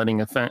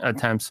bloodletting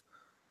attempts.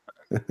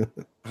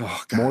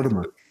 Oh,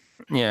 Mortimer.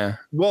 Yeah.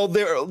 Well,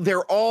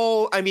 they're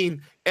all, I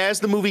mean, as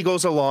the movie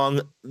goes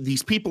along,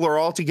 these people are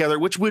all together,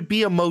 which would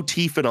be a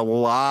motif in a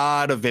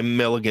lot of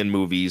Milligan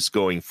movies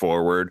going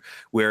forward,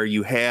 where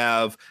you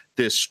have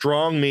this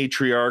strong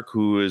matriarch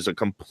who is a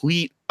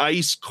complete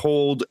ice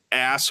cold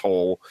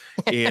asshole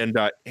and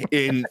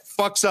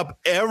fucks up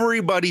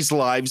everybody's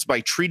lives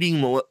by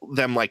treating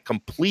them like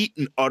complete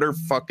and utter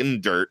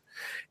fucking dirt.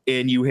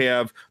 And you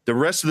have the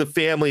rest of the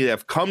family that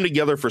have come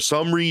together for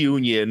some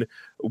reunion,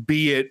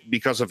 be it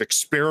because of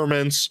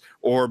experiments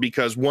or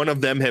because one of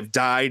them have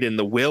died and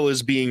the will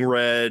is being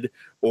read,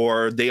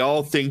 or they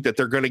all think that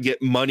they're going to get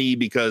money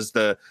because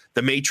the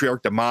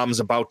matriarch, the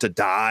mom's about to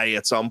die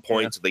at some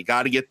point. So they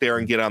got to get there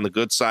and get on the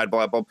good side,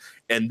 blah, blah, blah.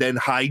 And then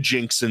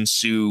hijinks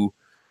ensue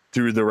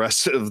through the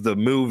rest of the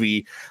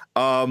movie.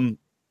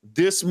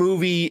 This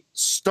movie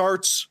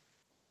starts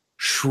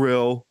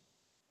shrill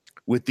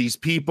with these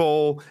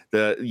people.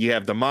 You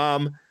have the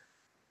mom,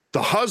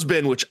 the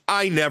husband, which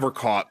I never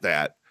caught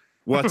that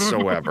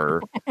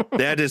whatsoever.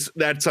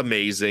 That's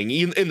amazing.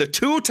 In the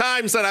 2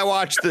 times that I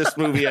watched this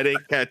movie, I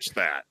didn't catch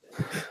that.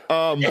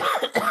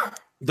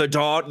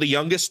 The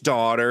youngest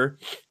daughter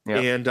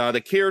and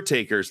the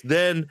caretakers.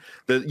 Then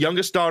the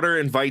youngest daughter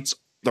invites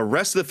the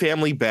rest of the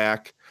family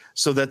back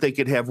so that they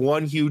could have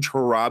one huge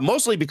hurrah,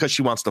 mostly because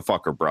she wants to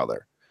fuck her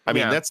brother. I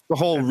mean, that's the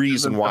whole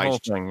reason why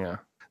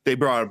they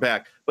brought her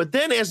back. But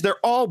then as they're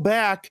all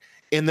back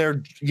and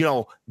they're,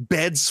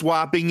 bed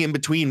swapping in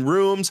between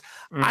rooms,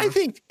 I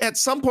think at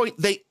some point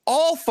they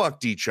all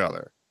fucked each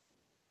other.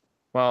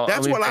 Well,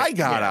 that's what I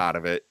got out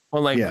of it.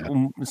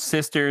 Well,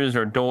 sisters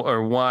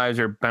or wives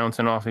are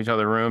bouncing off each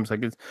other's rooms.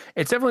 Like it's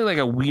definitely like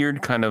a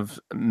weird kind of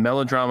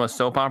melodrama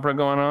soap opera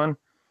going on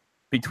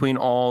between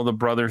all the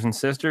brothers and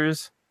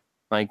sisters.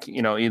 Like,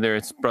 either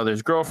it's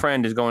brother's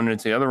girlfriend is going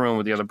into the other room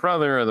with the other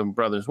brother, or the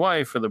brother's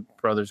wife, or the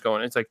brother's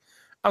going. It's like,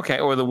 okay,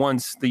 or the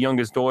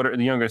youngest daughter,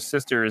 the younger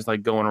sister is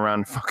like going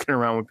around fucking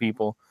around with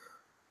people.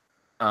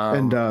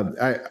 And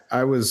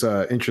I was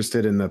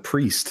interested in the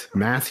priest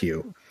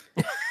Matthew.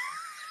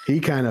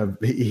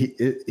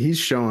 He's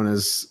shown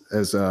as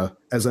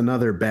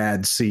another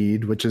bad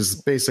seed, which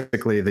is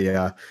basically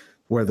the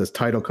where the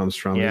title comes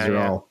from. Yeah, These are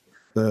all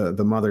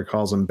the mother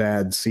calls them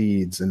bad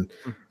seeds, and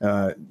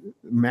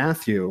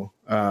Matthew,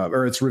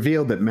 or it's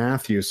revealed that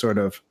Matthew sort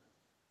of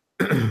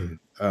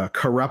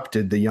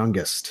corrupted the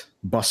youngest,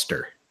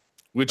 Buster,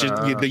 which is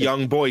the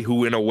young boy who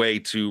went away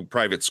to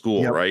private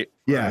school, right?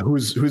 Yeah,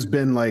 who's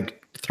been like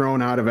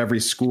thrown out of every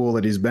school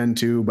that he's been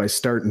to by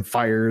starting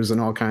fires and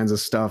all kinds of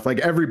stuff. Like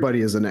everybody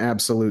is an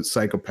absolute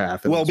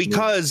psychopath. Well,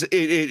 because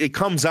it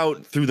comes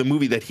out through the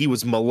movie that he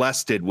was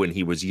molested when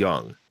he was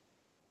young.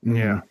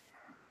 Yeah.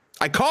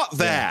 I caught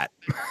that.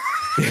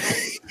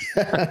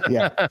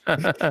 Yeah.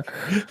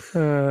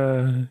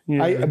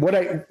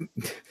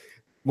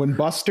 When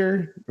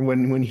Buster,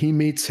 when he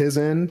meets his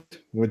end,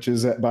 which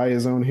is by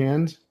his own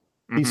hand,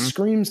 he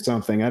screams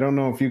something. I don't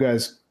know if you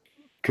guys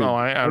could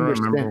I don't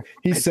remember.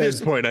 He At says,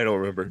 this point, I don't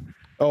remember.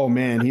 "Oh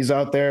man, he's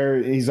out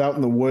there. He's out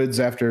in the woods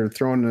after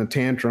throwing a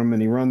tantrum,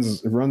 and he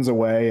runs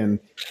away. And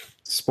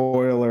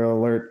spoiler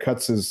alert,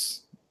 cuts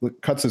his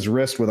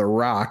wrist with a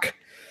rock,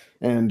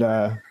 and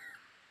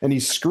he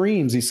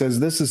screams. He says,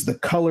 'This is the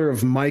color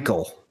of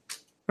Michael.'"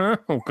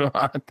 Oh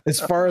God! As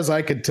far as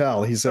I could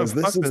tell, he says,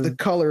 "This is the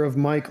color of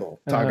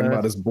Michael," talking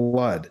about his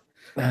blood.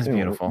 That's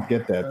beautiful.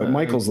 Get that, but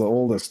Michael's the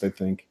oldest, I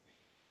think.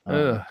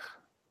 But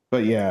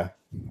yeah,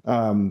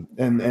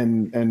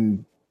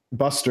 and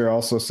Buster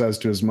also says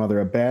to his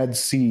mother, "A bad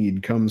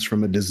seed comes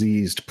from a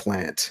diseased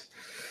plant."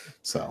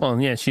 So,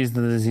 well, yeah, she's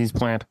the disease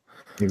plant.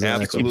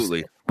 Exactly.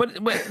 Absolutely. But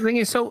the thing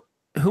is, so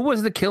who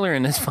was the killer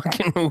in this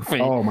fucking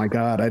movie? Oh my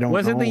God, I don't.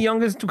 Was know. it the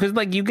youngest? Because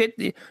like you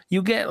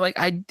get like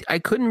I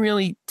couldn't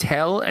really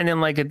tell, and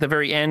then like at the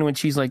very end when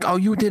she's like, "Oh,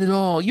 you did it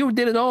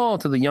all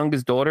to the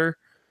youngest daughter,"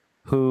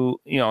 who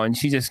and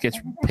she just gets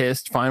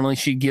pissed. Finally,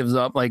 she gives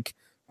up, like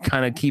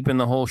kind of keeping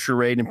the whole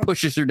charade, and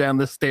pushes her down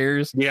the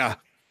stairs. Yeah.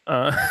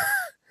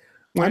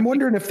 I'm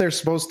wondering if they're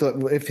supposed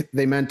to, if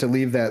they meant to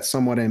leave that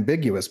somewhat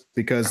ambiguous,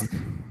 because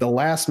the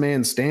last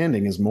man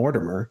standing is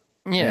Mortimer.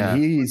 Yeah,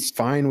 and he's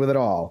fine with it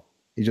all.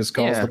 He just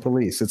calls the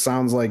police. It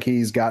sounds like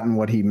he's gotten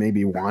what he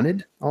maybe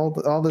wanted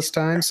all this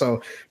time.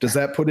 So does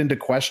that put into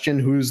question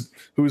who's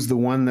the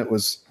one that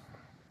was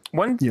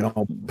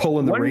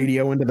pulling the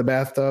radio into the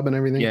bathtub and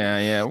everything?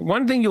 Yeah.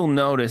 One thing you'll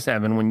notice,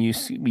 Evan, when you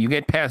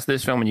get past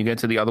this film and you get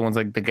to the other ones,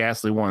 like the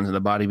Ghastly Ones and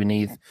The Body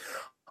Beneath,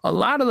 a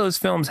lot of those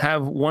films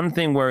have one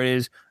thing where it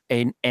is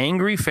an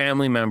angry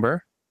family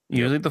member,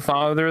 usually the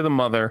father or the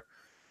mother,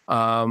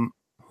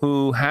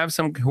 who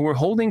are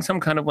holding some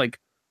kind of like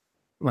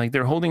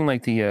they're holding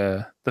like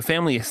the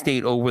family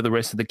estate over the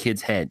rest of the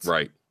kids' heads.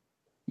 Right.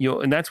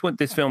 And that's what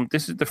this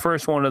is the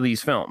first one of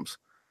these films.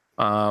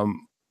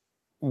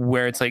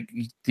 Where it's like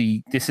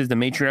this is the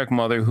matriarch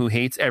mother who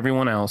hates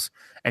everyone else,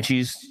 and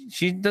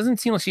she doesn't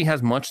seem like she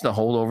has much to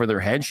hold over their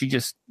head. She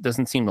just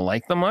doesn't seem to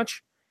like them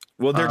much.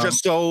 Well, they're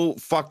just so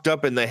fucked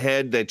up in the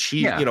head that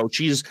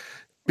she's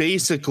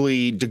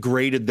basically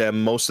degraded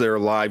them most of their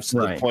lives to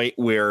the point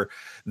where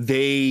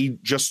they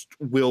just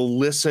will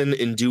listen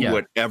and do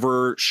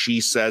whatever she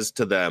says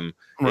to them.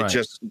 Right. It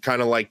just kind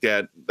of like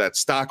that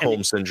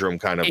Stockholm syndrome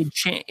kind of.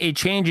 It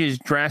changes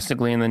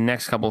drastically in the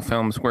next couple of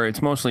films where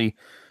it's mostly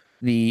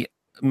the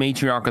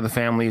matriarch of the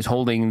family is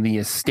holding the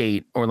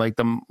estate or like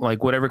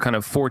whatever kind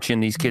of fortune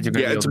these kids are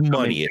going to it's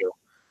money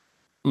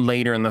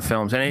later in the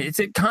films. And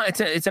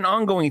it's an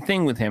ongoing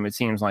thing with him, it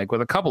seems like,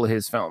 with a couple of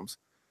his films.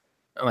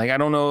 Like, I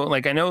don't know,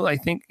 like I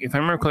think if I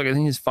remember correctly, I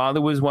think his father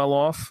was well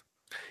off.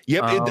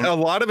 Yep. A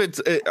lot of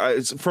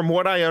it's from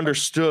what I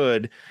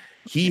understood,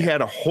 he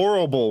had a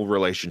horrible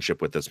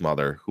relationship with his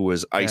mother who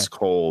was ice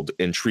cold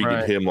and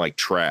treated him like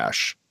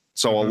trash.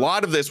 So a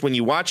lot of this, when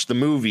you watch the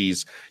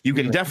movies, you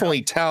can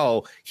definitely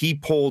tell he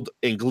pulled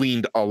and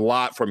gleaned a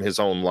lot from his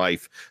own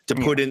life to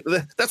put in.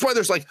 That's why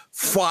there's like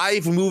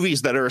 5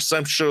 movies that are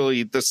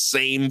essentially the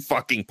same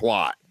fucking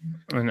plot.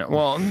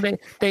 Well,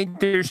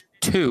 there's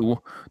 2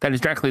 that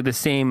is directly the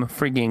same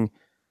frigging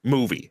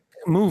movie.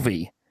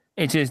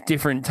 It's just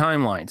different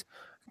timelines.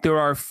 There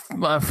are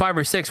 5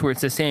 or 6 where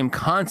it's the same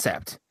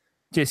concept.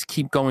 Just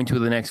keep going to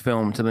the next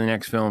film, to the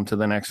next film, to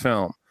the next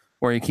film.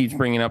 Where he keeps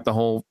bringing up the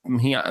whole,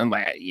 he had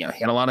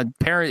a lot of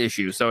parent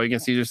issues, so I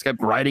guess he just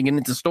kept writing it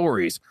into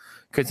stories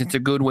because it's a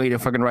good way to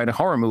fucking write a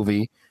horror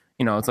movie.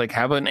 It's like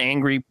have an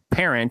angry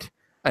parent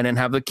and then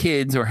have the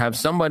kids or have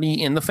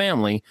somebody in the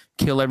family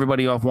kill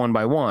everybody off one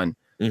by one.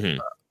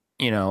 And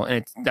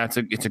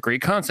it's a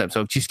great concept.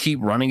 So just keep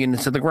running it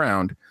into the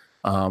ground.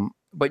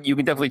 But you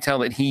can definitely tell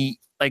that he,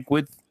 like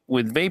with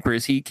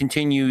Vapors, he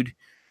continued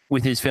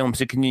with his films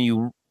to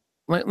continue.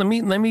 Let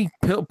me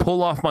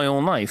pull off my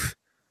own life.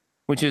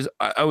 Which is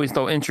I always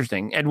thought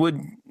interesting. Ed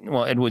Wood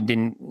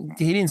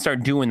didn't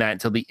start doing that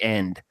until the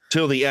end.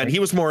 He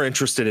was more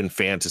interested in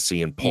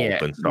fantasy and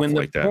pulp and stuff when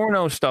like that. When the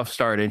porno stuff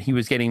started, he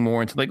was getting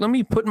more into like, let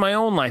me put my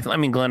own life. I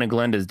mean, Glenn and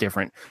Glenda is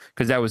different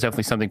because that was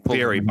definitely something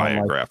very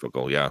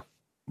biographical,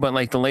 But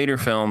like the later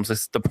films,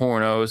 it's the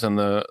pornos and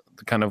the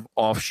kind of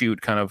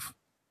offshoot kind of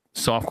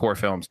softcore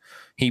films.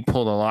 He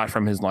pulled a lot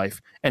from his life.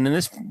 And in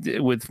this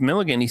with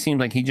Milligan, he seemed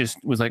like he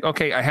just was like,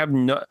 okay, I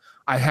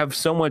have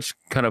so much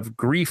kind of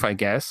grief, I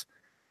guess.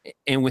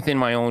 and within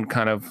my own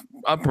kind of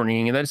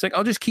upbringing, and that it's like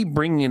I'll just keep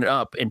bringing it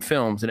up in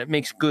films, and it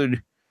makes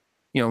good,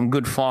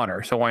 good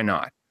fodder. So why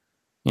not?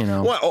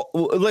 Well,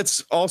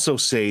 let's also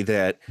say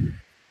that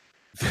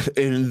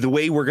in the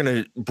way we're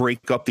going to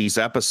break up these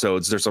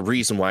episodes, there's a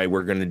reason why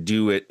we're going to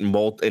do it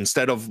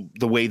instead of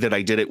the way that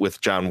I did it with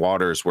John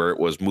Waters, where it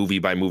was movie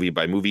by movie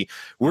by movie.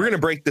 We're going to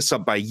break this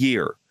up by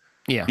year.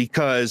 Yeah,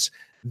 because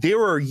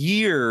there are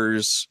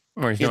years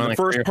in the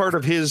first part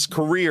of his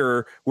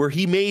career where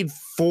he made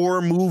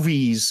 4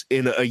 movies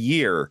in a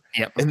year.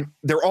 Yep. And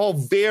they're all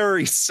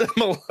very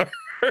similar.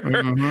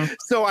 Mm-hmm.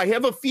 So I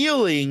have a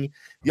feeling,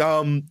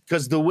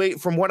 because the way,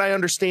 from what I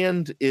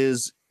understand,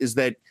 is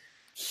that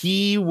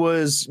he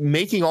was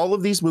making all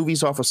of these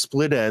movies off of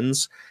split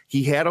ends.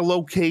 He had a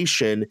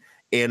location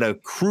and a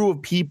crew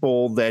of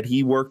people that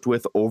he worked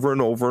with over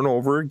and over and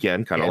over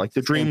again, kind of like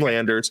the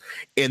Dreamlanders,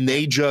 and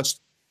they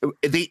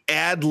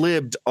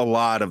ad-libbed a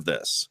lot of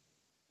this.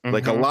 Mm-hmm.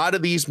 Like a lot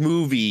of these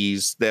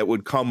movies that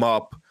would come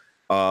up,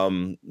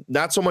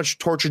 not so much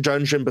Torture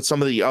Dungeon, but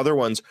some of the other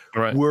ones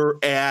were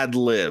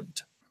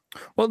ad-libbed.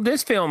 Well,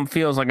 this film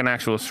feels like an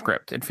actual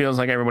script. It feels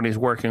like everybody's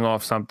working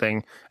off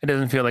something. It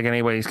doesn't feel like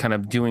anybody's kind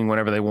of doing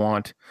whatever they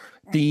want.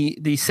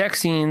 The sex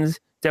scenes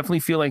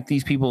definitely feel like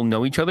these people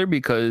know each other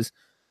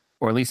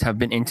or at least have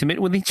been intimate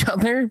with each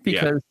other,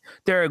 because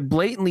there are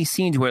blatantly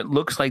scenes where it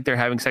looks like they're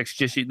having sex,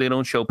 just they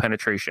don't show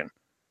penetration.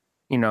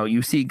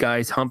 You see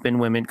guys humping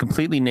women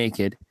completely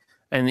naked,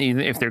 and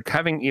if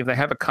they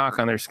have a cock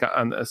on their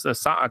a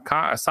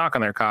sock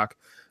on their cock,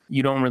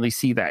 you don't really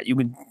see that.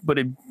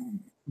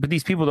 But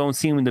these people don't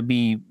seem to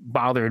be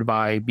bothered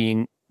by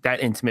being that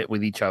intimate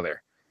with each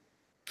other.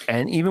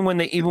 And even when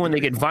they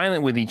get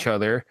violent with each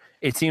other,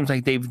 it seems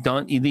like they've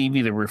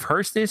either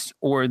rehearsed this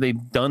or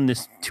they've done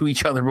this to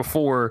each other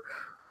before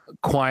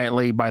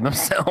quietly by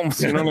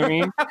themselves. You know what I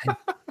mean?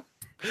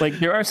 Like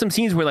there are some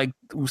scenes where like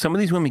some of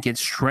these women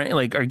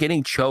are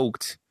getting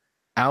choked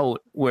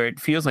out, where it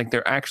feels like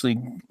they're actually,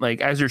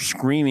 like, as they're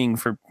screaming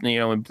for,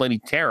 in bloody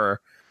terror,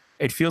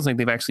 it feels like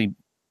they've actually,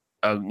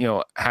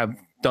 have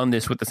done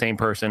this with the same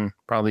person,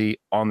 probably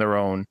on their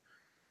own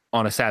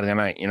on a Saturday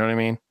night. You know what I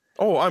mean?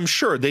 Oh, I'm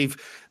sure they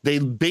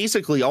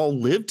basically all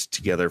lived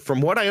together.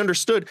 From what I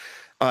understood,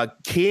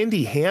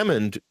 Candy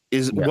Hammond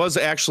was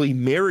actually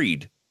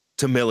married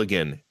to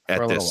Milligan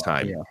at this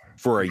time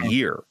for a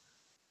year.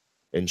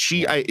 And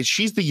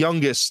she's the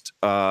youngest,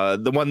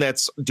 the one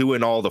that's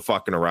doing all the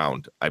fucking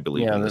around, I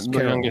believe. Yeah,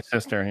 the youngest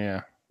sister.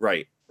 Yeah.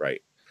 Right.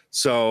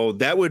 So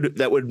that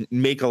would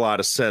make a lot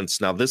of sense.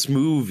 Now, this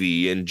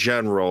movie in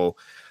general,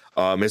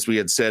 as we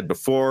had said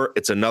before,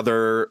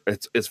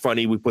 it's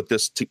funny. We put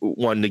this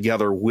one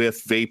together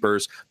with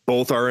Vapors.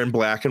 Both are in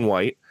black and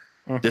white.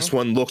 Mm-hmm. This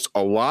one looks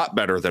a lot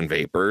better than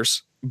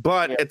Vapors,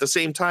 but at the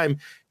same time,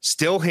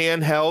 still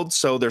handheld.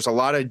 So there's a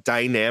lot of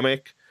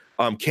dynamic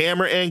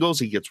camera angles.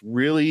 He gets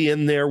really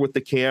in there with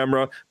the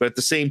camera, but at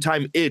the same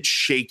time, it's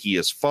shaky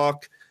as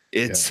fuck.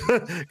 It's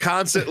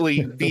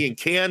constantly being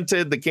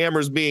canted. The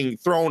camera's being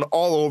thrown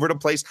all over the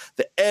place.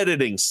 The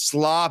editing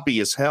sloppy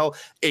as hell.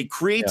 It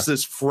creates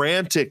this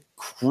frantic,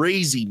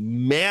 crazy,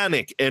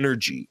 manic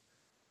energy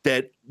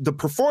that the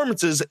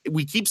performances,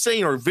 we keep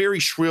saying, are very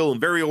shrill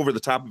and very over the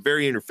top and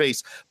very in your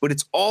face, but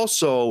it's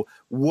also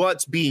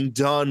what's being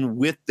done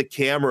with the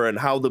camera and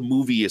how the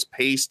movie is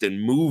paced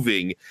and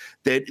moving,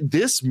 that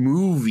this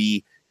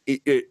movie,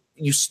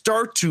 you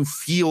start to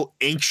feel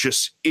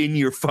anxious in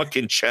your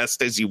fucking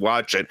chest as you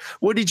watch it.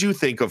 What did you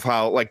think of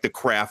how, like, the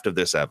craft of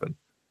this, Evan?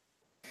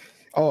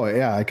 Oh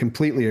yeah, I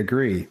completely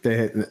agree.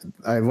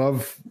 I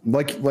love,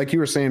 like you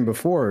were saying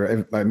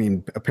before. I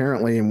mean,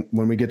 apparently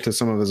when we get to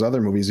some of his other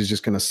movies, he's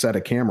just going to set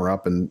a camera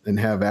up and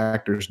have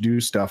actors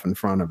do stuff in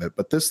front of it.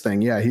 But this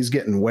thing, he's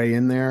getting way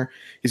in there.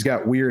 He's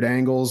got weird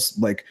angles,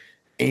 like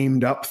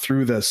aimed up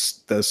through the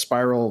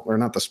spiral, or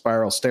not the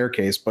spiral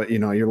staircase, but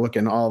you're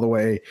looking all the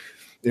way,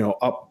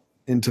 up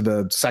into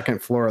the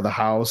second floor of the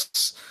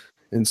house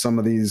in some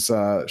of these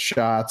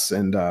shots,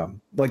 and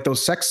like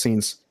those sex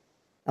scenes.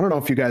 I don't know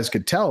if you guys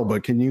could tell,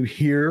 but can you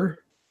hear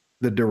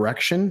the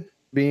direction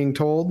being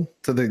told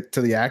to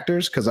the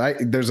actors? Because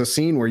there's a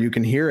scene where you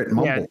can hear it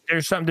mumble. Yeah,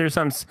 there's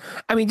some.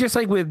 I mean, just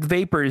like with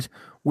Vapors,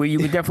 where you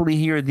could definitely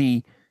hear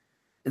the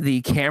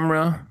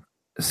camera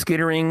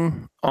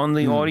skittering on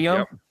the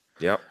audio.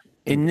 Yep.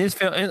 In this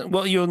film,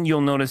 well,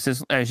 you'll notice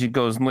this as it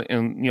goes.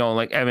 And,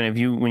 like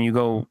Evan, when you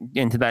go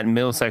into that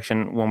middle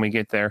section when we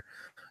get there,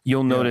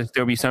 you'll notice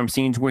there'll be some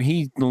scenes where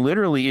he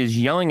literally is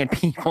yelling at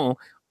people.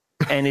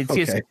 And it's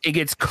just, it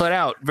gets cut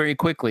out very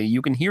quickly.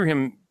 You can hear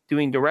him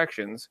doing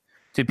directions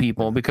to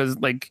people because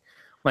like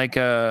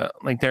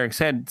Derek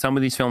said, some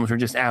of these films were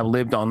just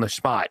ad-libbed on the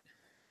spot.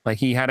 Like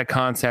he had a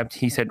concept,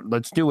 he said,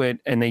 let's do it.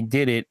 And they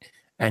did it.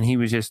 And he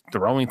was just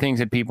throwing things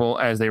at people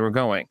as they were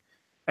going.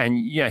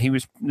 And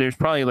there's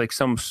probably like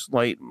some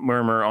slight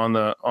murmur on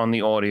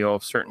the audio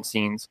of certain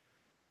scenes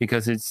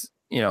because it's,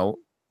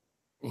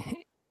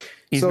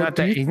 he's not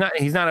an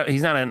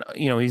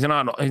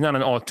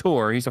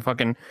auteur.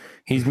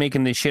 He's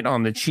making this shit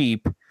on the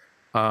cheap,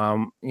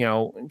 trying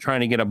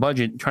to get a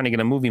budget, trying to get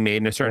a movie made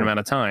in a certain amount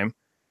of time.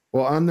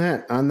 Well, on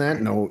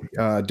that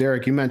note,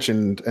 Derek, you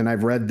mentioned, and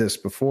I've read this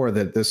before,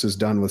 that this is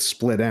done with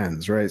split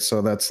ends, right?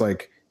 So that's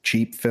like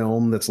cheap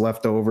film that's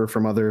left over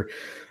from other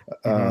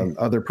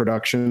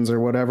productions or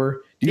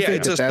whatever. Do you think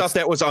it's just stuff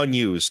that was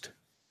unused.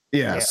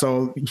 Yeah,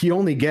 so you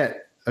only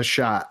get a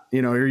shot,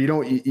 or you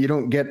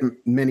don't get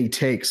many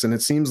takes, and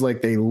it seems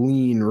like they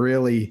lean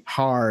really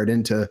hard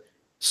into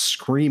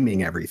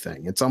screaming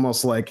everything. It's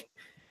almost like,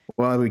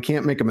 well, we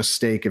can't make a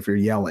mistake if you're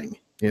yelling.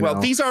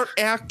 These aren't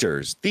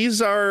actors.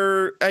 These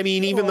are,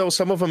 even though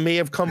some of them may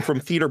have come from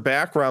theater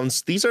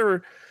backgrounds, these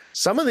are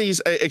some of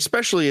these,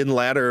 especially in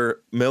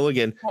latter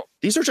Milligan,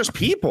 these are just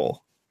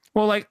people.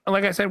 Well, like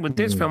I said, with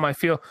this film, I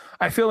feel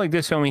like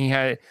this film,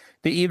 they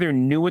either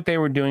knew what they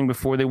were doing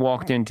before they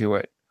walked into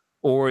it,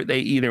 or they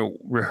either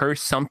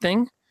rehearsed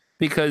something,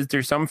 because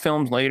there's some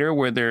films later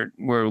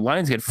where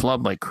lines get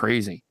flubbed like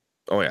crazy.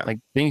 Oh yeah, like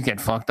things get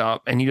fucked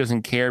up, and he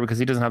doesn't care because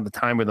he doesn't have the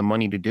time or the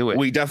money to do it.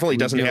 Well, he definitely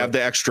doesn't have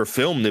the extra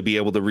film to be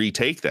able to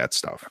retake that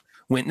stuff.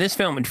 When this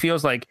film, it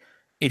feels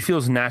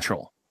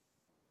natural.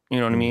 You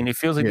know what I mean? It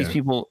feels like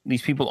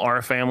these people are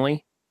a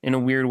family in a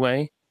weird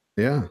way.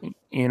 Yeah.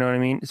 You know what I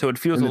mean? So it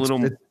feels feels a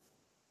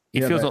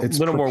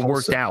little more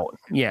worked out.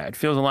 Yeah, it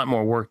feels a lot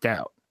more worked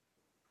out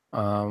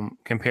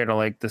compared to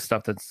like the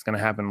stuff that's going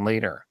to happen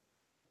later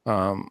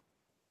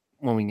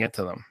when we get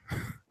to them.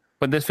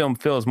 But this film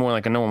feels more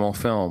like a normal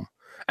film.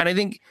 And I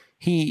think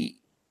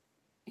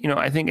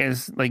I think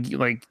as like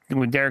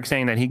with Derek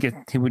saying that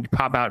he would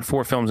pop out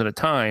 4 films at a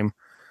time.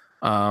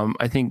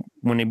 I think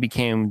when it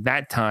became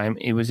that time,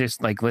 it was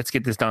just like, let's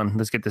get this done.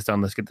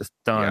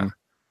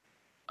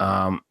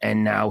 Yeah.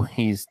 And now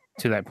he's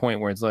to that point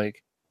where it's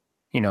like,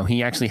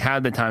 he actually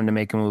had the time to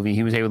make a movie.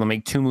 He was able to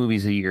make 2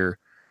 movies a year.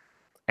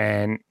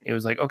 And it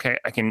was like, okay,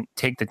 I can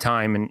take the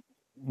time and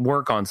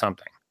work on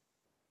something,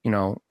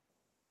 And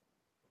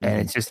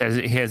it's just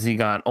as he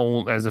got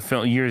old, as the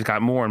film years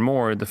got more and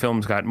more, the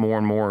films got more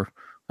and more.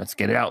 Let's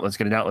get it out. Let's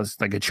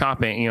like a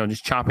chopping,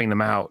 just chopping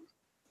them out,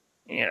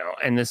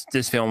 And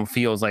this film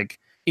feels like,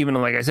 even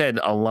like I said,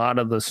 a lot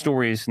of the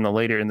stories in the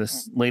later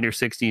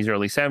 60s,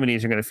 early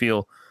 70s are going to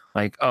feel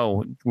like,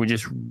 oh, we're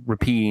just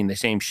repeating the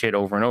same shit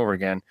over and over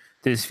again.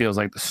 This feels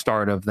like the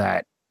start of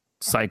that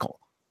cycle.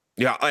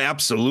 Yeah,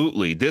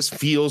 absolutely. This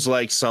feels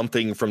like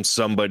something from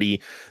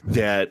somebody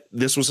that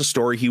this was a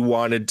story he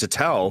wanted to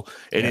tell.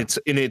 And it's,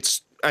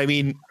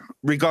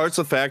 regardless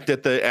of the fact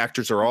that the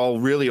actors are all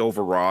really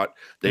overwrought,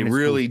 they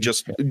really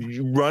just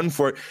run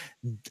for it.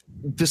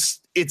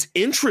 It's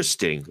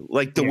interesting,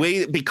 like the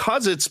way,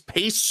 because it's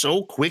paced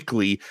so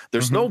quickly,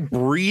 there's no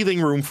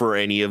breathing room for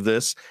any of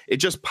this. It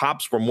just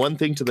pops from one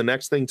thing to the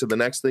next thing to the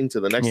next thing to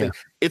the next thing.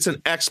 It's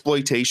an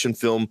exploitation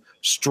film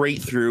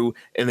straight through,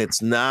 and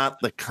it's not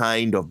the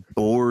kind of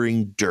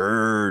boring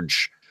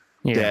dirge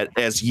that,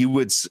 as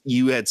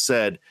you had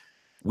said,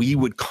 we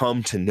would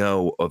come to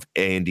know of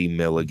Andy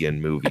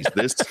Milligan movies.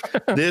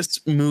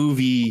 This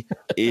movie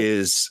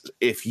is,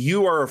 if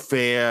you are a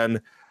fan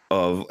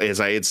of, as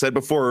I had said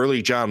before,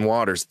 early John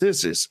Waters,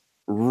 this is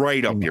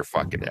right up your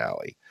fucking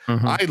alley.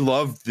 I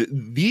love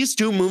these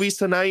 2 movies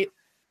tonight.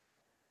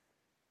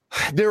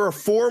 There are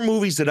 4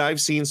 movies that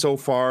I've seen so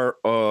far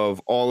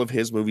of all of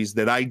his movies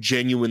that I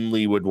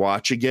genuinely would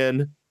watch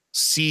again.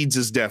 Seeds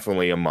is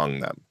definitely among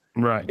them.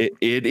 Right.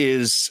 It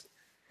is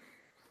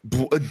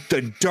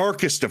the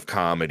darkest of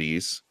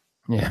comedies.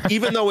 Yeah.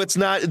 Even though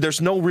there's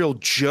no real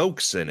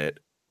jokes in it.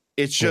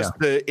 It's just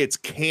it's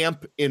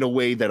camp in a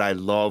way that I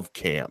love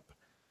camp,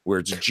 where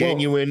it's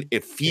genuine,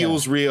 it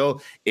feels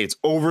real, it's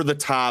over the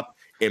top,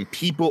 and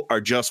people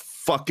are just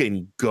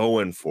fucking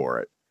going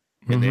for it.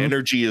 And the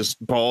energy is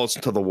balls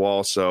to the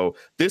wall. So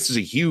this is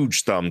a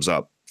huge thumbs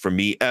up for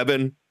me,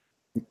 Evan.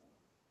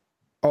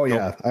 Oh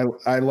yeah,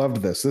 I loved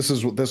this.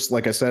 This,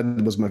 like I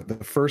said, was the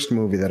first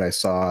movie that I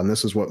saw, and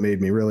this is what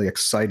made me really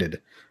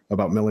excited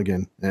about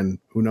Milligan. And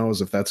who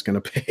knows if that's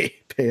going to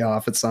pay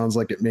off? It sounds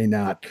like it may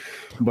not.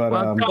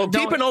 But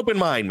keep an open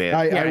mind, man.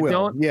 I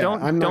will.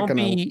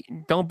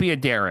 Don't be a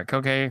Derek,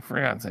 okay?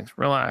 For God's sakes,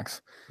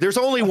 relax. There's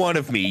only one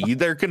of me.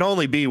 There can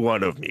only be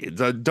one of me.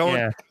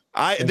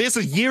 This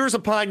is years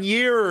upon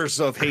years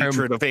of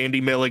hatred of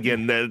Andy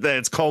Milligan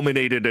that's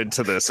culminated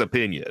into this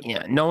opinion.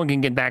 Yeah, no one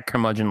can get that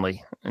curmudgeonly.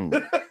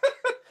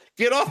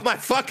 Get off my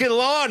fucking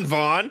lawn,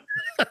 Vaughn.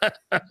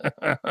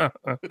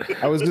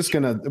 I was just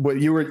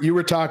what you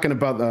were talking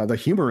about the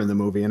humor in the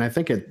movie, and I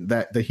think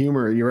that the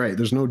humor, you're right.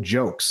 There's no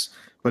jokes,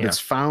 but it's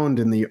found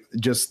in the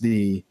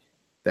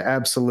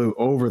absolute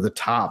over the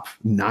top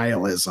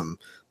nihilism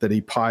that he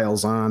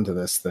piles onto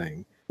this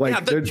thing.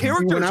 Like the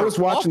characters when I was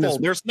watching this,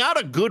 there's not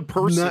a good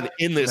person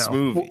in this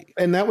movie.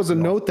 And that was a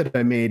note that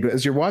I made.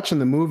 As you're watching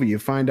the movie, you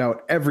find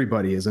out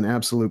everybody is an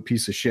absolute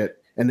piece of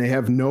shit and they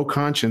have no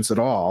conscience at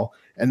all.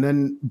 And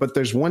then, but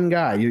there's one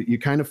guy you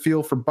kind of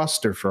feel for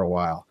Buster for a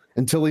while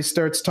until he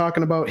starts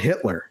talking about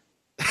Hitler.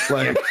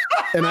 Like,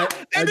 and I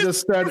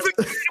just started.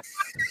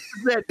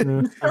 That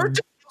you start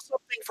to feel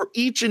something for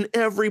each and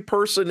every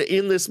person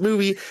in this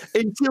movie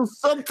until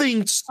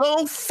something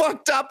so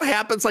fucked up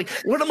happens. Like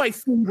one of my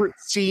favorite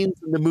scenes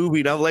in the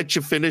movie, and I'll let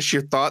you finish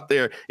your thought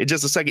there in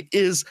just a second,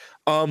 is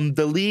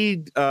the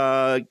lead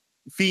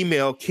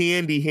female,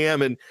 Candy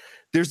Hammond.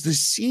 There's this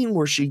scene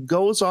where she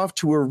goes off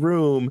to her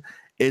room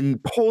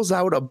and pulls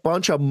out a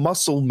bunch of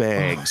muscle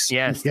mags.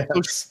 Yes. So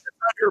she's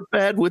on her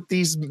bed with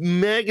these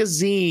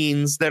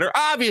magazines that are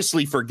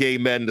obviously for gay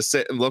men to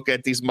sit and look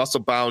at, these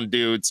muscle-bound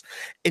dudes.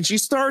 And she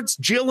starts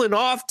jilling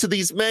off to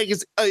these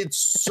magazines.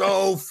 It's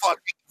so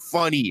fucking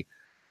funny.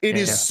 It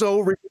is so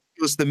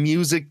ridiculous. The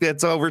music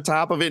that's over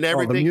top of it and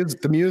everything.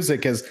 The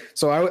music is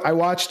so. I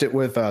watched it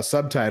with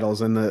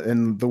subtitles,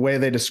 and the way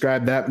they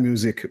described that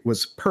music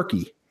was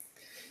perky.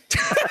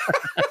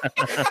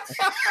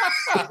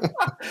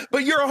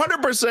 But you're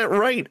 100%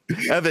 right,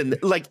 Evan.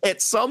 Like at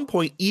some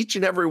point, each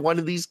and every one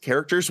of these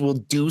characters will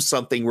do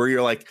something where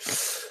you're like,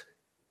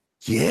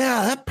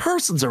 yeah, that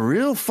person's a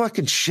real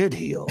fucking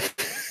shitheel.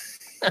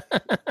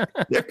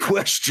 They're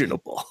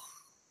questionable.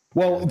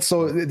 Well,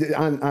 so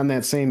on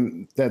that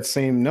same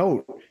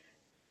note,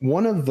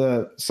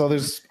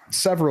 there's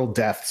several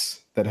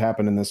deaths that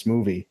happen in this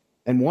movie,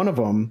 and one of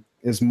them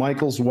is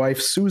Michael's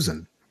wife,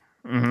 Susan.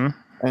 Mm-hmm.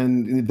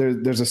 And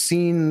there's a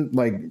scene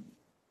like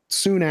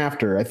soon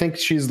after. I think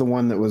she's the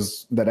one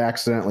that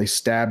accidentally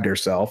stabbed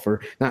herself,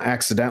 or not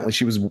accidentally.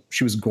 She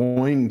was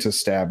going to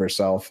stab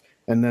herself,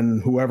 and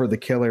then whoever the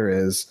killer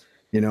is,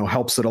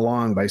 helps it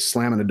along by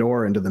slamming a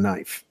door into the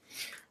knife.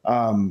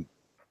 So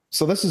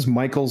this is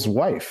Michael's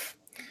wife,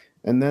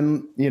 and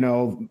then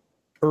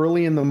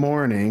early in the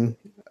morning,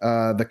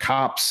 the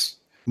cops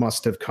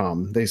must have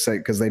come. They say,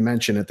 because they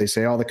mention it. They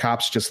say, "Oh, the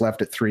cops just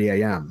left at 3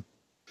 a.m."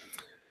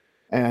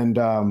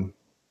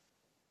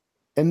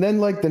 And then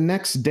like the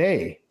next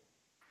day,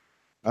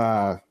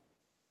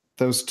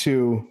 those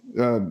two,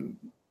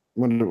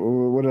 what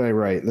did I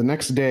write? The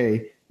next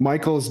day,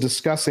 Michael is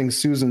discussing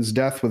Susan's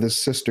death with his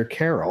sister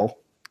Carol,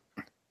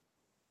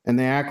 and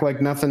they act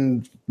like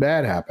nothing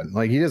bad happened.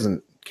 Like he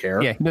doesn't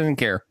care. Yeah, he doesn't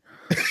care.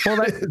 Well,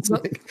 that's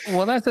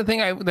the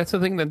thing. That's the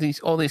thing that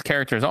all these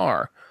characters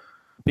are,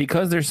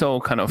 because they're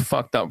so kind of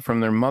fucked up from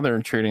their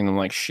mother treating them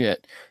like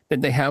shit,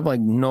 that they have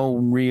like no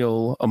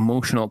real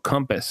emotional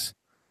compass.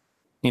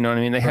 You know what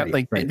I mean? They have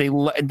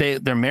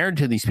they're married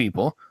to these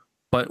people,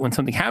 but when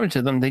something happens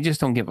to them, they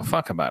just don't give a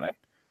fuck about it.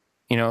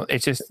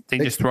 It's just they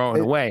just throw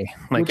it away.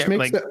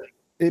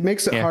 It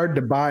makes it hard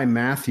to buy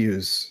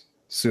Matthew's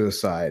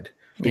suicide,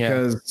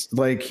 because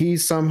like he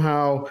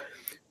somehow,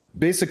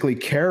 basically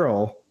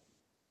Carol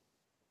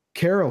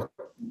causes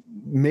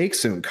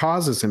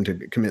him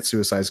to commit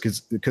suicide,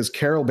 because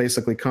Carol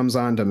basically comes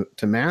on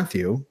to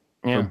Matthew,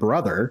 her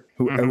brother,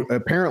 who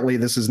apparently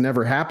this has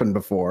never happened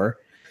before.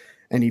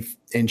 And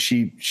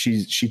she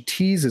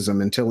teases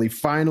him until he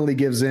finally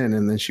gives in,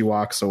 and then she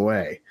walks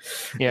away.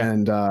 Yeah.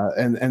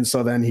 And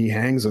so then he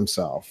hangs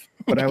himself.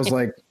 But I was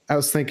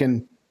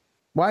thinking,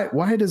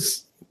 where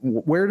is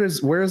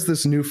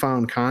this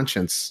newfound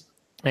conscience?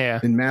 Yeah.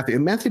 In Matthew?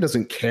 And Matthew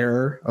doesn't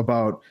care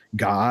about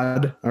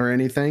God or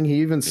anything. He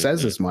even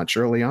says as much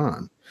early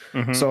on.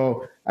 Mm-hmm.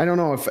 So I don't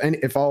know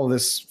if all of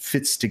this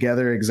fits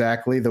together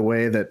exactly the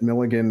way that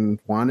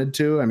Milligan wanted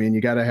to. I mean, you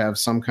got to have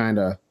some kind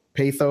of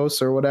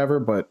pathos or whatever,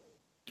 but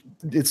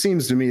it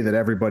seems to me that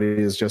everybody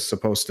is just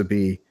supposed to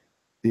be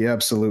the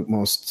absolute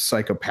most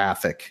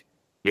psychopathic.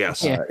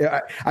 Yes.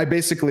 I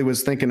basically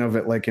was thinking of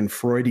it like in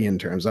Freudian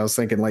terms. I was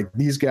thinking like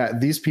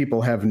these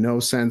people have no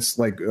sense,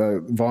 like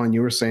Vaughn,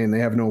 you were saying, they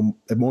have no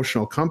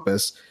emotional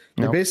compass.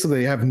 They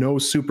basically have no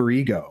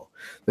superego.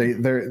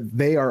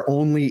 They are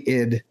only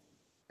id,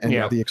 and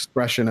the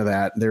expression of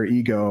that, their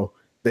ego.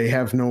 They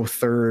have no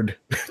third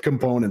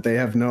component. They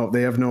have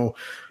no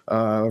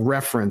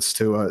reference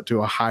to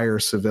a higher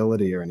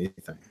civility or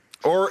anything,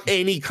 or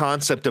any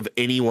concept of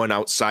anyone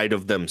outside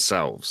of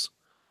themselves.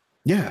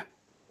 Yeah,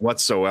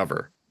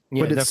 whatsoever.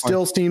 Yeah, but it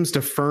still seems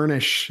to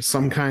furnish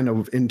some kind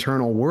of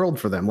internal world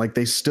for them. Like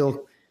they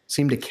still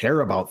seem to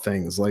care about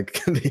things. Like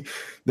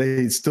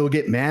they still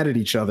get mad at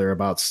each other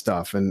about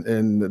stuff,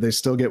 and they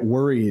still get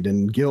worried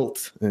and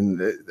guilt, and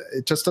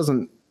it just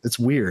doesn't. It's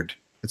weird.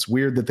 It's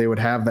weird that they would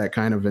have that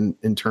kind of an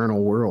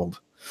internal world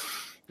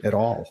at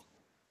all.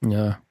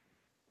 Yeah.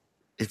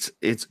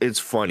 It's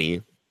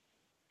funny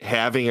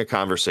having a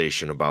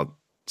conversation about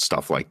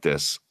stuff like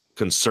this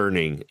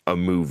concerning a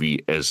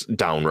movie as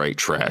downright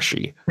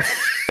trashy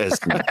as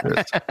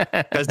this.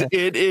 As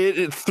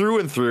it through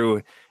and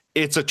through,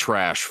 it's a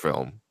trash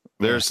film.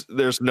 There's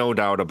no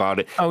doubt about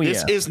it.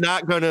 This is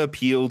not going to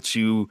appeal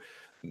to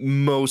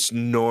most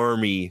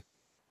normie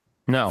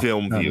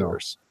film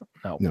viewers.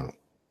 No.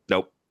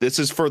 Nope. This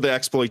is for the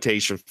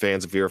exploitation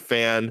fans. If you're a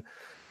fan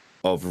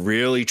of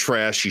really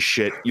trashy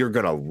shit, you're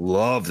gonna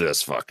love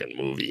this fucking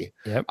movie.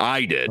 Yep.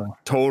 I did.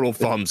 Total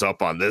thumbs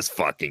up on this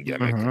fucking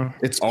gimmick.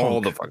 Mm-hmm. It's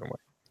all the fucking way.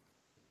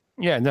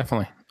 Yeah,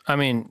 definitely. I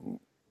mean,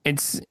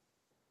 it's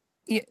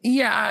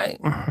I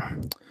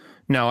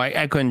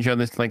couldn't show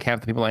this to like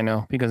half the people I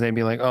know, because they'd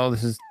be like, "Oh,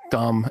 this is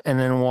dumb," and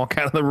then walk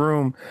out of the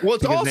room. Well,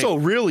 it's also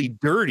really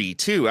dirty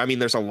too. I mean,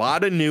 there's a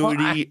lot of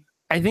nudity.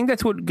 I think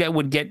that's what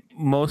would get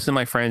most of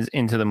my friends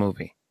into the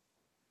movie.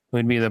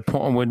 Would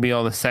be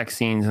all the sex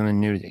scenes and the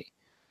nudity,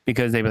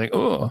 because they'd be like,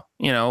 oh,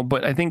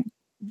 But I think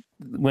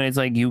when it's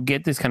like you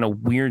get this kind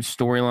of weird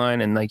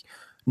storyline and like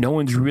no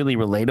one's really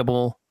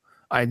relatable,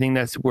 I think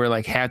that's where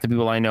like half the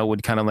people I know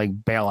would kind of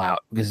like bail out,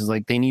 because it's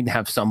like they need to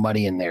have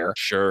somebody in there.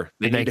 Sure.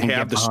 They need to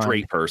have the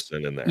straight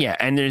person in there. Yeah.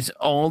 And there's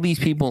all these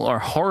people are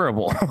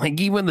horrible.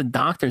 Like even the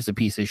doctor's a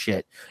piece of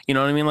shit. You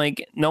know what I mean?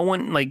 Like no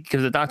one, like,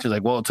 because the doctor's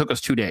like, well, it took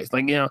us 2 days.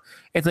 Like,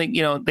 it's like,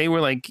 they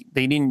were like,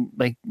 they didn't,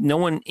 like, no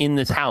one in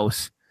this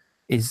house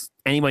is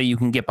anybody you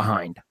can get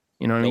behind.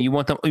 You know what I mean? You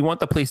want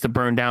the place to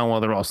burn down while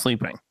they're all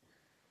sleeping.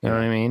 You know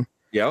what I mean?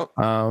 Yeah.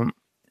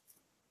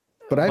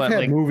 But I've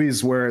had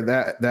movies where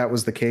that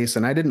was the case,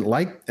 and I didn't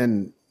like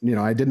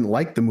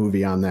the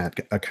movie on that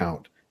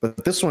account.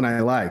 But this one I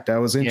liked. I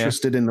was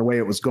interested in the way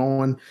it was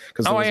going,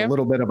 because there was a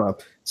little bit of a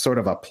sort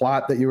of a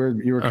plot that you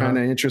were kind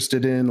of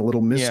interested in, a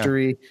little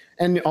mystery,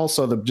 and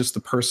also just the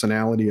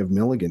personality of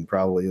Milligan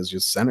probably is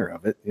just center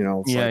of it. I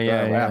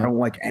don't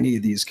like any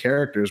of these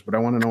characters, but I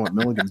want to know what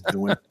Milligan's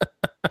doing.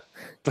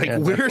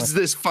 Where's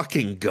this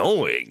fucking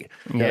going?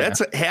 Yeah.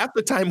 That's half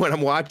the time when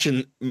I'm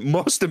watching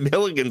most of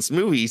Milligan's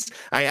movies,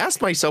 I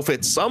ask myself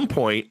at some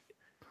point,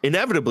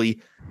 inevitably,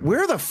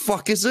 where the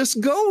fuck is this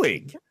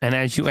going? And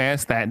as you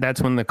ask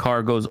that's when the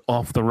car goes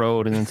off the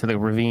road and into the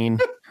ravine.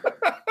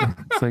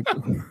 It's like,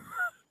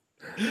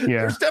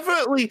 There's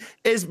definitely,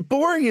 as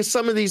boring as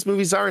some of these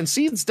movies are, and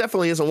Seeds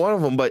definitely isn't one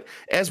of them, but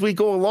as we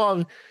go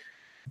along,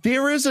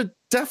 there is a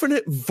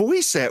definite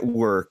voice at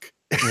work.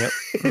 Yep.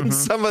 In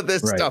some of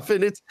this stuff,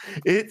 and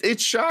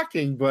it's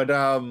shocking, but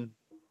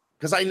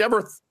because I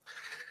never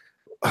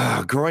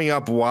growing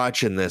up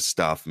watching this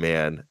stuff,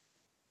 man,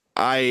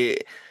 we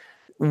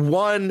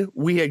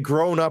had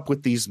grown up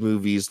with these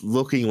movies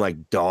looking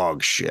like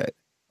dog shit.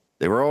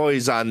 They were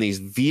always on these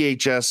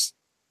VHS,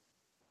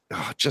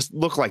 just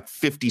look like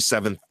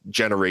 57th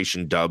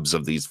generation dubs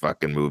of these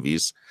fucking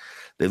movies.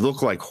 They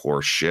look like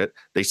horse shit.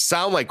 They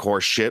sound like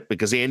horse shit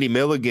because Andy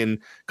Milligan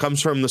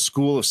comes from the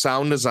school of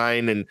sound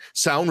design and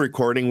sound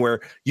recording, where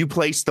you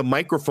place the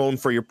microphone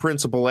for your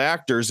principal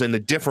actors in a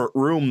different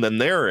room than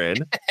they're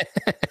in.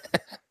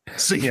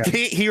 So you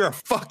can't hear a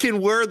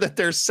fucking word that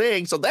they're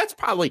saying. So that's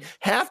probably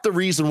half the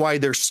reason why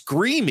they're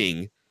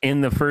screaming in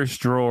the first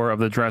drawer of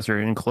the dresser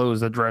and close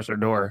the dresser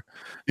door.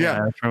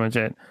 Yeah, that's pretty much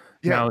it.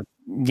 Yeah. Now,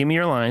 give me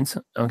your lines.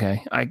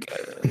 Okay. I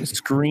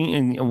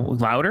scream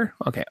louder.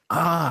 Okay.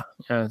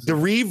 The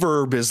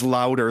reverb is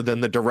louder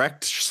than the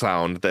direct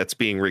sound that's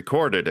being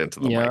recorded into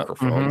the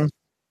microphone.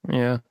 Mm-hmm.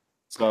 Yeah.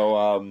 So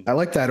I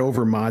like that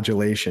over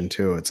modulation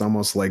too. It's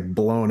almost like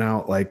blown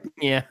out, like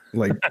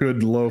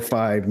good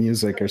lo-fi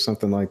music or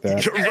something like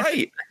that. You're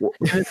right.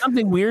 There's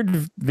something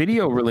weird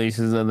video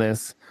releases of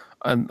this.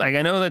 Like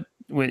I know that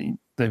when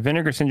the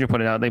Vinegar Syndrome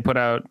put it out, they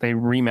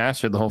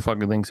remastered the whole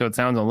fucking thing, so it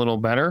sounds a little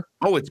better.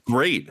 Oh, it's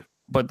great.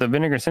 But the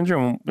Vinegar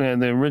Syndrome,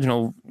 the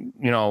original,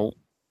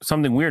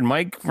 something weird.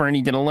 Mike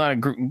Fernie did a lot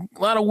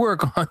of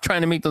work on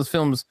trying to make those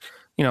films,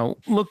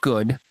 look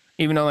good,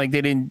 even though like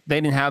they didn't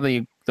have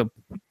the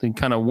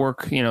kind of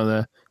work,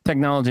 the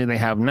technology they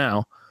have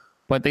now.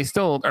 But they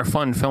still are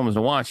fun films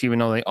to watch, even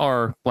though they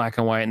are black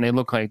and white and they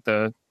look like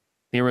the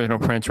original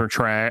prints were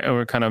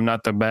kind of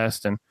not the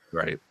best. And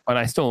right. But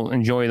I still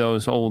enjoy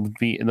those old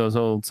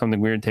Something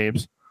Weird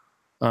tapes.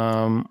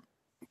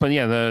 But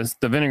yeah,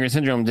 the Vinegar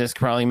Syndrome disc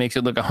probably makes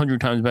it look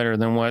 100 times better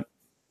than what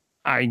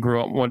I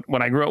grew up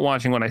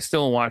watching, what I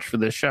still watch for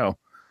this show.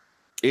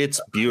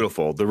 It's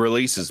beautiful. The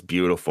release is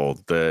beautiful.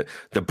 The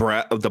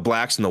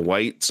blacks and the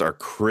whites are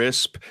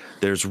crisp.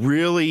 There's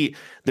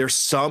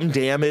some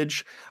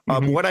damage.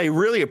 What I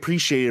really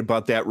appreciate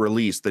about that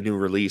release, the new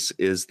release,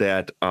 is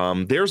that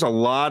there's a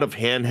lot of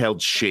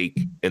handheld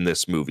shake in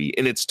this movie,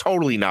 and it's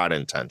totally not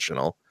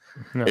intentional.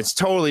 No. It's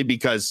totally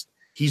because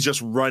he's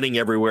just running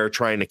everywhere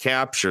trying to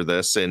capture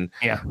this, and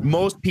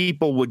most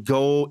people would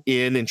go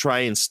in and try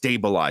and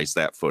stabilize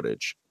that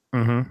footage.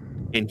 Mm-hmm.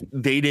 And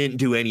they didn't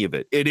do any of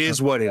it. It is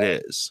what it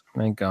is.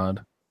 Thank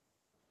God.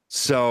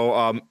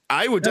 So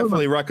I would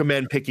definitely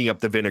recommend picking up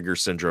the Vinegar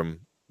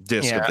Syndrome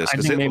disc of this,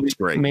 because it looks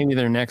great. Maybe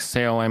their next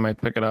sale, I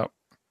might pick it up.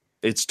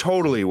 It's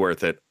totally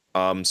worth it.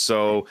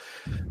 So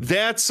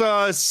that's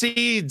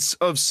Seeds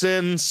of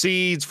Sin,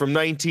 Seeds from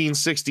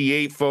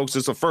 1968, folks.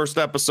 It's the first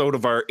episode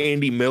of our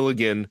Andy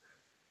Milligan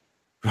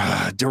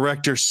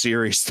director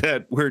series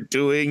that we're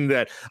doing,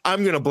 that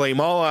I'm going to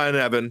blame all on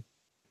Evan.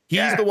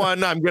 He's the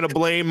one I'm going to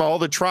blame, all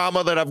the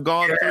trauma that I've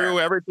gone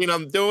through, everything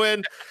I'm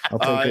doing.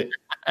 I'll take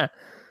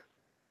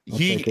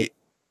it.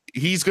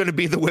 He's going to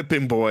be the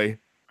whipping boy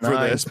for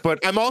this. But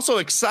I'm also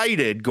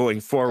excited going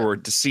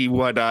forward to see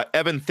what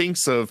Evan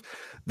thinks of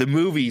the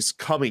movies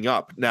coming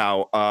up.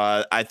 Now,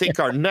 I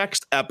think our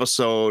next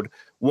episode,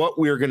 what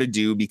we're going to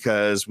do,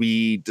 because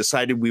we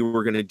decided we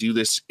were going to do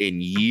this in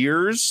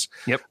years.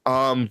 Yep.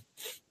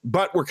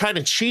 But we're kind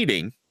of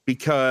cheating,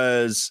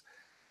 because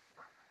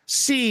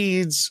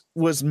Seeds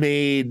was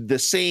made the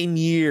same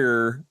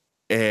year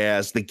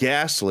as the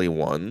Ghastly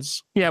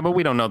ones. Yeah, but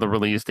we don't know the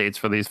release dates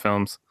for these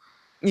films.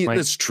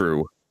 That's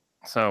true.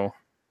 So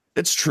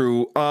It's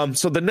true.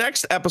 So the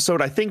next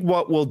episode, I think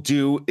what we'll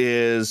do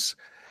is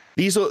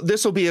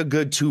this will be a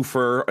good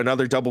twofer,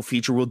 another double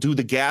feature. We'll do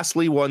the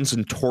Ghastly Ones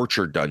and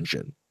Torture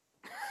Dungeon,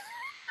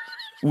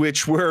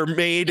 which were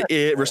made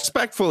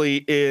respectively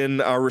in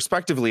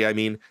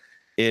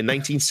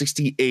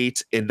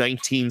 1968 and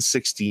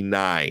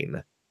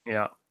 1969.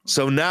 Yeah.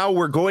 So now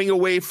we're going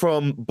away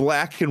from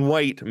black and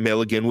white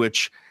Milligan,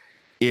 which,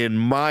 in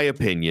my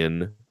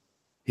opinion,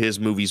 his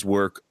movies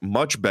work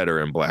much better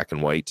in black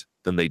and white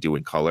than they do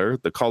in color.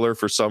 The color,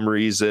 for some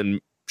reason,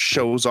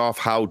 shows off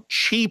how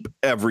cheap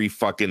every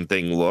fucking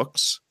thing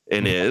looks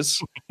and is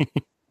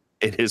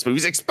in his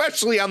movies,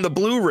 especially on the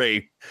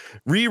Blu-ray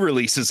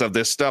re-releases of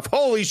this stuff.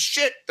 Holy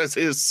shit, does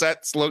his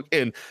sets look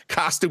and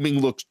costuming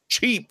look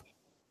cheap.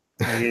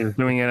 He's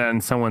doing it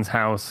in someone's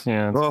house.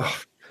 Yeah.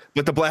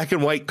 But the black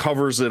and white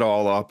covers it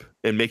all up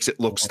and makes it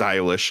look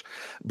stylish.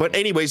 But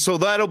anyway, so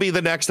that'll be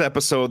the next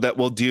episode that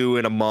we'll do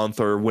in a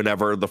month or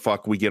whenever the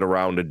fuck we get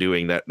around to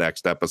doing that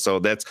next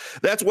episode. That's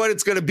what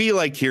it's going to be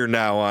like here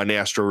now on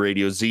Astro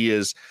Radio Z.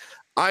 Is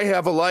I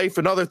have a life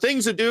and other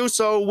things to do,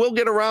 so we'll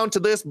get around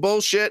to this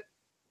bullshit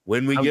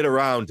when we get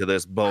around to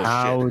this bullshit.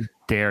 How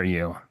dare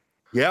you?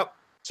 Yep.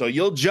 So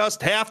you'll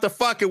just have to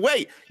fucking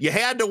wait. You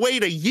had to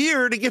wait a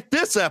year to get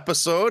this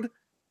episode.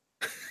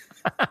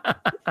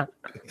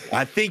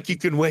 I think you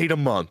can wait a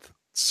month.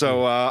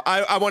 So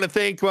I want to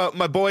thank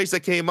my boys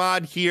that came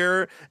on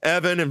here,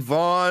 Evan and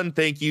Vaughn.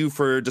 Thank you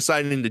for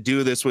deciding to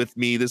do this with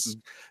me. This is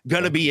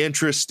going to be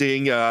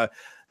interesting. The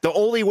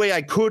only way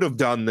I could have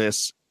done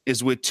this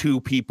is with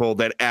two people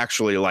that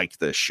actually like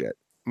this shit.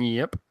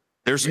 Yep.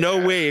 There's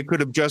no way it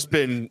could have just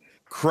been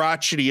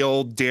crotchety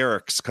old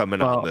Derek's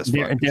coming on this.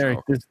 Derek,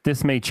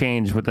 this may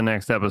change with the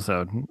next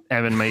episode.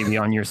 Evan may be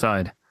on your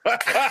side.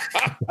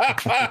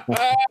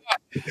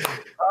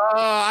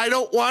 I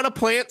don't want to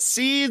plant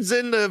seeds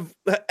into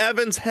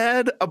Evan's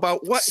head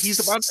about what he's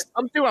about to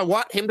come to. I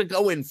want him to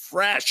go in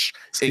fresh.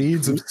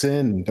 Seeds of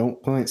sin.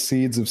 Don't plant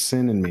seeds of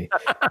sin in me.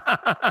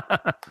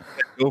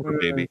 Go,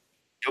 baby.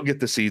 You'll get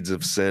the seeds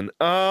of sin.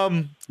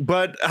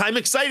 But I'm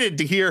excited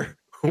to hear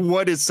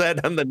what is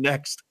said on the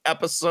next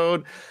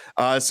episode.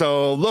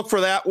 So look for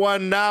that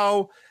one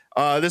now.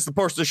 This is the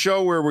portion of the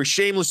show where we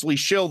shamelessly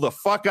shill the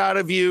fuck out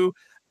of you.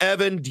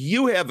 Evan, do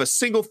you have a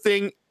single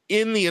thing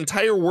in the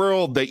entire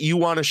world that you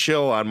want to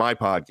shill on my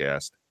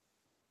podcast?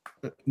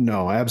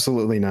 No,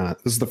 absolutely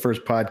not. This is the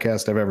first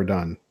podcast I've ever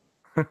done.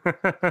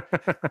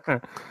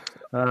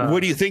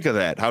 What do you think of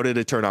that? How did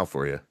it turn out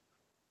for you?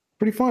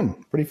 Pretty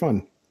fun.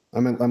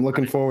 I'm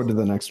looking forward to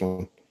the next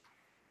one.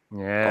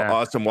 Yeah.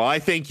 Awesome. Well, I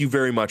thank you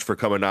very much for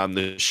coming on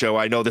the show.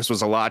 I know this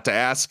was a lot to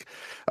ask,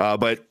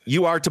 but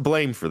you are to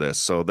blame for this.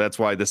 So that's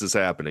why this is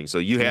happening. So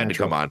you had to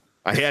come on.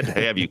 I had to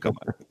have you come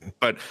on.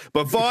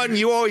 But Vaughn,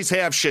 you always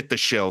have shit to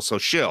shill. So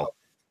shill.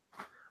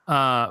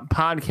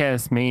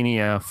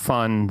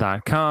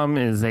 Podcastmaniafun.com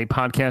is a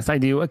podcast I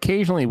do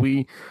occasionally.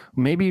 We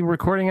may be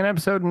recording an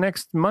episode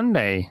next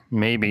Monday,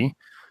 maybe,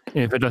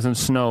 if it doesn't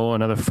snow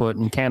another foot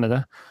in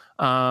Canada.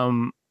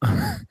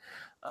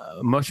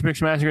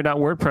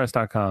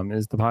 Motionpicturemassacre.wordpress.com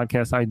is the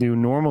podcast I do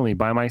normally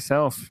by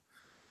myself.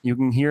 You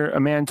can hear a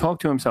man talk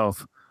to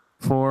himself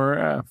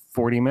for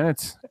 40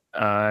 minutes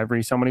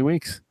every so many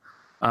weeks.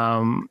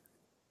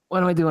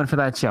 What am I doing for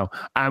that show?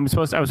 I was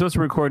supposed to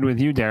record with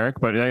you, Derek,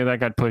 but that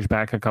got pushed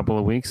back a couple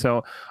of weeks.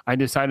 So I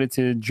decided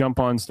to jump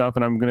on stuff,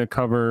 and I'm going to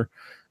cover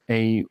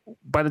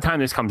by the time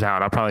this comes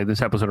out,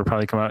 this episode will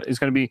probably come out. It's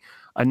going to be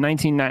a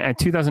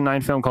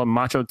 2009 film called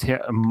Macho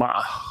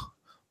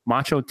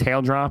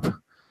Tail Drop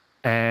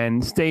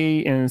and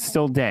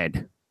Still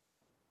Dead,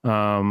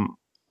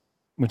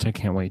 which I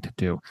can't wait to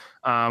do.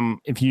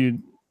 If you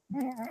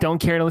don't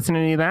care to listen to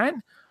any of that,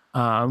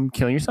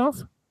 kill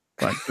yourself.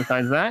 But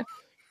besides that,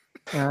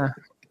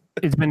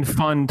 it's been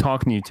fun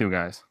talking to you two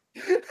guys.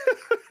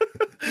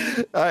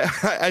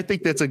 I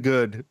think that's a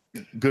good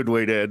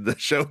way to end the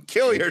show.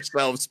 Kill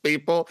yourselves,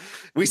 people.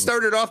 We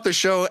started off the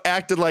show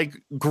acting like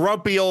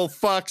grumpy old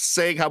fucks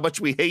saying how much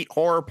we hate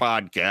horror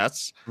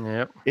podcasts.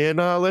 Yep. And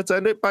let's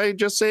end it by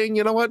just saying,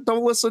 you know what?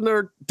 Don't listen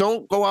or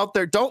don't go out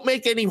there. Don't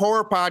make any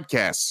horror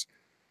podcasts.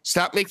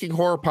 Stop making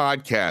horror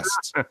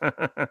podcasts.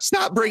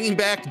 Stop bringing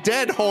back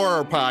dead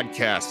horror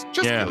podcasts.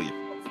 Just kill you.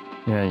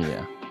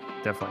 Yeah,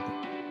 definitely.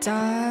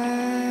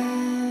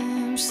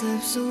 Time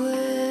slips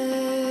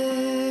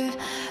away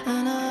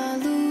and I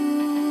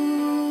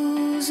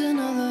lose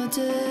another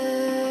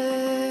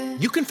day.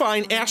 You can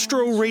find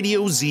Astro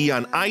Radio Z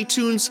on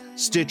iTunes,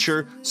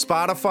 Stitcher,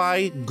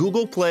 Spotify,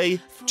 Google Play,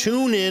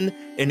 TuneIn,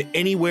 and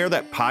anywhere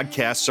that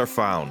podcasts are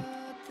found.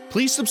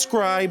 Please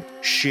subscribe,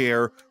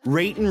 share,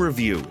 rate, and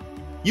review.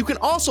 You can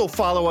also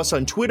follow us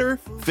on Twitter,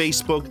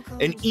 Facebook,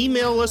 and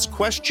email us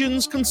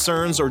questions,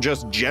 concerns, or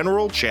just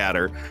general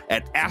chatter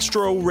at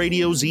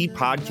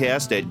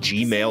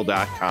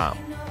astroradiozpodcast@gmail.com.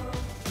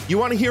 You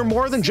want to hear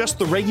more than just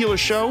the regular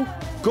show?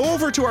 Go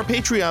over to our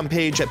Patreon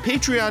page at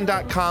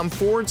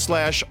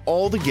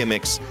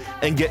patreon.com/allthegimmicks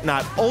and get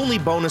not only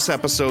bonus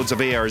episodes of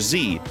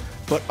ARZ,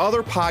 but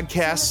other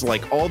podcasts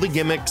like All the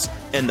Gimmicks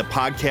and the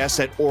podcast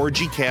at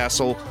Orgy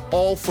Castle,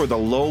 all for the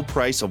low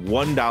price of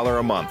 $1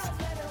 a month.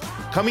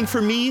 Coming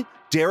from me,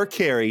 Derek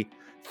Carey,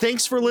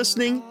 thanks for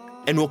listening,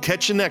 and we'll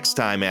catch you next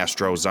time,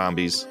 Astro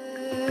Zombies.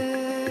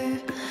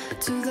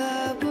 To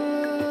that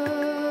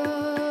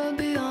world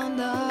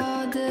beyond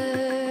our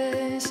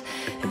days.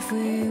 If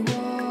we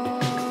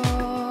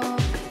walk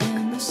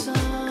in the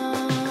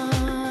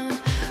sun,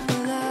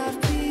 we'll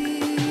have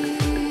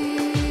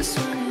peace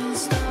when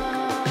it's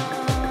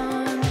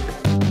done.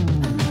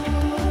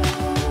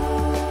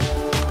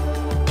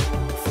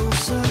 Full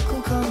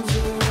circle comes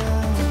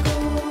around.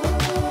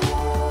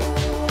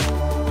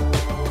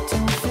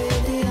 Don't fear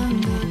the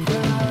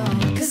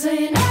underground. 'Cause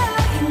they know.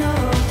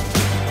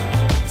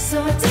 So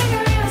take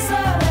it real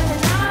slow,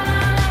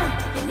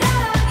 you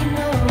know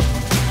that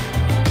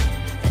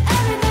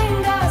everything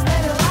goes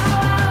better,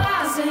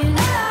 wow. So you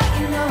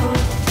know,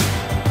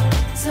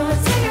 so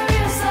take it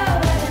real slow,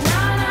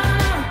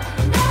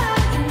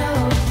 you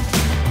know that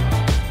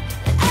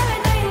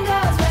everything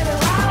goes better,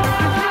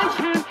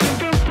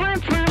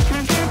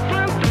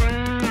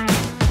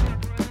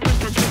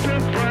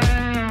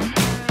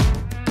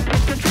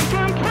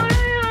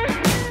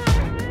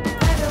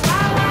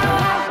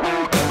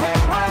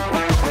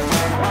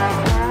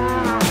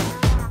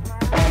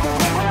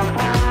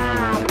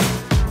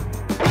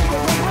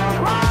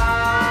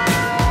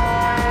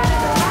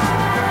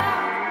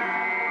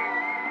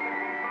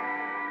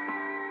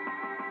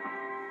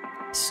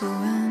 So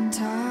when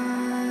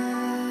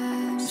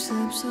time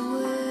slips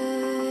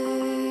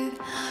away,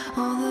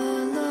 all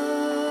the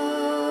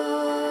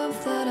love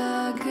that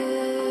I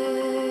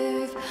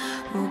gave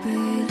will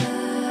be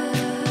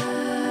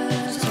left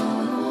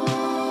on the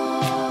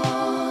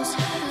walls,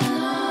 and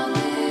I'll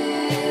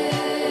live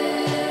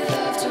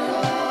after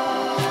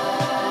all.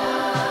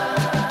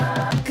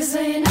 'Cause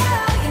you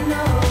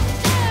know,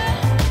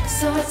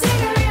 so I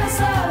take it real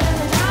slow,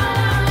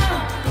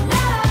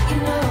 you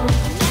know.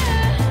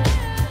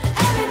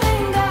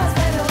 Everything goes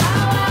better,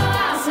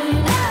 wow. So you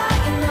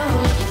know,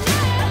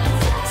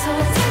 so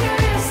I take it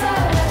real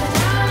slow,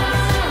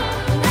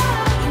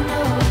 you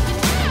know.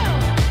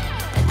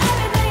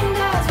 Everything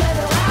goes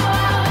better,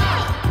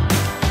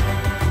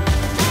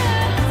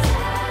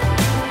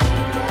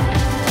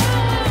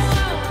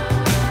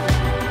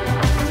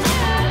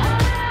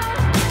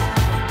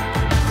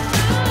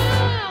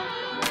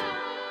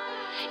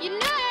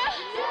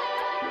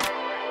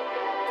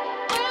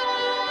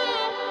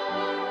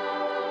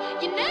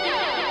 you know.